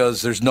just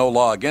because there's no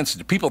law against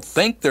it. People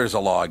think there's a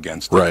law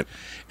against it. Right.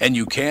 And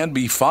you can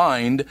be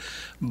fined,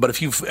 but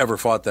if you've ever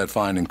fought that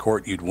fine in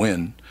court, you'd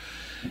win.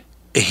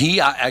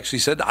 He actually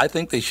said, I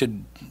think they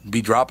should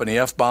be dropping the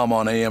F-bomb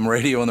on AM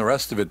radio and the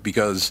rest of it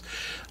because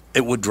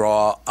it would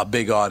draw a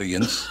big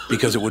audience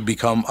because it would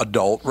become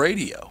adult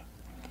radio.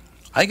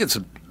 I think it's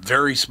a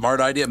very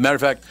smart idea. Matter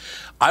of fact,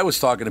 I was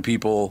talking to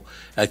people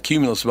at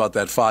Cumulus about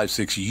that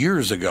 5-6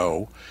 years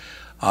ago,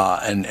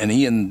 and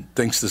Ian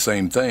thinks the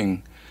same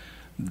thing,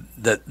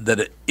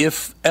 that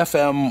if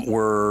FM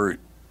were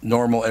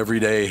normal every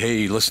day,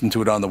 hey, listen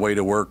to it on the way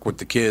to work with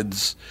the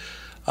kids,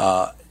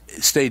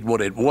 stayed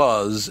what it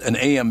was, and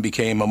AM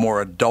became a more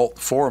adult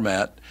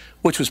format,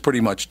 which was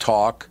pretty much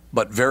talk,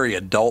 but very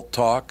adult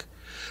talk.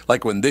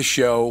 Like when this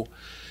show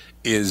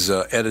is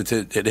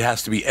edited, it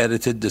has to be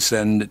edited to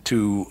send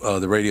to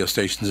the radio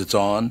stations it's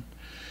on.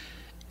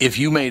 If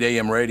you made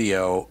AM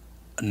radio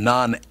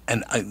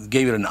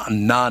gave it a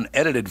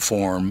non-edited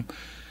form,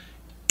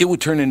 it would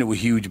turn into a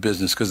huge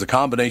business because the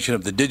combination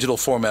of the digital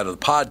format of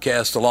the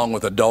podcast along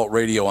with adult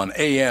radio on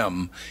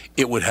AM,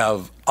 it would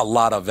have a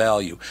lot of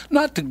value.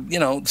 Not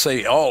to,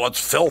 say, oh, let's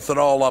filth it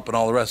all up and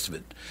all the rest of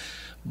it.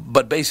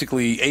 But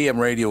basically, AM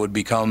radio would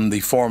become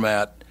the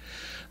format,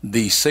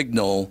 the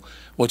signal,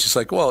 which is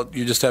like, well,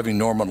 you're just having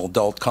normal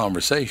adult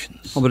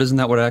conversations. Well, but isn't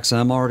that what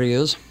XM already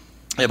is?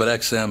 Yeah, but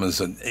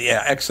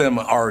XM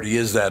already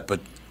is that, but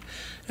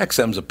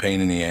XM's a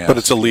pain in the ass. But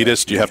it's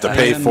elitist. You have to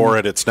pay for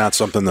it. It's not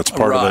something that's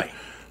part of it.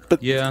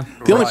 But yeah,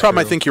 the only problem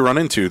I think you run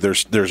into,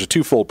 there's a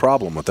twofold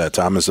problem with that,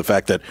 Tom, is the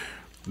fact that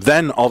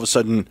then all of a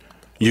sudden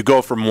you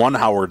go from one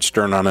Howard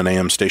Stern on an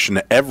AM station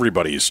to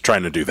everybody's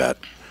trying to do that.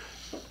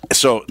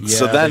 So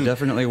then they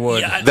definitely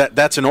would.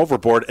 That's an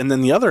overboard. And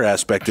then the other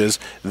aspect is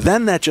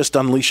then that just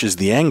unleashes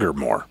the anger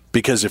more.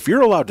 Because if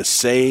you're allowed to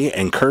say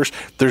and curse,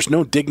 there's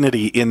no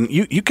dignity in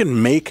you can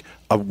make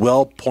a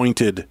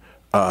well-pointed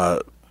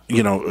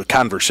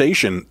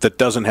conversation that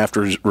doesn't have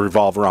to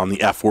revolve around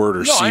the F word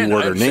or C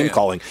word or name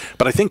calling.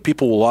 But I think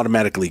people will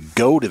automatically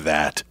go to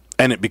that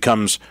and it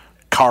becomes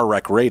car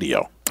wreck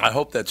radio. I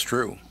hope that's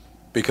true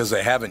because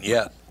they haven't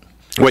yet.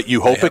 Wait,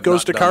 you hope it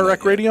goes to car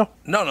wreck radio?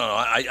 No.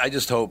 I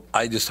just hope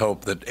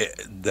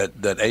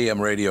that AM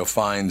radio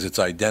finds its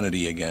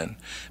identity again,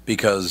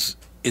 because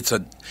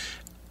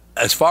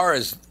as far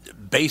as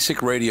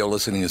basic radio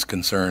listening is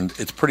concerned,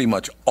 it's pretty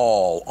much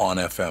all on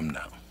FM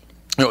now.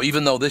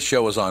 Even though this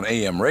show is on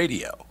AM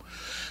radio,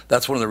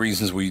 that's one of the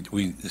reasons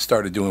we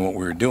started doing what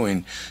we were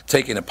doing,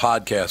 taking a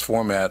podcast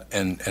format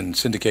and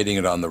syndicating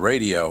it on the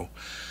radio,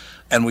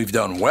 and we've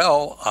done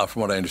well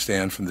from what I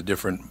understand from the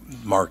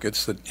different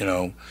markets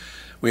that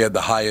we had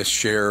the highest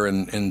share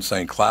in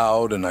St.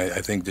 Cloud, and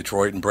I think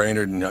Detroit and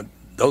Brainerd and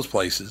those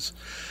places.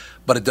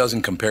 But it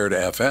doesn't compare to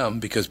FM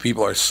because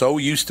people are so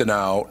used to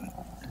now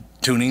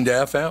tuning to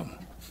FM.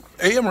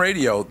 AM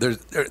radio,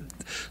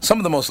 some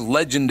of the most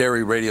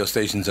legendary radio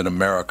stations in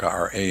America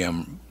are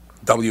AM.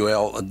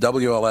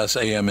 WLS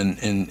AM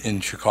in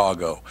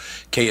Chicago,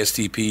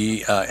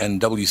 KSTP and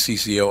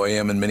WCCO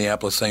AM in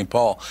Minneapolis, St.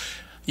 Paul.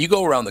 You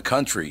go around the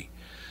country,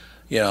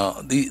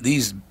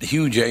 these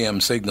huge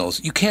AM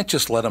signals, you can't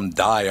just let them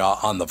die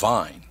on the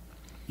vine.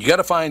 You got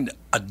to find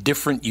a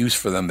different use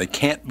for them. They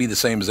can't be the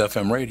same as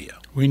FM radio.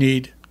 We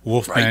need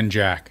Wolfman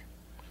Jack.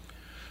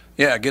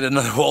 Yeah, get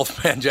another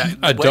Wolfman Jack.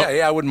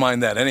 Yeah, I wouldn't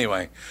mind that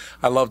anyway.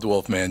 I loved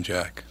Wolfman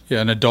Jack. Yeah,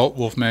 an adult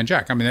Wolfman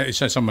Jack. I mean, it's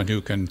someone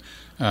who can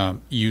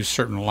use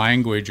certain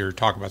language or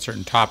talk about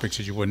certain topics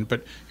that you wouldn't.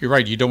 But you're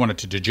right, you don't want it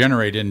to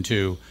degenerate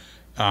into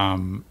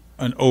an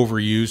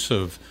overuse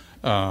of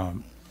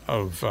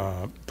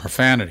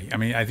profanity. I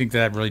mean, I think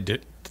that really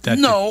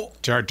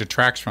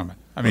detracts from it.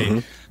 I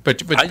mean,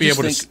 but be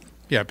able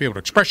to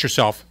express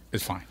yourself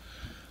is fine.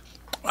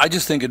 I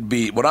just think it'd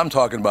be what I'm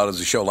talking about is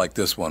a show like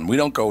this one. We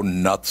don't go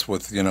nuts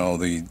with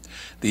the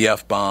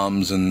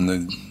F-bombs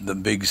and the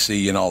big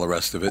C and all the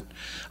rest of it.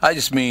 I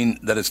just mean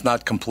that it's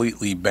not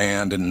completely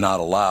banned and not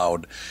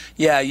allowed.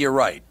 Yeah, you're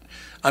right.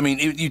 I mean,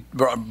 you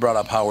brought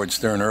up Howard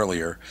Stern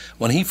earlier.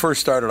 When he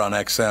first started on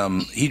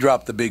XM, he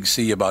dropped the big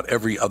C about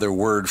every other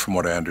word, from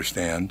what I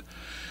understand.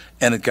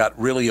 And it got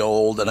really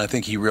old, and I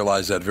think he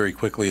realized that very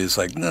quickly. It's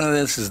like, no,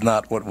 this is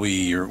not what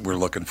we're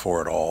looking for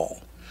at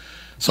all.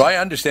 So I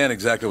understand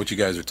exactly what you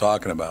guys are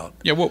talking about.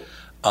 Yeah, well,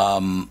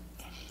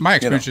 my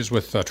experiences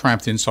with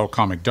Triumph the Insult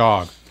Comic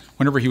Dog,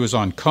 whenever he was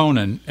on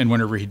Conan and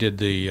whenever he did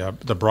the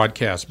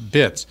broadcast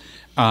bits,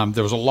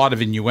 there was a lot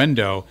of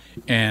innuendo,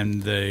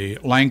 and the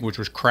language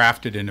was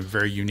crafted in a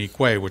very unique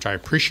way, which I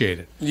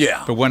appreciated.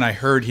 Yeah. But when I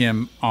heard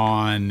him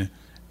on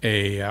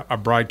a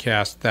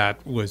broadcast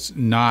that was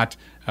not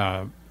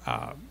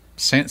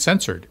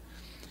censored,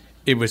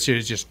 it was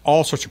just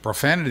all sorts of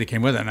profanity that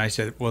came with it, and I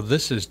said, well,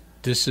 this is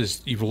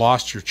you've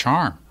lost your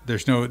charm.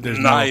 There's no.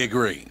 I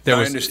agree. I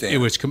understand.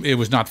 It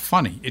was not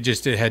funny. It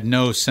had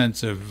no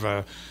sense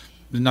of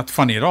not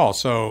funny at all.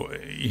 So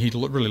he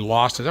really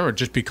lost it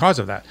just because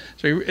of that.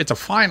 So it's a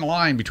fine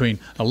line between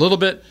a little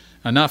bit,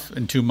 enough,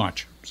 and too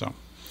much. So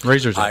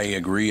razor's edge. I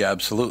agree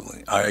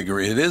absolutely. I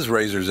agree. It is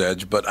razor's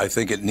edge, but I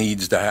think it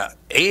needs to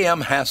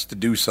AM has to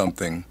do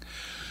something.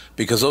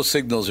 Because those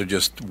signals are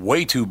just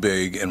way too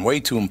big and way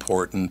too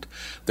important.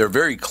 They're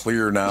very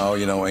clear now,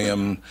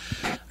 AM.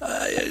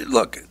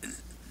 Look,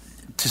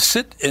 to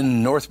sit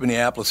in North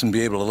Minneapolis and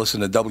be able to listen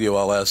to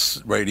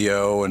WLS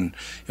radio, and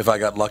if I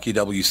got lucky,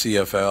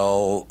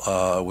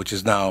 WCFL, which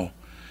is now,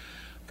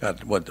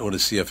 God, what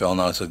is CFL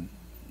now?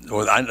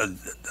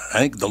 I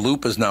think the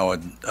Loop is now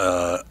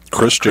a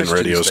Christian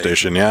radio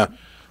station. Yeah,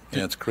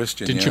 it's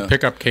Christian. Didn't you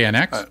pick up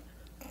KNX?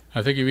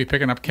 I think you'd be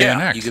picking up KNX.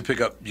 Yeah, you could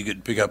pick up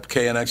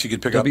KNX. You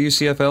could pick up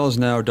WCFL is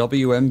now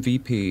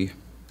WMVP.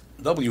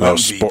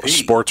 WMVP. Oh,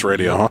 sports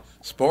radio, huh?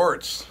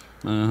 Sports.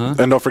 Uh-huh.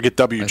 And don't forget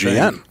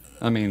WGN.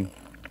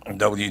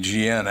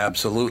 WGN,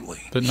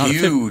 absolutely. But not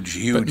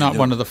huge. But not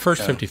one of the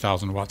first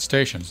 50,000 watt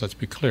stations. Let's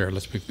be clear.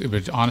 Let's be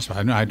honest.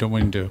 I don't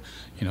want to,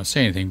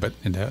 say anything. But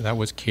that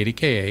was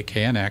KDKA,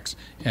 KNX,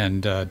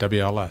 and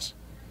WLS.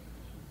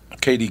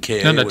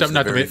 KDKA was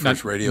the very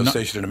first radio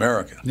station in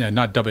America. Yeah,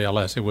 not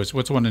WLS. It was,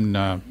 what's the one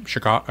in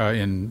Chicago,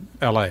 in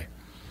L.A.?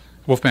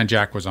 Wolfman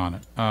Jack was on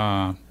it.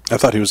 I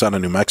thought he was on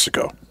in New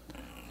Mexico.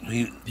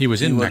 He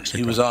was in Mexico.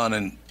 He was on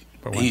in...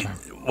 He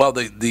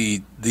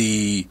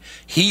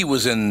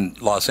was in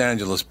Los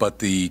Angeles, but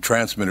the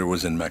transmitter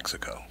was in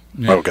Mexico.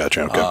 Yeah. Oh,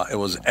 gotcha. Okay. It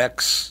was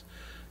X.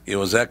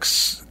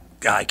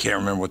 I can't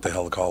remember what the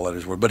hell the call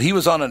letters were, but he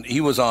was on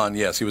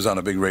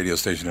a big radio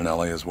station in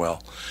L.A. as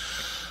well.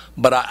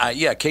 But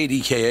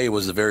KDKA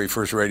was the very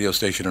first radio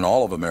station in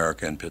all of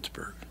America in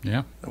Pittsburgh.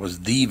 Yeah, it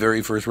was the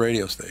very first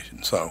radio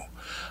station. So,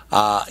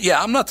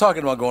 I'm not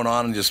talking about going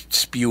on and just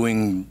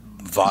spewing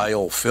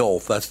vile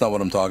filth. That's not what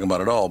I'm talking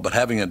about at all. But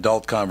having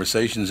adult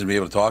conversations and be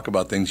able to talk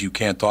about things you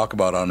can't talk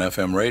about on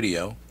FM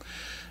radio,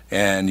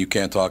 and you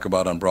can't talk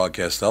about on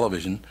broadcast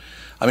television.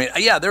 I mean,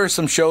 there are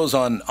some shows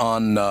on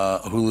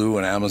Hulu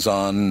and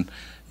Amazon.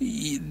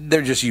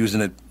 They're just using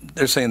it.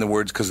 They're saying the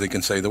words because they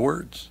can say the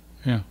words.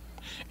 Yeah.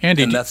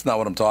 Andy, and that's not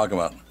what I'm talking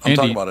about. I'm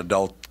talking about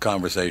adult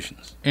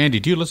conversations. Andy,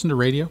 do you listen to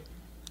radio?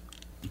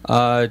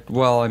 Well,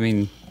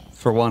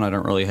 for one, I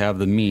don't really have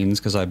the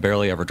means because I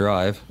barely ever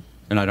drive,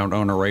 and I don't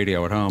own a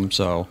radio at home,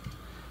 so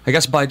I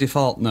guess by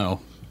default, no.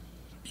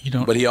 You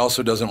don't. But he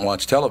also doesn't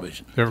watch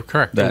television. They're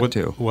correct. That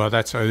too. Well,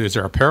 is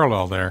there a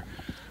parallel there?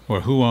 Well,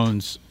 who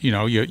owns? You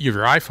have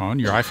your iPhone.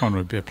 Your iPhone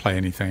would play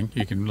anything.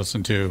 You can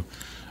listen to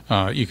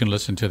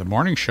the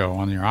morning show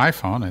on your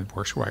iPhone. It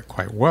works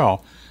quite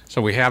well.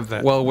 So we have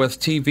that. Well,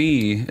 with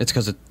TV, it's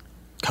because it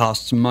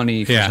costs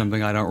money for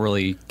something I don't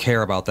really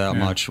care about that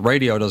much.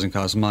 Radio doesn't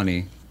cost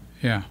money.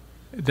 Yeah,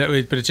 but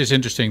it's just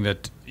interesting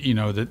that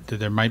that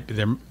there might be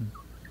there.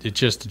 It's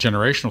just a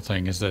generational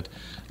thing. Is that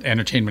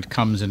entertainment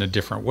comes in a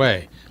different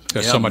way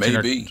because so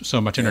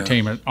much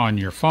entertainment on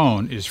your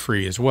phone is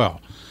free as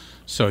well.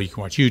 So you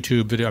can watch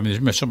YouTube video.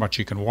 There's so much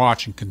you can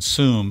watch and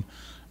consume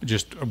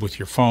just with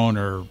your phone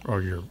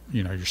or your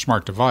your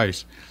smart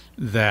device.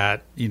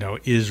 That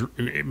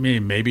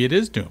maybe it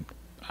is doomed.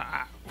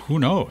 Who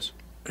knows?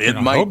 It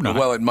might.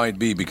 Well, it might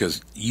be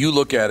because you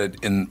look at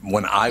it.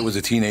 When I was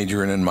a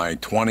teenager and in my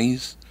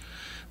 20s,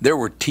 there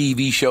were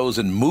TV shows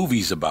and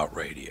movies about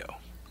radio.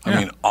 I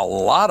mean, a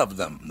lot of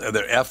them.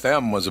 The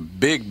FM was a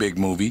big, big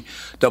movie.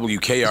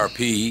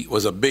 WKRP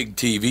was a big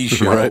TV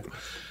show. Right.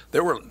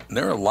 There were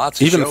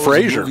lots of Even shows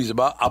Frasier. and movies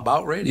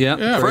about radio.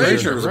 Yeah,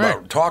 Frasier was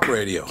about talk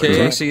radio.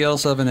 KACL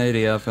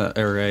 780 FM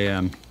or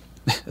AM,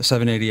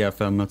 780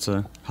 FM. That's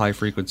a high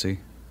frequency.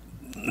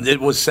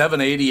 It was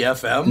 780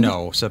 FM.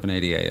 No,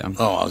 780 AM.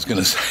 Oh, I was going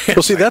to say.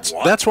 Well, see, that's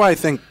why I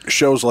think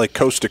shows like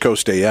Coast to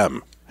Coast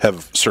AM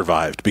have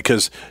survived,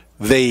 because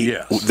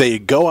they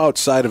go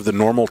outside of the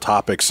normal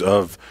topics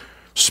of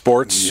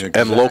sports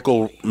and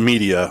local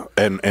media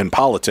and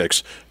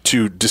politics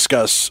to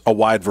discuss a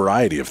wide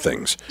variety of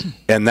things.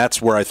 And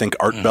that's where I think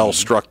Art Bell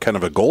struck kind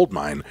of a gold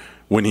mine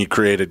when he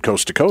created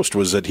Coast to Coast,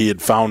 was that he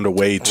had found a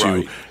way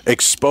to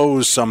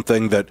expose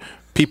something that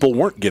people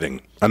weren't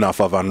getting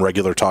enough of on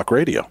regular talk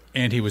radio.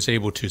 And he was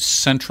able to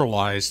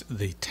centralize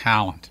the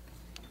talent.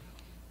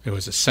 It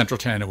was a central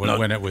talent.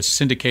 When it was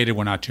syndicated,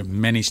 went out to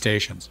many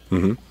stations.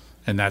 Mm-hmm.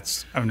 And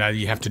that's, I mean,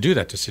 you have to do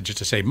that just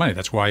to save money.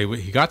 That's why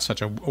he got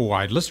such a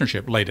wide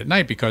listenership late at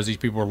night, because these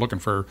people were looking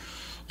for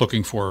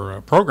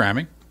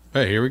programming.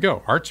 Hey, here we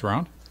go. Art's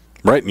around.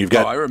 Right, and you've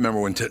got... I remember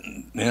when...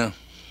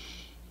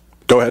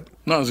 Go ahead.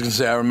 No, I was going to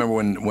say, I remember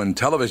when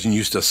television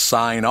used to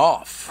sign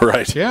off.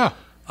 Right. Yeah.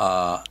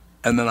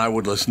 And then I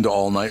would listen to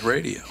all-night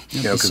radio.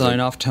 The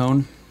sign-off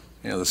tone.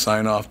 Yeah, the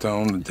sign-off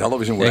tone. The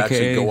television would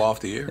actually go off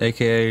the air.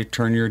 AKA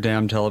turn your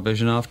damn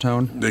television off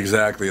tone.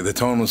 Exactly. The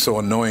tone was so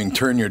annoying.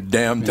 Turn your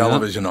damn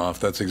television off.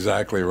 That's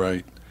exactly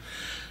right.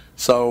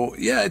 So,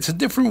 yeah, it's a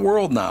different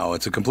world now.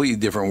 It's a completely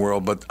different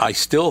world. But I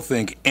still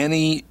think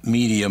any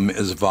medium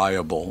is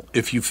viable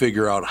if you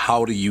figure out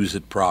how to use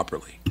it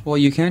properly. Well,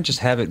 you can't just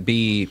have it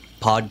be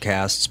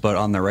podcasts, but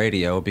on the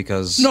radio,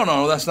 because...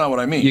 No, that's not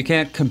what I mean. You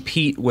can't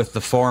compete with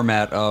the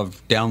format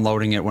of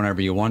downloading it whenever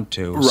you want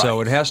to. Right.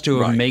 So it has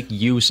to make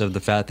use of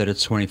the fact that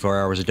it's 24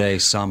 hours a day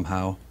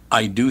somehow.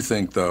 I do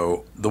think,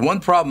 though, the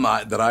one problem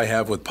that I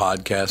have with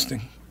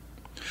podcasting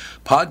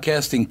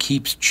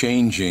keeps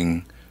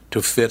changing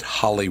to fit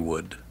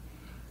Hollywood,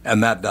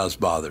 and that does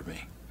bother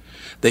me.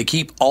 They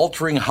keep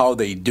altering how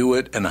they do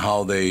it and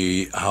how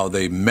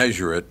they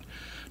measure it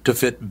to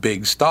fit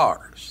big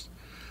stars.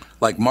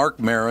 Like Mark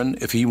Maron,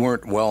 if he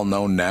weren't well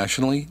known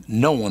nationally,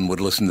 no one would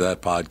listen to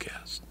that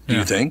podcast. Do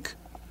you think?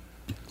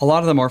 A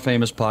lot of the more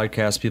famous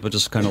podcasts, people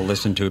just kind of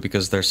listen to it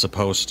because they're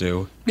supposed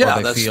to. Yeah,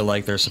 or they feel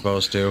like they're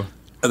supposed to.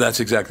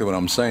 That's exactly what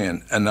I'm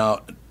saying. And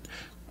now,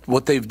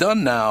 what they've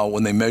done now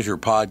when they measure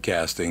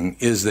podcasting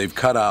is they've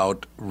cut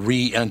out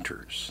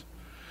re-enters.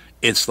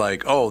 It's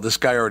like, oh, this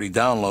guy already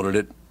downloaded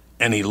it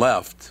and he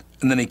left,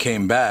 and then he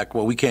came back.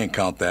 Well, we can't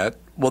count that.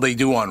 Well, they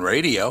do on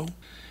radio.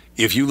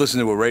 If you listen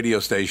to a radio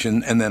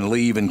station and then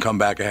leave and come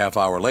back a half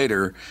hour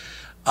later,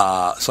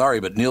 sorry,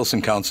 but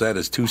Nielsen counts that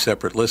as two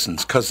separate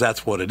listens, because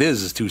that's what it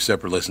is two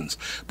separate listens.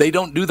 They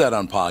don't do that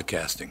on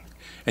podcasting.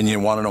 And you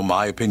want to know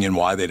my opinion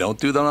why they don't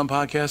do that on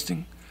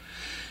podcasting?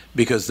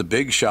 Because the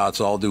big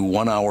shots all do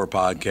 1 hour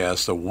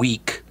podcasts a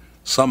week.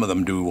 Some of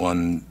them do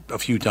one a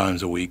few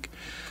times a week.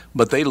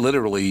 But they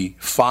literally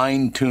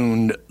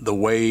fine-tuned the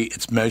way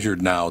it's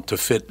measured now to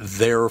fit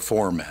their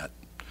format,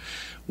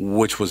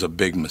 which was a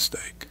big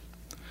mistake.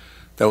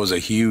 That was a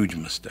huge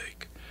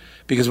mistake.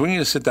 Because when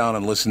you sit down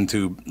and listen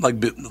to,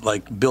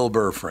 like Bill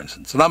Burr, for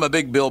instance, and I'm a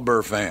big Bill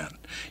Burr fan.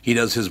 He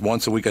does his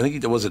once a week. I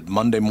think he was it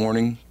Monday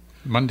morning?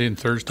 Monday and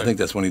Thursday. I think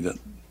that's when he did.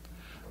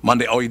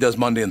 Monday. Oh, he does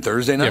Monday and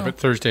Thursday now? Yeah, but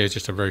Thursday is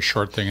just a very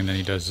short thing, and then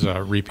he does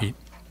repeat.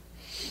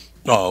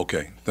 Oh,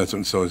 okay. That's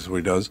what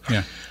he does?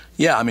 Yeah.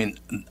 Yeah, I mean,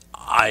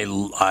 I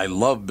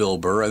love Bill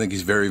Burr. I think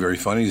he's very, very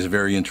funny. He's a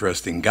very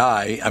interesting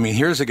guy. I mean,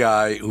 here's a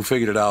guy who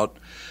figured it out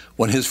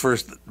when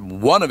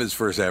one of his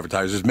first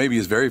advertisers, maybe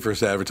his very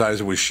first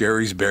advertiser, was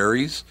Sherry's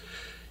Berries.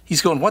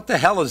 He's going, what the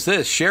hell is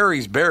this?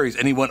 Sherry's Berries.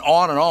 And he went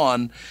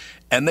on,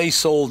 and they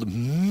sold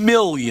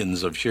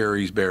millions of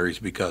Sherry's Berries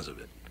because of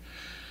it,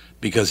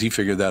 because he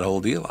figured that whole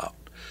deal out.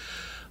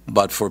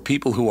 But for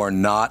people who are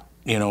not,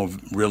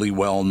 really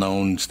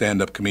well-known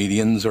stand-up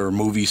comedians or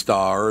movie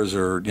stars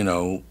or,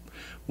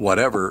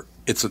 whatever,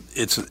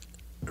 it's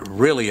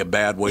really a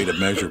bad way to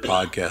measure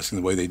podcasting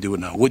the way they do it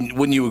now.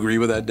 Wouldn't you agree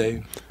with that,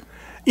 Dave?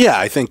 Yeah,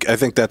 I think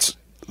that's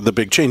the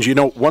big change.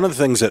 One of the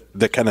things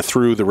that kind of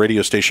threw the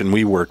radio station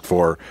we worked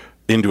for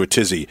into a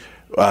tizzy,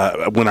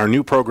 when our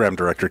new program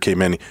director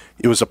came in,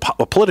 it was a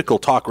political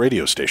talk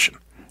radio station.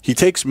 He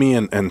takes me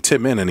and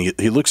Tim in, and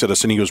he looks at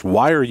us, and he goes,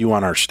 "Why are you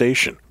on our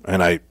station?"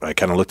 And I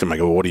kind of looked at him, I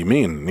go, "What do you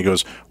mean?" And he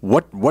goes,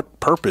 What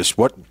purpose,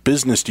 what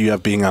business do you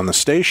have being on the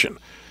station?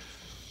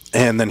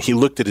 And then he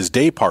looked at his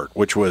day part,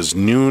 which was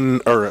noon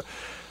or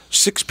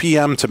 6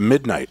 p.m. to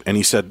midnight, and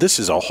he said, "This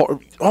is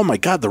oh my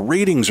God, the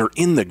ratings are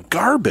in the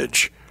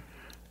garbage."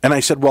 And I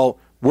said, "Well,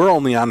 we're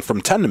only on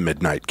from 10 to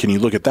midnight. Can you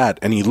look at that?"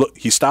 And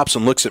he stops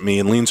and looks at me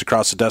and leans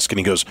across the desk, and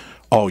he goes,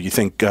 "Oh, you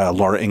think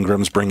Laura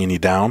Ingram's bringing you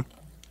down?"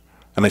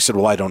 And I said,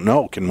 "Well, I don't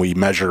know. Can we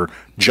measure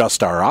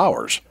just our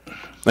hours?"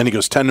 And he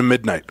goes, 10 to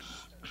midnight.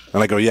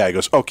 And I go, "Yeah." He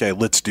goes, "Okay,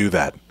 let's do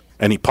that."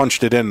 And he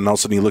punched it in, and all of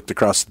a sudden he looked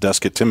across the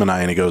desk at Tim and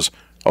I, and he goes,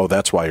 "Oh,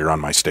 that's why you're on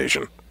my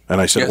station."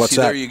 And I said, "What's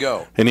that?" There you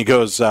go. And he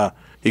goes,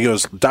 He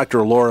goes,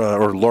 Dr.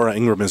 Laura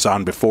Ingram is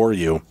on before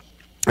you,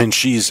 and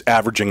she's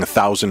averaging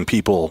 1,000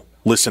 people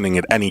listening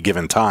at any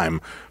given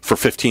time for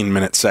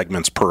 15-minute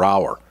segments per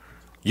hour.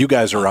 You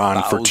guys are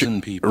on for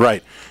 1,000 people.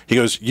 Right. He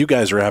goes, you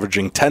guys are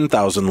averaging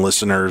 10,000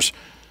 listeners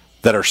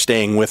that are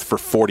staying with for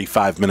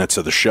 45 minutes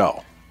of the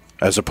show,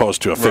 as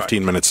opposed to a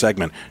 15-minute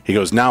segment. He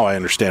goes, now I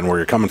understand where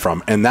you're coming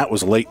from. And that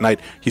was late night.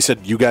 He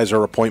said, you guys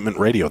are appointment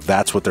radio.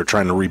 That's what they're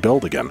trying to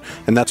rebuild again.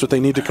 And that's what they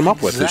need to come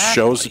up with, is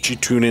shows that you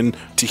tune in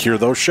to hear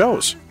those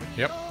shows.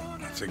 Yep.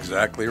 That's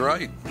exactly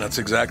right. That's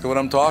exactly what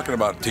I'm talking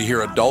about. To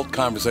hear adult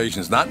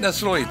conversations, not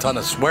necessarily a ton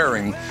of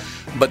swearing,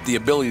 but the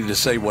ability to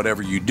say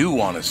whatever you do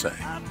want to say.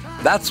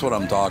 That's what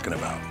I'm talking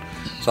about.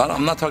 So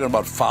I'm not talking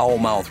about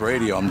foul-mouth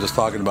radio. I'm just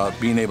talking about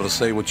being able to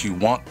say what you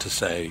want to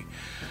say.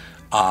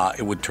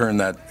 It would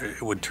turn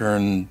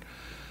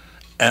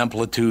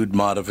amplitude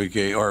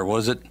modification, or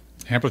was it?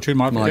 Amplitude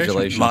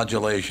modification?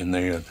 Modulation.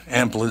 There you go.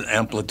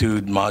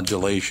 Amplitude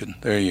modulation.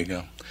 There you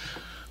go.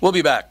 We'll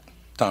be back.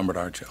 Tom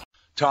Bernard Show.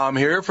 Tom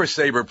here for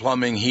Sabre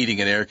Plumbing, Heating,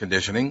 and Air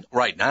Conditioning.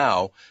 Right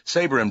now,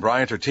 Sabre and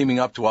Bryant are teaming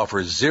up to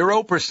offer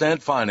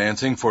 0%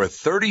 financing for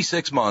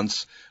 36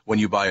 months when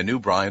you buy a new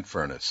Bryant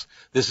furnace.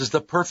 This is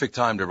the perfect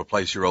time to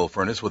replace your old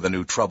furnace with a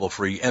new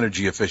trouble-free,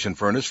 energy-efficient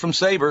furnace from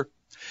Sabre.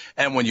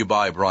 And when you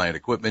buy Bryant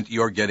equipment,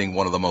 you're getting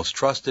one of the most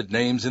trusted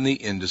names in the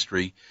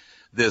industry.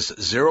 This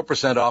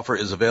 0% offer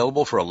is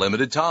available for a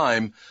limited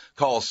time.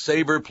 Call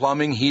Sabre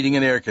Plumbing, Heating,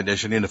 and Air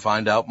Conditioning to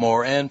find out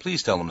more, and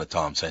please tell them that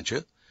Tom sent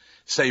you.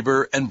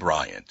 Sabre and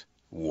Bryant,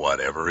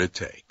 whatever it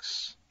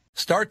takes.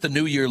 Start the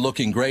new year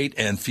looking great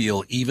and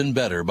feel even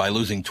better by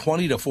losing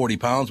 20 to 40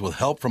 pounds with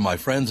help from my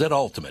friends at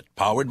Ultimate,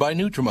 powered by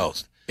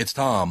Nutrimost. It's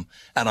Tom,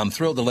 and I'm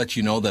thrilled to let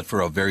you know that for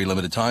a very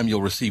limited time,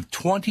 you'll receive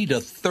 20 to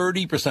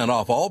 30%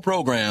 off all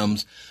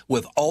programs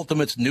with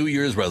Ultimate's New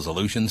Year's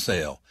resolution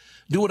sale.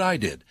 Do what I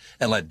did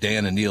and let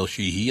Dan and Neil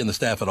Sheehy and the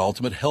staff at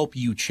Ultimate help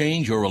you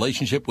change your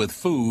relationship with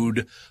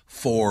food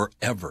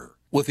forever.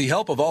 With the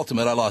help of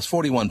Ultimate, I lost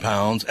 41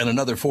 pounds and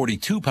another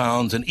 42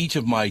 pounds in each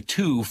of my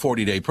 2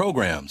 40-day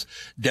programs.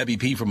 Debbie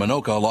P. from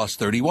Anoka lost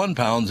 31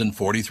 pounds in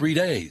 43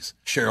 days.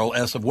 Cheryl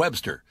S. of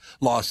Webster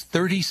lost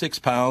 36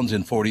 pounds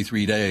in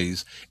 43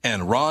 days.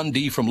 And Ron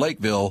D. from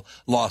Lakeville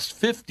lost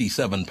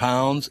 57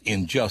 pounds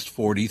in just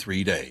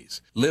 43 days.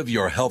 Live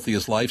your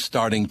healthiest life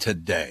starting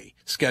today.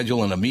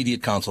 Schedule an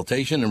immediate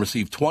consultation and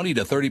receive 20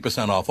 to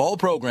 30% off all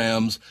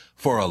programs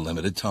for a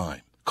limited time.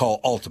 Call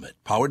Ultimate,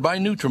 powered by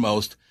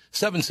Nutrimost,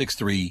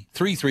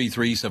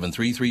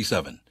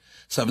 763-333-7337.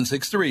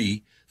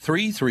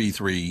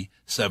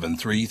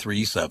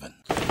 763-333-7337.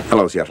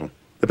 Hello, Seattle.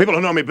 The people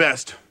who know me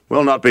best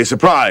will not be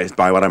surprised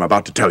by what I'm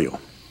about to tell you.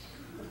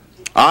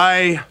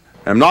 I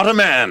am not a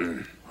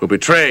man who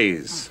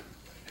betrays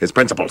his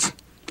principles.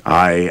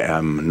 I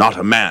am not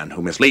a man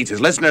who misleads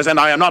his listeners, and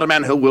I am not a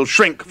man who will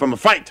shrink from a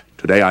fight.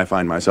 Today I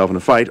find myself in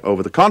a fight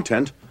over the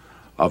content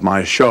of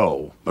my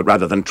show. But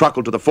rather than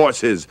truckle to the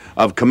forces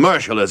of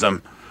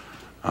commercialism,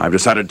 I've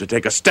decided to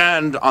take a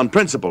stand on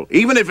principle,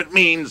 even if it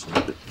means...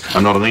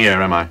 I'm not on the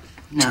air, am I?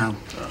 No.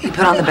 You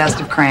put on the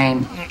best of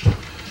Crane.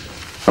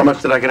 How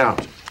much did I get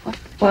out?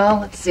 Well,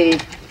 let's see.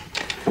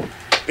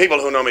 People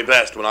who know me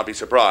best will not be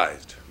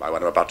surprised by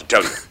what I'm about to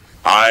tell you.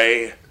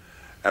 I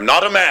am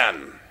not a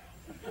man.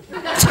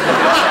 That's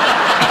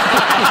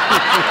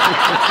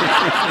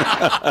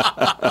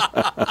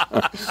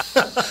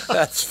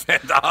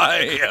fantastic.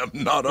 I am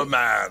not a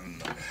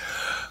man.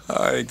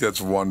 I think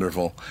that's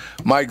wonderful.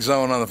 Mike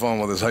Zone on the phone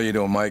with us. How you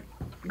doing, Mike?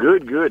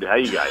 Good. How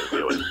you guys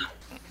doing?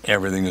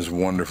 Everything is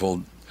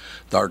wonderful.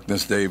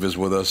 Darkness Dave is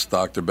with us.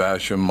 Dr.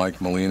 Basham, Mike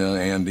Molina,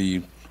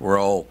 Andy. We're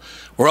all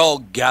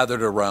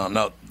gathered around.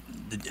 Now,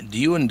 do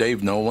you and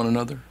Dave know one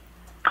another?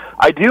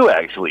 I do,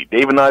 actually.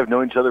 Dave and I have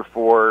known each other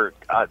for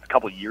a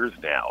couple of years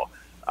now.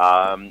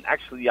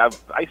 Actually, I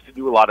used to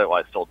do a lot of,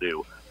 well, I still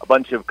do, a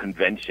bunch of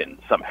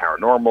conventions, some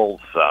paranormal,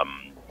 some,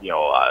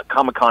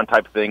 Comic-Con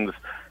type things.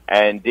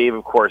 And Dave,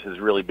 of course, is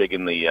really big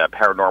in the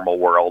paranormal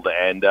world.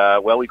 And,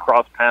 we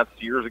crossed paths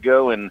years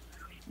ago and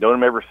known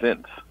him ever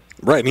since.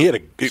 Right, and he had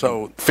a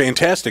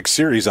fantastic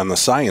series on the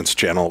Science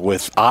Channel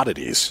with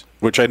Oddities,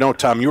 which I know,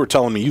 Tom, you were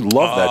telling me you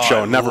loved that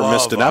show and never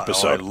missed an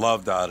episode. I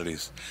loved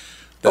Oddities.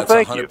 That's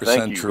 100%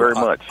 thank you true. very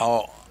much.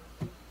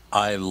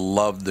 I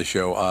loved the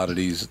show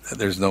Oddities.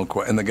 There's no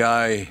question. And the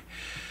guy,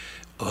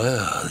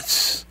 well,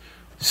 it's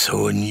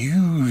so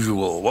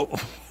unusual.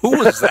 Who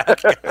was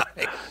that guy?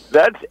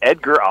 That's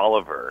Edgar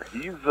Oliver.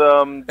 He's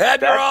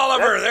Edgar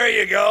Oliver. There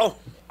you go.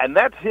 And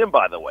that's him,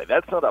 by the way.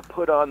 That's not a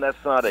put on. That's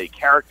not a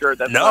character.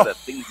 That's not a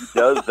thing he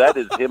does. That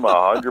is him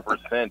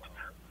 100%.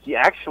 He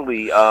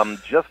actually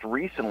just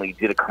recently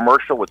did a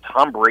commercial with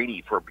Tom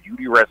Brady for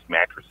Beauty Rest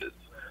mattresses.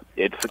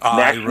 It's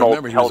national. I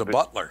remember he was a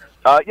butler.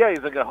 Yeah,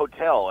 he's in a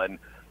hotel, and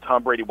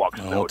Tom Brady walks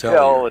in the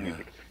hotel, and he's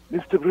like,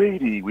 Mr.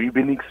 Brady, we've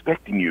been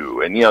expecting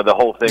you, and the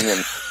whole thing,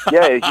 and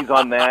yeah, he's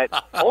on that.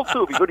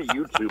 Also, if you go to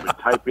YouTube and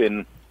type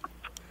in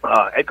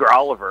Edgar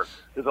Oliver,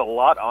 there's a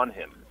lot on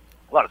him.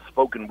 A lot of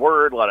spoken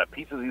word, a lot of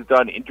pieces he's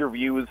done,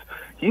 interviews.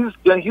 He's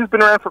been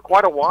around for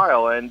quite a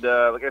while, and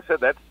like I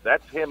said,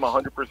 that's him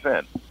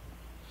 100%.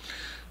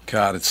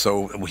 God, it's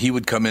so. He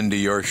would come into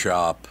your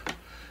shop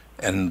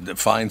and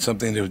find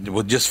something that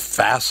would just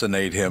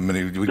fascinate him,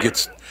 and he would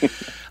get.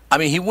 I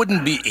mean, he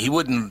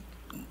wouldn't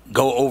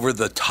go over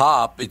the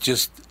top.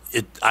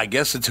 I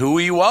guess it's who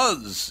he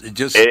was. It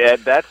just.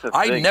 And that's the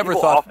thing. I never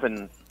People thought.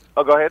 Often,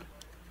 oh, go ahead.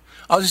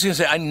 I was just going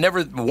to say, I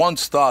never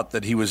once thought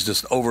that he was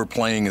just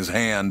overplaying his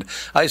hand.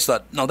 I just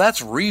thought, no,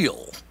 that's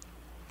real.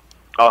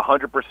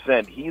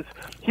 100%. He's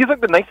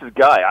like the nicest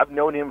guy. I've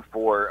known him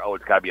for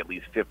it's got to be at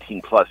least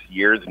 15 plus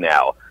years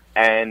now,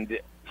 and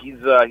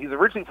he's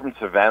originally from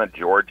Savannah,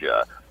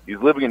 Georgia. He's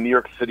living in New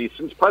York City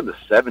since probably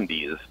the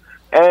 70s,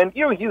 and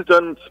he's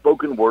done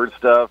spoken word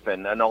stuff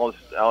and all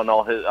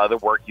his other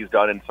work he's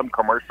done and some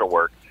commercial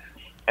work.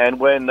 And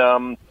when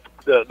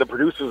the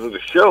producers of the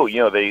show,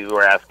 they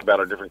were asked about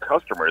our different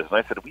customers, and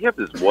I said, we have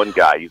this one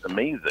guy. He's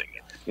amazing.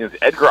 It's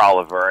Edgar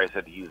Oliver. I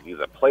said he's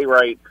a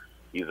playwright.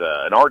 He's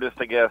an artist,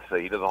 I guess.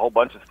 He does a whole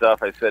bunch of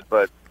stuff. I said,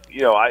 but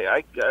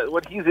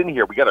when he's in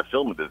here, we got to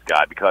film with this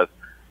guy because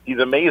he's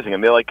amazing.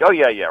 And they're like, oh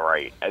yeah,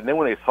 right. And then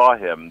when they saw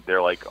him,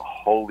 they're like,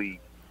 holy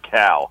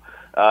cow!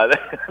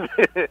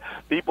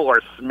 People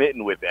are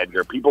smitten with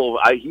Edgar.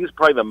 He's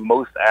probably the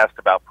most asked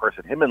about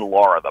person. Him and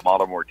Laura, the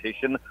model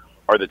mortician,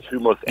 are the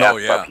two most asked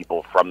about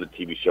people from the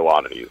TV show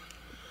Oddities.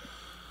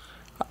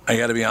 I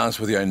got to be honest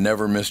with you, I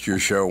never missed your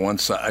show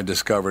once I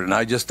discovered it. And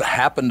I just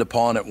happened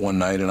upon it one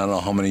night, and I don't know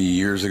how many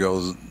years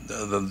ago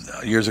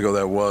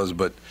that was,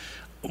 but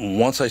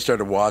once I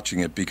started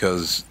watching it,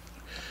 because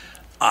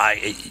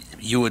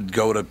you would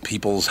go to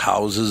people's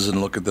houses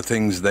and look at the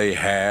things they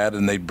had,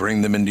 and they'd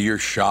bring them into your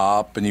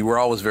shop, and you were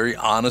always very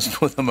honest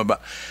with them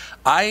about.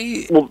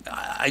 I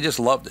just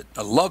loved it.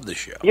 I loved the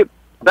show. Yep.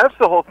 That's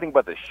the whole thing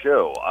about the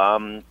show.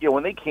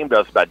 When they came to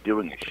us about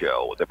doing a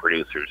show, with the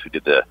producers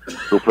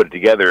who put it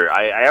together,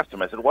 I asked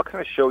them, I said, what kind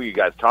of show are you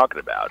guys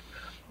talking about?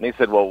 And they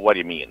said, well, what do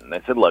you mean? And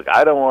I said, look,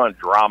 I don't want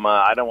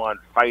drama. I don't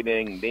want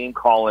fighting,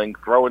 name-calling,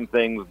 throwing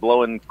things,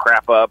 blowing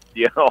crap up.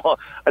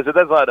 I said,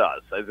 that's not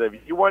us. I said,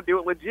 if you want to do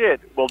it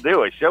legit, we'll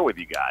do a show with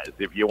you guys.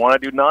 If you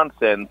want to do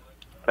nonsense,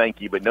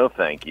 thank you, but no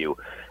thank you.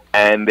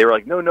 And they were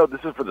like, no,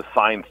 this is for the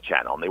Science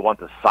Channel, and they want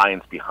the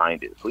science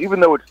behind it. So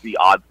even though it's the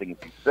odd things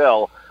you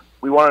sell,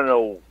 we want to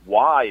know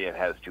why it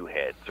has two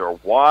heads, or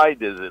why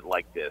does it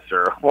like this,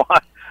 or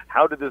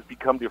how did this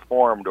become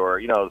deformed,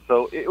 or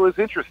So it was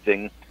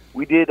interesting.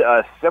 We did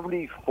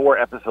 74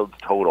 episodes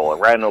total. It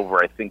ran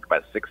over, I think,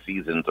 about 6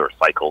 seasons or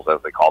cycles,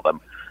 as they call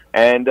them,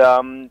 and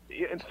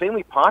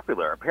insanely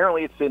popular.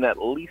 Apparently, it's in at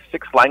least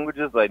 6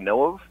 languages that I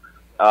know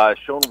of.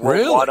 Shown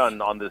worldwide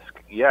on this.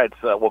 Yeah,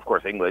 it's of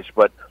course English,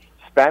 but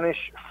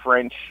Spanish,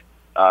 French,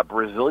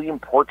 Brazilian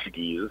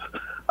Portuguese,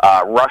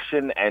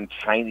 Russian, and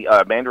Chinese,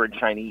 Mandarin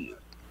Chinese.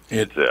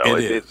 It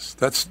is.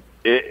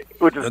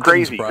 Which is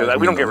crazy because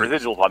we don't get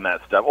residuals on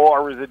that stuff. All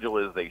our residual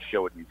is they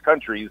show it in these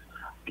countries.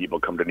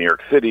 People come to New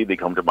York City. They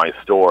come to my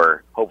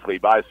store. Hopefully,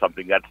 buy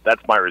something.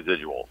 That's my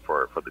residual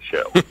for the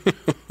show.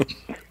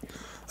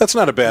 That's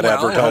not a bad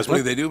advertisement.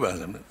 Hopefully, they do buy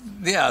them.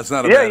 Yeah, it's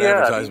not a bad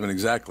advertisement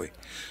exactly.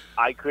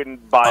 I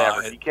couldn't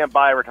buy you can't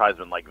buy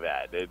advertisement like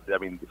that. For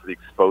the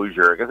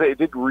exposure, because it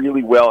did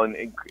really well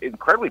and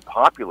incredibly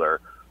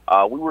popular.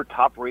 We were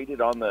top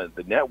rated on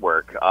the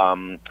network.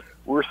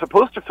 We were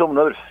supposed to film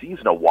another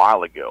season a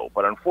while ago,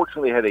 but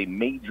unfortunately had a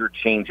major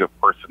change of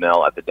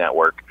personnel at the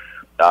network.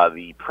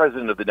 The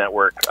president of the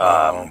network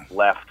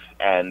left,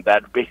 and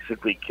that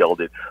basically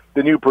killed it.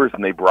 The new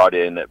person they brought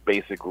in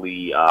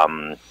basically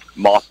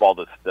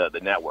mothballed the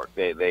network.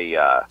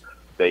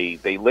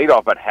 They laid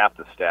off about half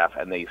the staff,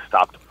 and they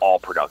stopped all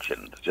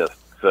productions.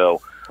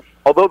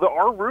 Although there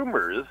are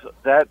rumors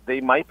that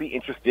they might be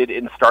interested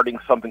in starting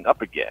something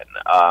up again.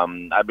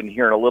 I've been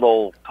hearing a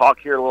little talk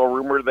here, a little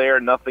rumor there,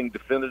 nothing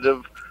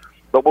definitive,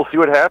 but we'll see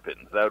what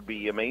happens. That would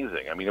be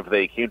amazing. If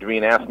they came to me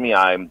and asked me,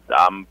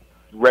 I'm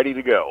ready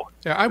to go.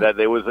 Yeah,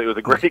 it was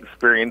a great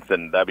experience,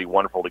 and that'd be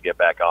wonderful to get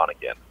back on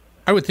again.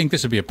 I would think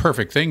this would be a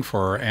perfect thing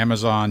for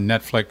Amazon,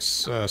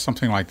 Netflix,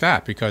 something like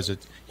that, because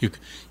you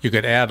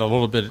could add a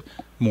little bit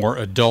more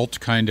adult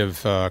kind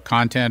of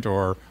content,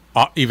 or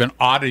even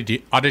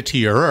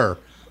oddity-er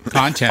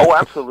content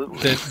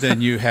absolutely.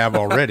 than you have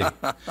already.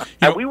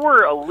 And we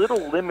were a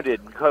little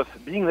limited because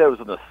being that it was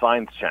on the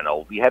Science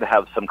Channel, we had to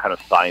have some kind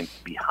of science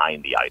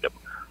behind the item.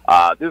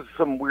 There's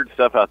some weird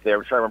stuff out there,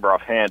 I'm trying to remember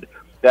offhand,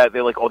 that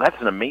they're like, oh,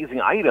 that's an amazing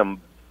item,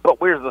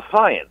 but where's the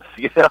science?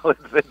 It's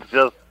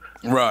just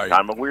kind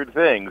of a weird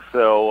thing.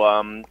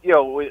 So,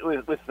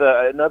 with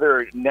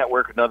another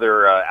network,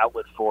 another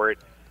outlet for it,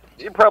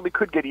 it probably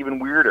could get even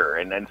weirder,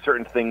 and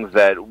certain things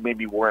that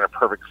maybe weren't a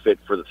perfect fit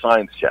for the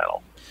Science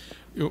Channel.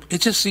 It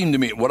just seemed to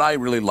me, what I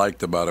really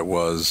liked about it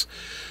was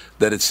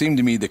that it seemed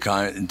to me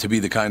to be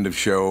the kind of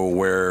show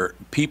where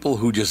people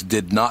who just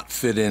did not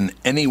fit in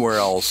anywhere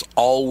else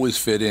always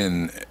fit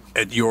in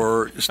at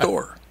your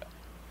store.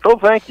 Oh,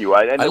 thank you.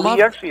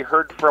 We actually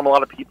heard from a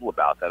lot of people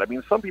about that.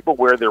 Some people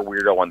wear their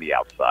weirdo on the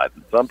outside,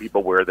 and some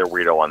people wear their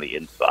weirdo on the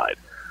inside.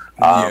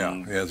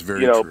 It's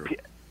very true.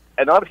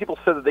 And a lot of people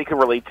said that they can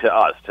relate to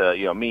us,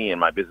 to me and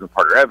my business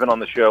partner Evan on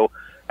the show,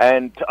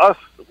 And to us,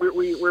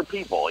 we're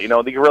people. You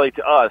know, they can relate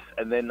to us,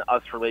 and then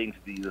us relating to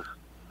these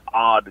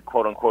odd,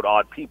 quote-unquote,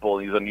 odd people,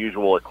 these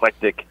unusual,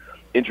 eclectic,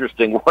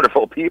 interesting,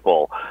 wonderful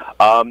people,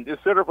 is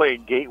sort of like a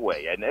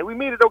gateway. And we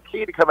made it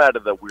okay to come out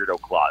of the weirdo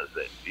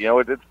closet. You know,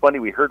 it's funny.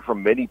 We heard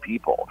from many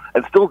people,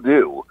 and still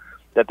do,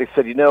 that they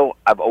said, you know,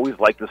 I've always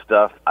liked this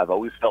stuff. I've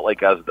always felt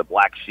like I was the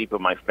black sheep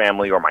of my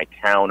family or my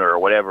town or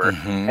whatever.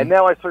 And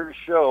now I started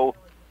a show,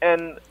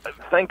 and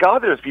thank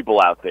God there's people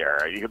out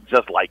there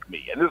just like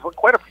me. And there's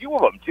quite a few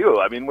of them,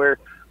 too. I mean, we're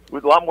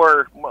with a lot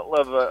more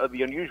of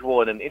the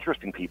unusual and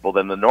interesting people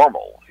than the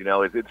normals. You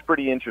know, it's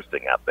pretty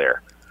interesting out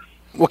there.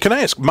 Well, can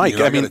I ask Mike?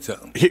 I mean,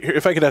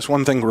 if I could ask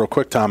one thing real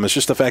quick, Tom, it's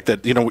just the fact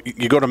that, you know,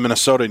 you go to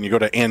Minnesota and you go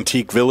to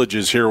antique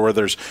villages here where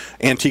there's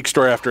antique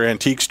store after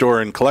antique store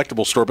and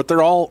collectible store, but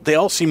they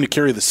all seem to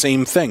carry the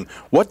same thing.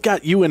 What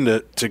got you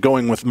into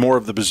going with more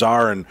of the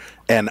bizarre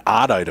and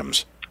odd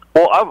items?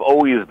 Well, I've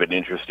always been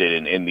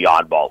interested in the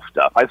oddball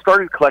stuff. I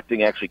started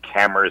collecting actually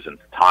cameras and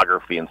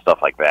photography and stuff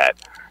like that.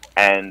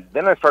 And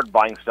then I started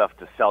buying stuff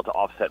to sell to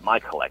offset my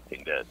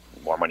collecting. The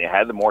more money I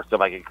had, the more stuff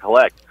I could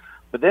collect.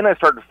 But then I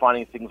started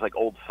finding things like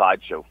old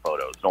sideshow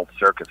photos, and old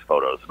circus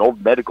photos, and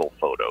old medical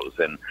photos,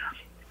 and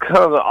kind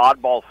of the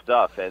oddball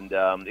stuff. And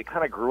it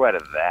kind of grew out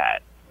of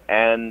that.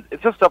 And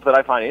it's just stuff that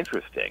I find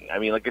interesting. I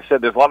mean, like I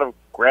said, there's a lot of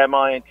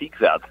grandma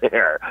antiques out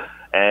there,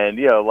 and,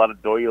 you know, a lot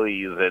of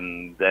doilies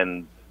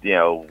and you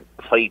know,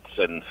 plates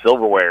and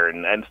silverware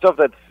and stuff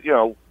that's, you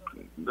know,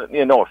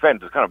 no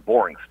offense, it's kind of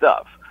boring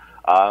stuff.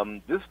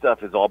 This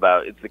stuff is all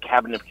about, it's the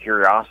cabinet of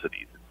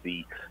curiosities. It's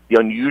the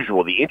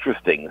unusual, the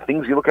interesting,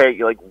 things you look at,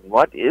 you're like,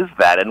 what is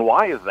that and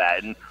why is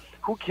that and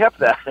who kept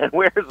that and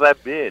where has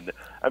that been?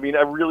 I mean,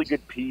 a really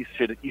good piece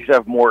you should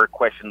have more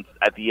questions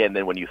at the end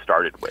than when you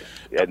started with.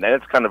 And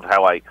that's kind of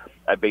how I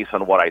base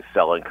on what I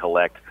sell and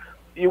collect.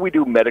 You know, we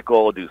do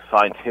medical, do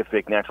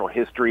scientific, natural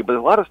history, but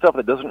there's a lot of stuff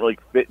that doesn't really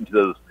fit into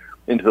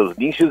those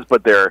niches,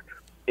 but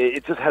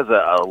it just has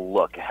a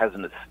look, it has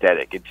an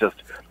aesthetic.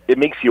 It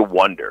makes you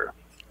wonder.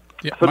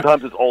 Yeah,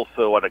 sometimes it's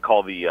also what I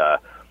call the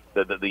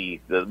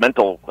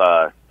mental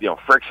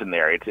friction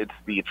there. It's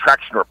the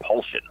attraction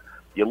repulsion.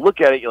 You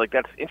look at it, you're like,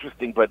 that's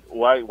interesting, but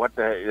why? What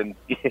the? And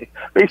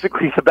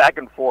basically, it's a back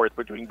and forth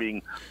between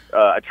being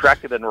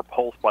attracted and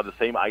repulsed by the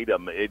same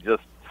item. It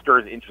just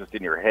stirs interest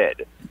in your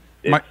head.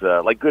 It's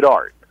like good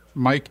art.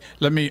 Mike,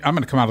 I'm going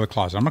to come out of the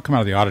closet. I'm going to come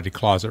out of the oddity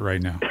closet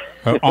right now.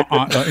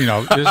 You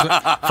know, this is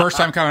the first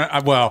time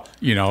coming. Well,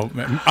 you know,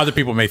 other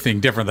people may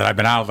think different that I've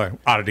been out of the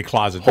oddity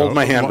closet. Hold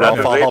my hand up.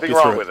 I'll help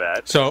you through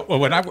it. So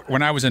when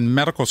I was in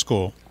medical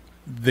school,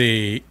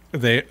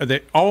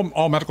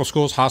 all medical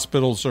schools,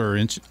 hospitals,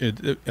 or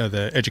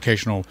the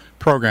educational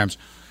programs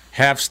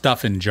have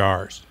stuff in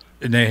jars,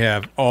 and they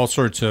have all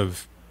sorts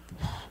of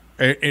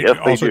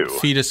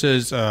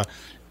fetuses,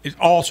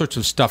 all sorts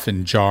of stuff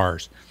in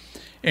jars.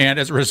 And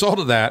as a result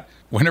of that,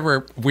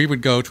 whenever we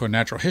would go to a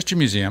natural history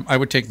museum, I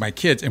would take my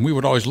kids, and we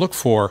would always look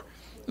for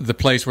the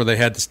place where they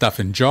had the stuff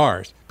in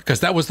jars,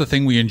 because that was the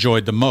thing we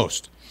enjoyed the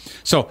most.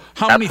 So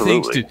how many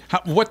things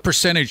what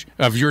percentage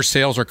of your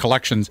sales or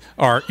collections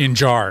are in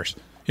jars?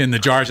 In the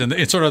jars, and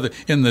it's sort of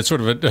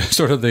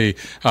the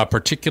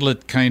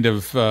particulate kind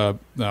of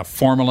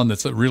formalin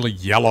that's really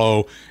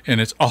yellow, and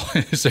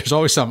there's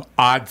always some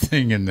odd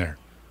thing in there.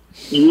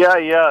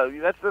 Yeah.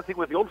 That's the thing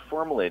with the old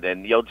formalin,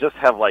 and you'll just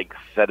have like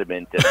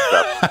sediment and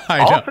stuff.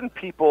 Often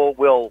people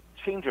will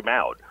change them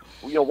out.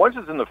 You know, once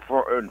it's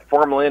in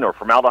formalin or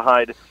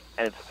formaldehyde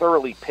and it's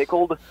thoroughly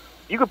pickled,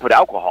 you could put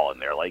alcohol in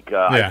there, like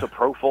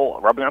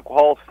isopropyl rubbing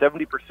alcohol.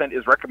 70%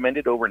 is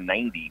recommended over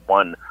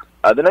 91.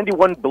 The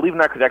 91, believe it or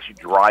not, could actually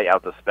dry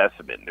out the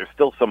specimen. There's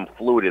still some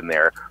fluid in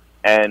there,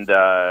 and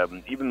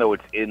even though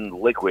it's in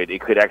liquid,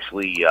 it could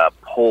actually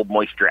pull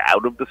moisture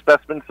out of the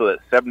specimen, so that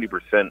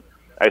 70%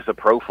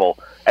 isopropyl.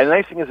 And the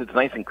nice thing is it's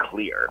nice and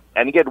clear.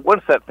 And again,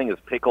 once that thing is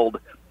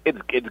pickled, it's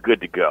good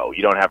to go.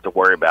 You don't have to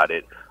worry about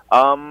it.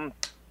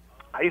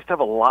 I used to have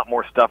a lot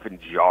more stuff in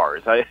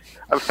jars. I've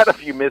had a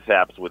few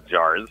mishaps with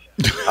jars.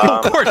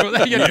 Of course, you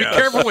have to be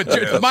careful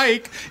with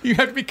Mike. You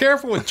have to be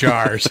careful with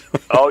jars.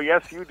 Oh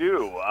yes, you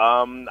do.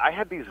 I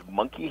had these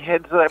monkey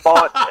heads that I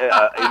bought,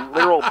 a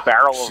literal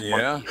barrel of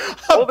monkey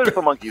heads. Well, there's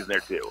some monkeys in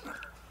there too,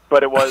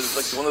 but it was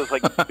like one of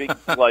those like big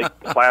like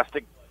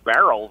plastic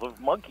barrels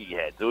of monkey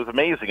heads. It was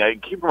amazing. I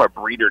came from a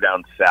breeder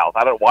down south.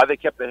 I don't know why they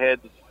kept the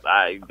heads.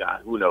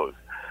 Who knows?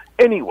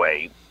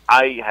 Anyway,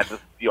 I had this.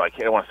 I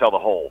can't want to sell the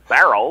whole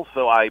barrel,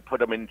 so I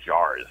put them in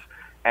jars,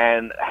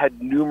 and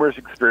had numerous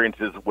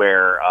experiences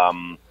where,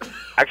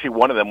 actually,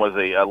 one of them was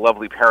a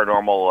lovely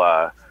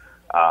paranormal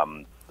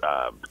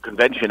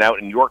convention out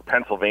in York,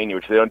 Pennsylvania,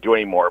 which they don't do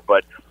anymore.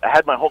 But I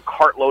had my whole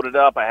cart loaded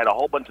up. I had a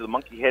whole bunch of the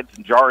monkey heads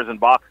and jars and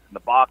boxes in the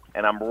box,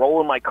 and I'm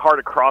rolling my cart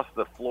across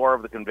the floor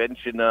of the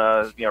convention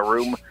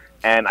room,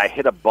 and I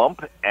hit a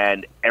bump,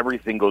 and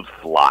everything goes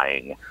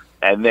flying.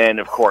 And then,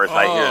 of course,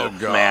 I hear a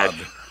smash.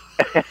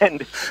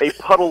 And a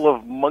puddle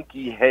of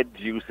monkey head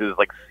juice is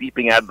like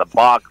seeping out of the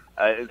box.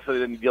 So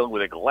then you're dealing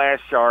with glass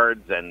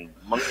shards and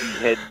monkey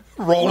head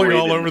rolling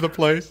all over the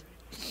place.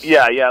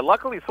 Yeah.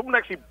 Luckily, someone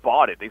actually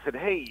bought it. They said,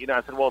 hey,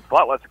 I said, well, it's a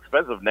lot less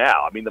expensive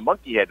now. I mean, the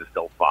monkey head is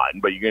still fine,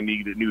 but you're going to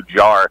need a new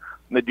jar.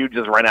 And the dude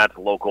just ran out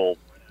to local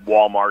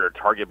Walmart or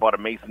Target, bought a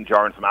mason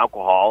jar and some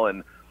alcohol,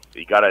 and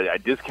he got a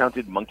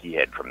discounted monkey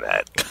head from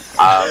that.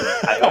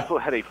 I also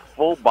had a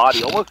full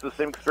body, almost the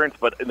same experience,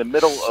 but in the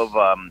middle of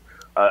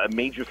a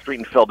major street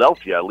in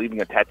Philadelphia,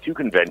 leaving a tattoo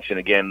convention.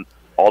 Again,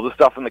 all the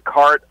stuff in the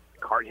cart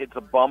hits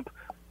a bump,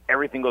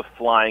 everything goes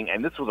flying,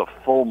 and this was a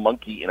full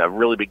monkey in a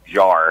really big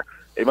jar.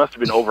 It must have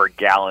been over a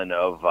gallon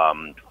of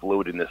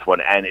fluid in this one,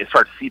 and it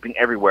starts seeping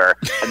everywhere,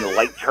 and the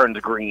light turns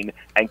green,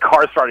 and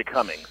cars started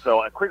coming.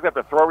 So I quickly have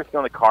to throw everything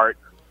on the cart,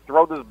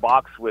 throw this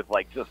box with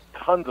just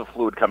tons of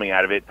fluid coming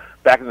out of it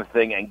back in the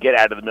thing, and get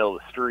out of the middle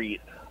of the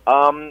street.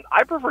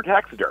 I prefer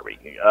taxidermy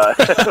when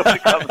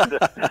it comes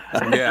to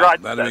yeah,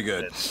 that'd be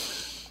good.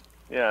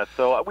 Yeah,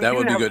 so we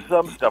do have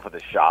some stuff at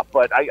the shop,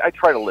 but I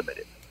try to limit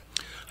it.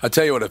 I'll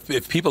tell you what,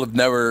 if people have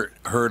never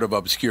heard of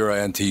Obscura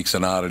Antiques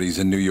and Oddities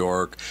in New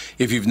York,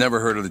 if you've never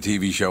heard of the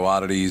TV show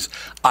Oddities,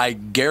 I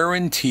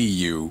guarantee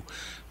you,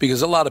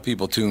 because a lot of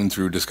people tune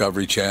through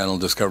Discovery Channel,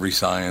 Discovery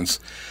Science,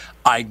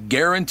 I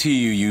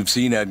guarantee you've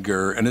seen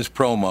Edgar in his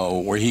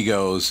promo where he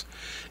goes,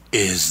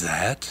 "Is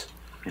that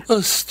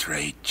a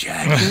straight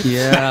jacket?"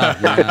 Yeah.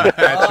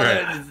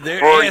 That's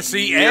right.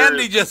 See,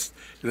 Andy just...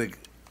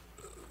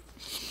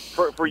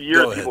 For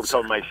years, people would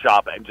come to my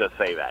shop and just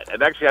say that.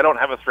 And actually, I don't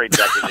have a straight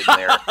jacket in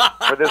there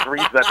for this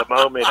reason at the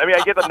moment. I mean,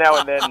 I get them now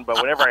and then, but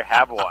whenever I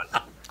have one,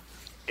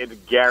 it's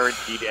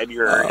guaranteed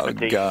Edgar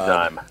imitation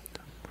time.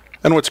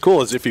 And what's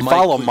cool is if you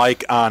follow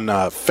Mike on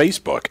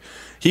Facebook,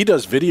 he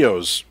does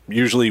videos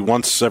usually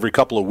once every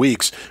couple of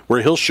weeks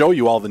where he'll show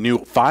you all the new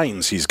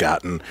finds he's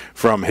gotten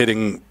from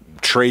hitting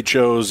trade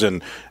shows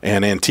and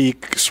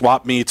antique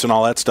swap meets and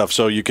all that stuff.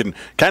 So you can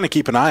kind of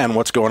keep an eye on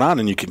what's going on,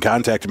 and you can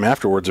contact him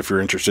afterwards if you're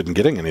interested in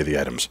getting any of the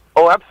items.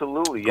 Oh,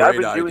 absolutely. Great I've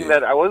been doing idea.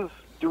 that. I was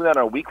doing that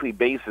on a weekly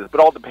basis, but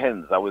it all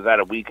depends. I was out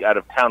of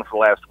town for the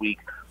last week.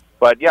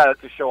 But yeah,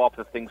 that's to show off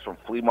the things from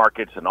flea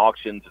markets and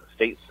auctions and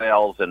estate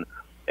sales, and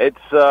it's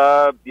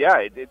those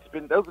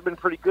have been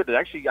pretty good. And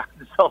actually got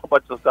to sell a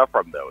bunch of stuff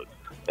from those.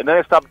 And then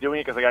I stopped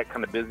doing it because I got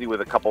kind of busy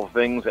with a couple of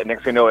things, and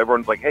next thing you know,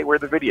 everyone's like, "Hey, where are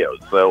the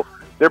videos?" So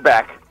they're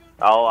back.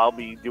 I'll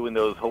be doing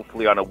those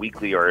hopefully on a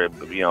weekly or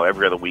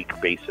every other week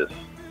basis.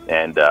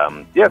 And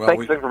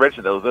thanks for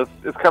mentioning those.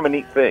 It's kind of a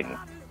neat thing.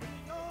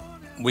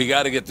 We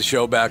got to get the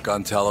show back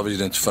on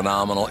television. It's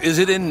phenomenal. Is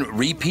it in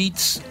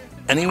repeats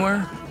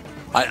anywhere?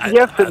 Yes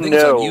I and think no.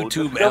 it's on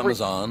YouTube,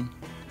 Amazon.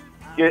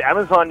 Yeah,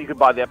 Amazon, you can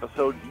buy the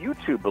episodes.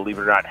 YouTube, believe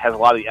it or not, has a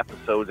lot of the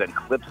episodes and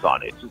clips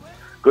on it. Just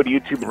go to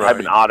YouTube and type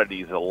in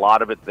Oddities. A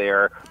lot of it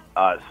there.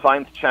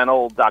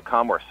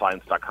 ScienceChannel.com or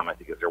Science.com, I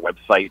think, is their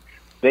website.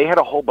 They had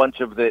a whole bunch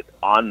of it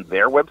on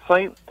their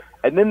website,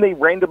 and then they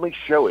randomly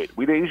show it.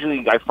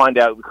 I find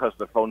out because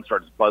the phone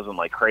starts buzzing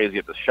like crazy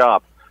at the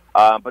shop,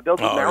 but they'll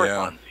do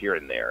marathons here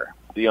and there.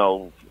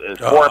 4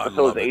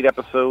 episodes, 8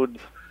 episodes.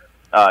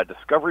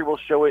 Discovery will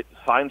show it.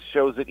 Science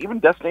shows it. Even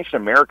Destination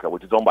America,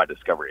 which is owned by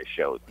Discovery, has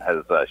shown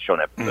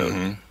episodes.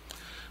 Mm-hmm.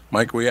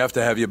 Mike, we have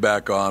to have you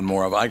back on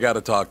more. I got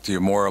to talk to you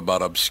more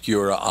about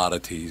Obscura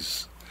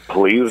Oddities.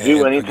 Please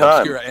do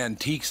anytime. Obscura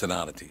Antiques and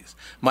Oddities.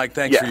 Mike,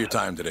 thanks for your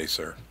time today,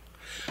 sir.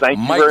 Thank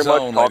you Mike very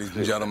Zone, much. ladies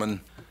and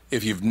gentlemen.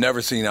 If you've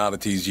never seen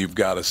Oddities, you've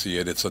got to see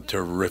it. It's a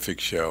terrific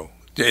show.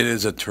 It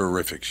is a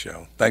terrific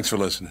show. Thanks for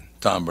listening.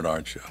 Tom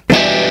Bernard Show.